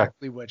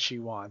exactly what she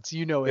wants.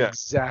 You know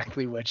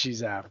exactly what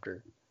she's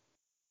after.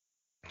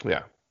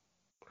 Yeah.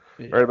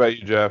 Right about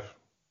you, Jeff.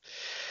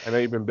 I know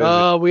you've been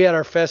busy. We had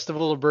our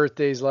festival of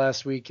birthdays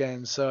last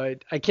weekend, so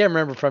I can't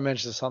remember if I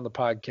mentioned this on the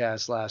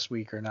podcast last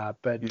week or not.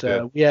 But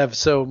we have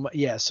so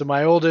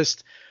my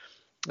oldest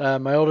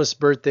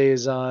birthday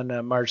is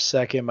on March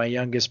 2nd. My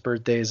youngest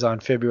birthday is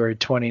on February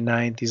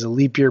 29th. He's a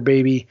leap year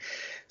baby,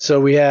 so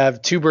we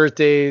have two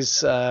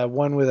birthdays.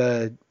 One with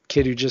a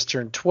kid who just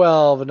turned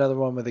 12, another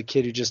one with a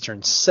kid who just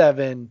turned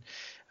 7,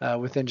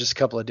 within just a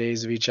couple of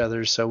days of each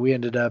other. So we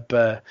ended up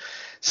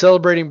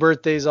celebrating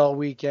birthdays all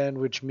weekend,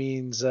 which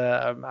means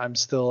I'm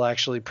still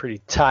actually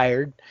pretty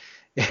tired,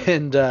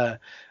 and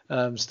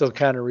I'm still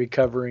kind of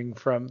recovering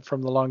from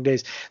the long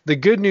days. The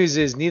good news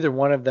is neither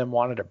one of them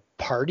wanted a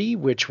party,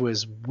 which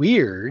was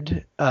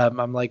weird.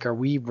 I'm like, are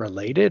we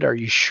related? Are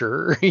you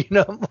sure?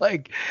 I'm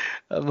like,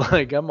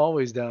 I'm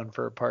always down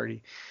for a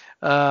party.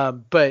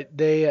 But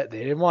they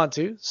didn't want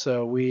to.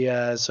 So we,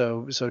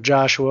 so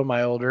Joshua,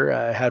 my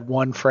older, had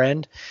one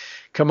friend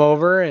come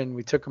over, and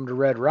we took him to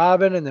Red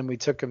Robin, and then we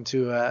took him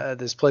to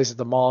this place at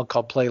the mall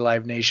called Play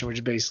Live Nation, which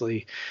is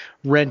basically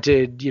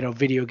rented,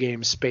 video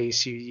game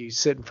space. You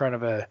sit in front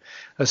of a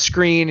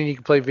screen and you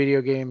can play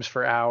video games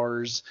for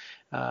hours,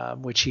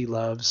 which he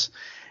loves.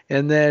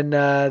 And then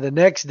the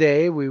next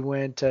day we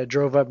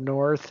drove up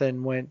north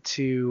and went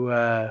to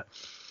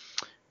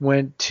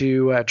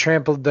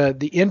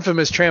the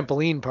infamous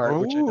trampoline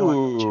park, which I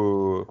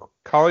know.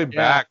 Calling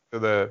back to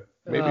the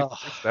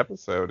first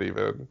episode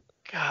even.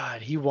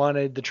 God, he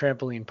wanted the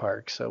trampoline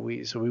park, so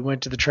we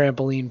went to the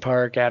trampoline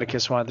park.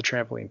 Atticus wanted the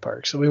trampoline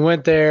park, so we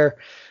went there.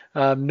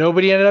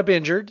 Nobody ended up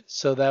injured,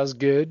 so that was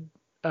good.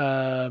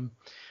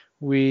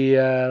 We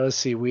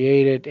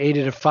ate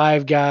at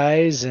Five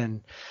Guys,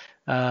 and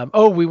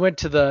we went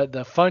to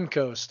the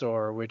Funko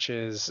store,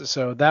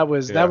 that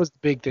was the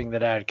big thing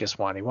that Atticus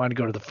wanted. He wanted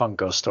to go to the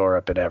Funko store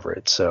up at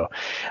Everett, so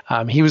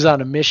he was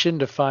on a mission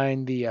to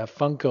find the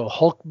Funko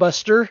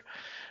Hulkbuster.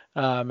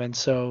 And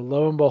so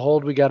lo and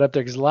behold, we got up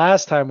there, because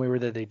last time we were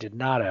there, they did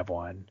not have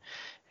one.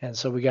 And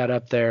so we got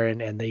up there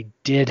and they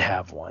did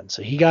have one.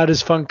 So he got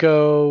his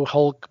Funko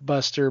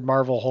Hulkbuster,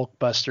 Marvel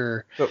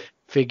Hulkbuster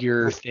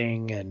figure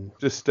thing. And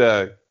just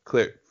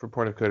clear for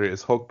point of clarity,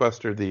 is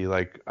Hulkbuster the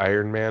like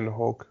Iron Man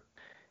Hulk?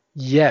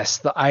 Yes,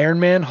 the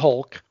Iron Man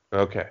Hulk.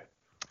 Okay.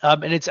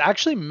 And it's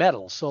actually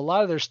metal, so a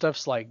lot of their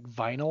stuff's like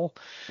vinyl.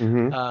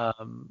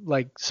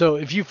 Mm-hmm. So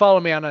if you follow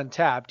me on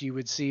Untapped, you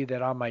would see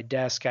that on my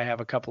desk I have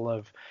a couple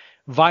of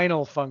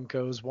vinyl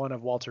Funkos, one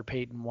of Walter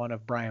Payton, one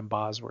of Brian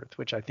Bosworth,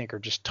 which I think are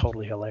just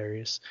totally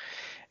hilarious.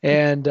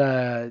 And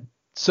but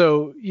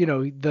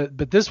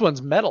this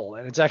one's metal,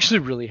 and it's actually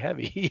really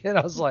heavy. And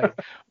I was like,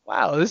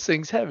 wow, this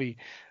thing's heavy.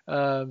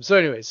 So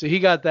anyway, so he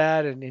got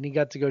that, and he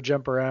got to go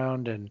jump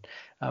around, and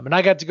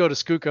I got to go to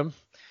Skookum,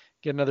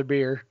 get another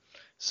beer.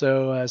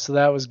 So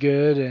that was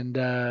good, and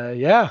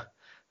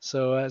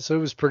so it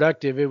was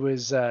productive. It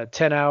was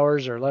 10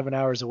 hours or 11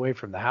 hours away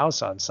from the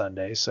house on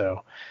Sunday,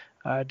 so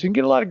didn't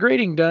get a lot of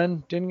grading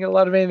done, didn't get a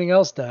lot of anything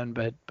else done,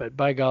 but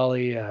by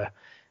golly, I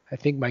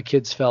think my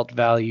kids felt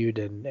valued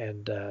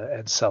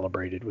and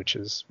celebrated, which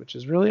is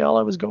really all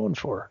I was going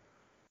for.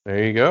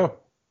 There you go.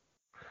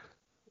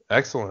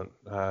 Excellent.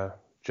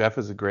 Jeff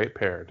is a great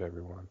parent,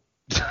 everyone.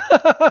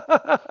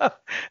 I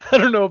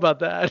don't know about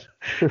that,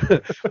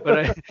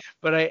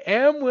 but I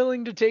am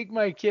willing to take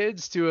my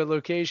kids to a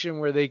location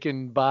where they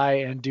can buy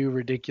and do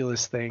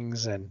ridiculous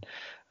things, and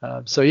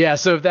so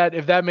if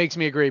that makes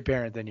me a great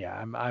parent, then yeah,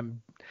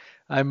 I'm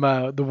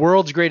the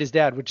world's greatest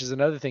dad, which is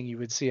another thing you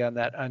would see on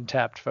that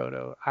Untapped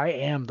photo. I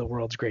am the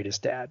world's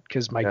greatest dad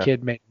because my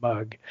kid made a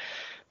mug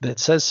that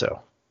says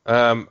so.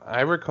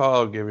 I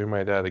recall giving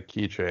my dad a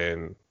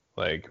keychain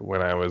like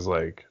when I was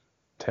like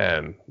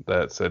 10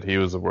 that said he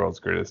was the world's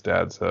greatest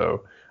dad.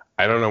 So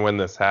I don't know when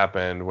this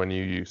happened, when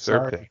you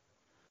usurped it.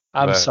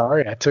 I'm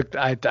sorry. I took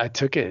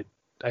it.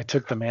 I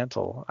took the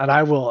mantle, and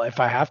I will, if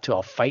I have to,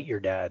 I'll fight your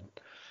dad.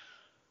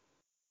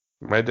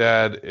 My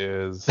dad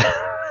is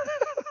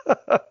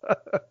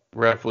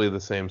roughly the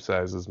same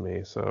size as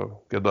me,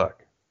 so good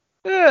luck.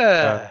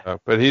 Yeah.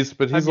 But he's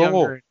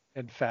old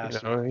and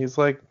faster. You know, he's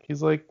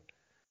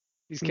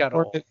kind of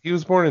old. He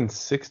was born in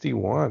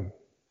 61.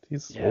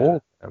 He's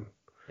old, man.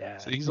 Yeah.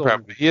 So he's a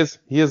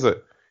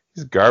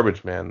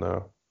garbage man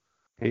though.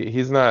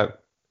 He's not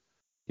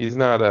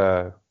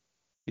in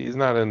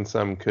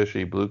some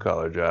cushy blue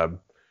collar job.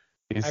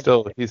 He's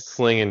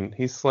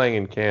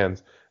slinging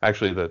cans.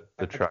 Actually, the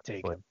truck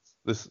slings.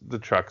 The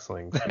truck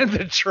slings.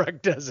 The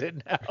truck does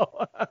it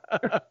now.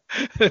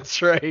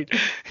 That's right.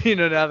 You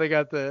know, now they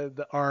got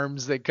the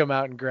arms that come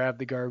out and grab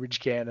the garbage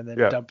can and then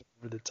dump it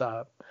over the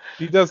top.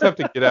 He does have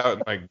to get out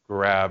and like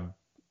grab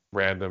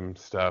random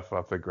stuff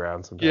off the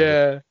ground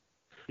sometimes.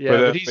 Yeah,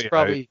 but he's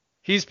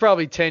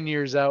probably 10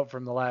 years out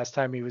from the last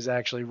time he was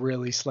actually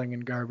really slinging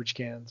garbage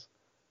cans.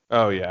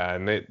 Oh yeah,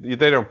 and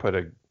they don't put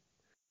a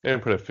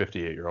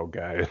 58-year-old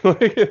guy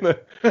like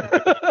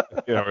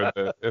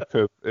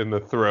in the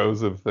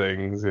throes of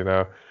things, you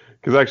know,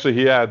 because actually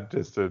he had,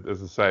 just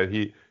as a side,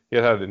 he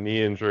had a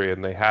knee injury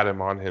and they had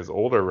him on his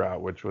older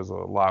route, which was a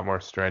lot more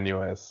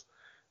strenuous,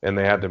 and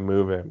they had to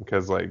move him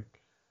because, like,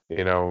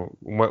 you know,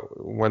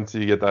 once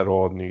you get that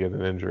old and you get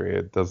an injury,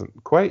 it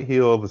doesn't quite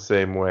heal the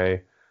same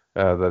way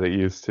that it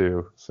used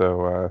to.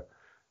 So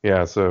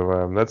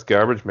that's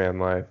garbage man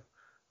life.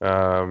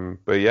 I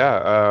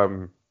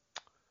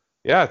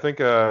think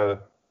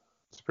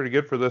it's pretty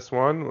good for this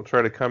one. We'll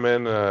try to come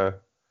in.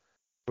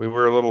 We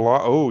were a little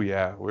long. Oh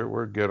yeah,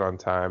 we're good on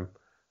time.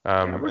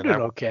 We're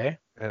doing okay.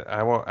 And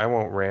I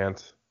won't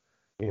rant,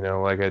 you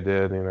know, like I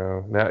did, you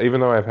know. Now, even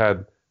though I've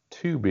had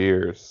 2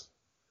 beers,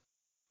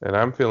 and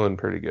I'm feeling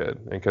pretty good,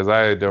 and because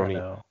I don't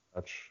eat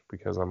much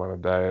because I'm on a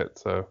diet,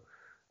 so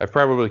I've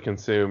probably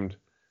consumed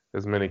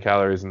as many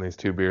calories in these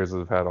 2 beers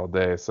as I've had all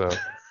day. So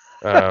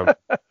I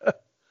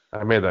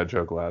made that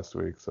joke last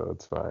week, so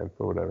it's fine,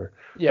 but whatever.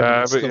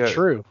 Yeah, but it's still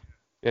true.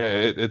 Yeah,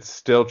 it's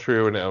still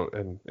true,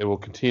 and it will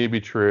continue to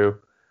be true.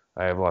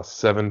 I have lost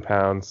 7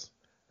 pounds,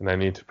 and I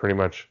need to pretty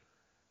much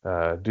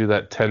do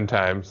that 10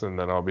 times, and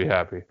then I'll be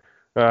happy.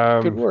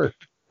 Good work.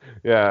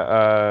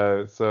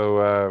 Thank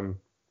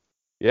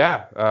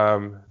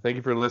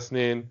you for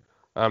listening.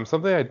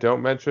 Something I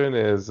don't mention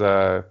is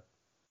you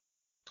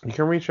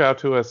can reach out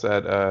to us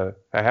at I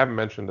haven't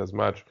mentioned as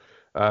much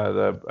at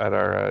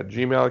our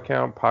Gmail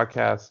account,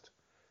 podcast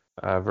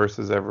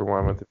versus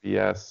everyone with the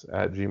BS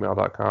at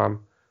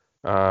gmail.com.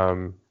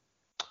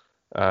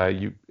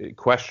 You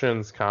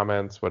questions,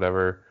 comments,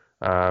 whatever.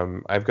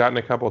 I've gotten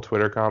a couple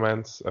Twitter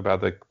comments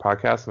about the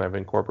podcast, and I've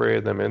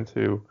incorporated them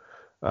into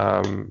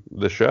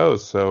the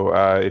shows. So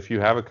if you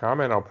have a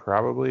comment, I'll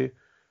probably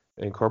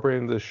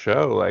incorporate into the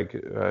show. Like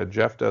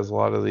Jeff does a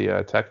lot of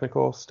the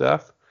technical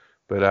stuff,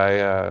 but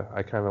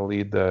I kind of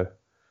lead the,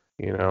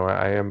 you know,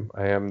 I am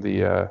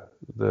the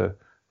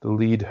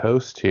lead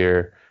host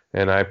here,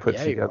 and I put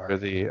together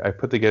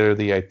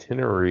the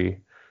itinerary.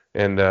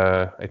 And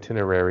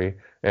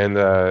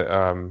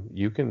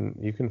you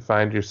can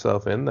find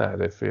yourself in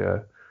that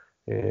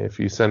if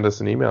you send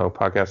us an email,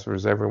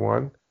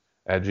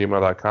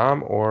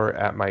 podcastforseveryone@gmail.com, or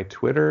at my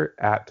Twitter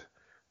at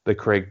the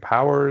Craig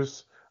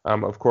Powers.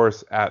 Of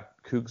course, at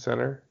Coug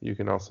Center, you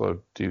can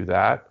also do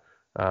that.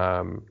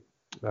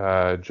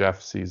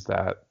 Jeff sees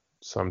that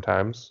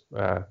sometimes.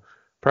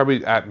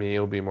 Probably at me,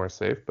 it'll be more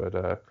safe,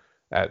 but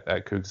at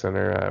Coug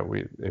Center,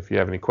 if you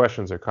have any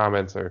questions or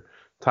comments or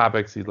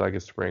topics you'd like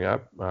us to bring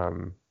up,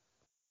 I'd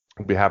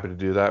be happy to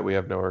do that. We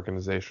have no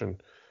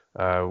organization.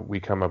 We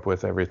come up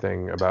with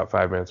everything about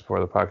 5 minutes before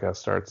the podcast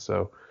starts.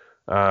 So,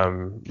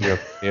 you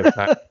have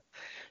time.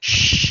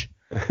 Shh.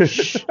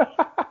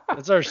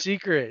 That's our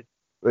secret.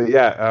 But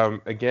yeah,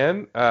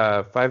 again,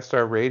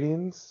 5-star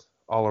ratings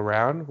all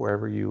around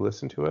wherever you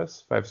listen to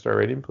us. 5-star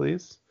rating,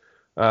 please.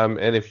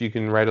 And if you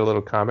can write a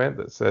little comment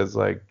that says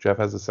like Jeff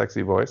has a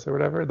sexy voice or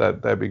whatever,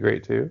 that'd be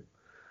great too.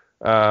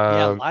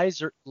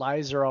 Lies are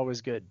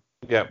always good.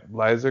 Yeah,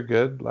 lies are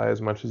good. Lie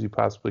as much as you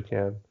possibly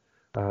can,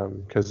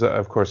 because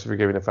of course, if you're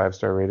giving a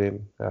 5-star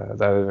rating,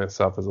 that in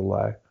itself is a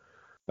lie.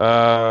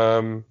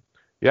 So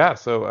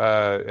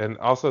and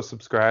also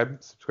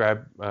subscribe.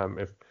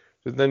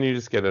 If then you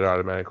just get it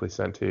automatically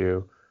sent to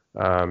you,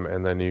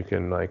 and then you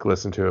can like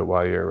listen to it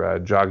while you're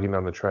jogging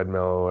on the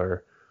treadmill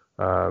or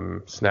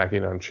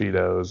snacking on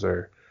Cheetos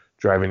or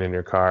driving in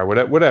your car,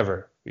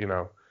 whatever,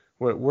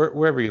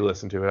 wherever you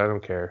listen to it. I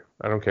don't care.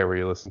 I don't care where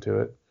you listen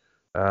to it.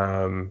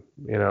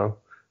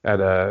 At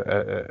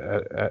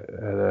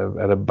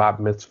a bat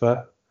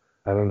mitzvah.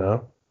 I don't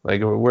know.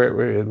 Like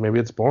where maybe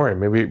it's boring.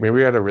 Maybe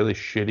you're at a really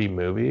shitty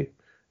movie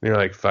and you're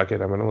like, fuck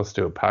it, I'm gonna listen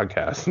to a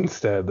podcast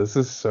instead. This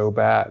is so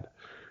bad.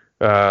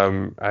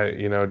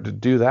 To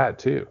do that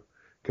too,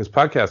 because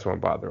podcasts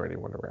won't bother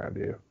anyone around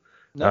you.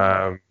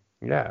 No.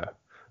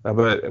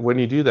 But when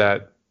you do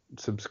that,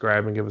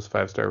 subscribe and give us a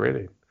 5-star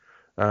rating.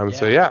 We'll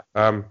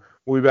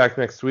be back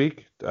next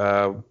week.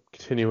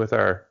 Continue with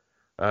our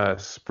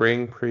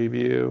spring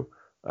preview.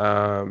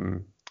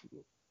 Probably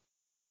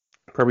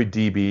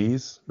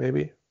DBs,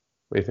 maybe.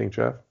 What do you think,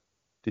 Jeff?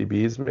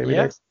 DBs, maybe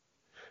next.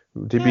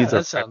 DBs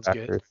that sounds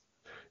good.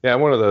 Yeah,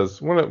 one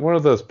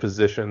of those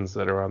positions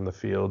that are on the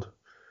field.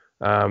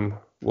 We'll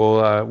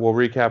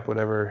recap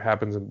whatever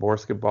happens in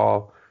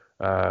basketball.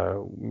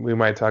 We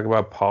might talk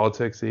about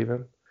politics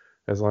even,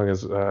 as long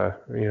as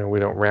we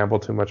don't ramble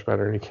too much about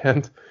Ernie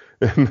Kent.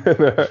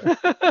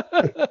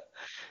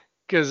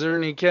 Because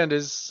Ernie Kent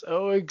is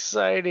so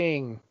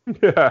exciting.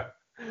 Yeah.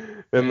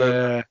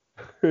 Then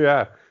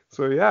yeah.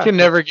 So yeah. Can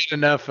never get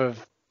enough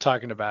of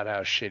talking about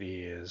how shitty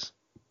he is.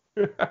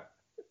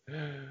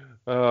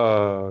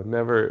 Oh,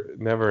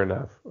 never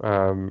enough.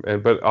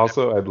 But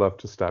also I'd love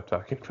to stop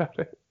talking about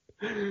it.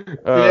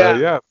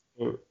 Yeah.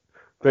 So,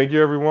 thank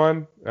you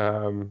everyone.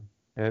 And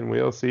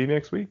we'll see you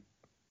next week.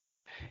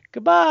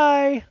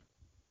 Goodbye.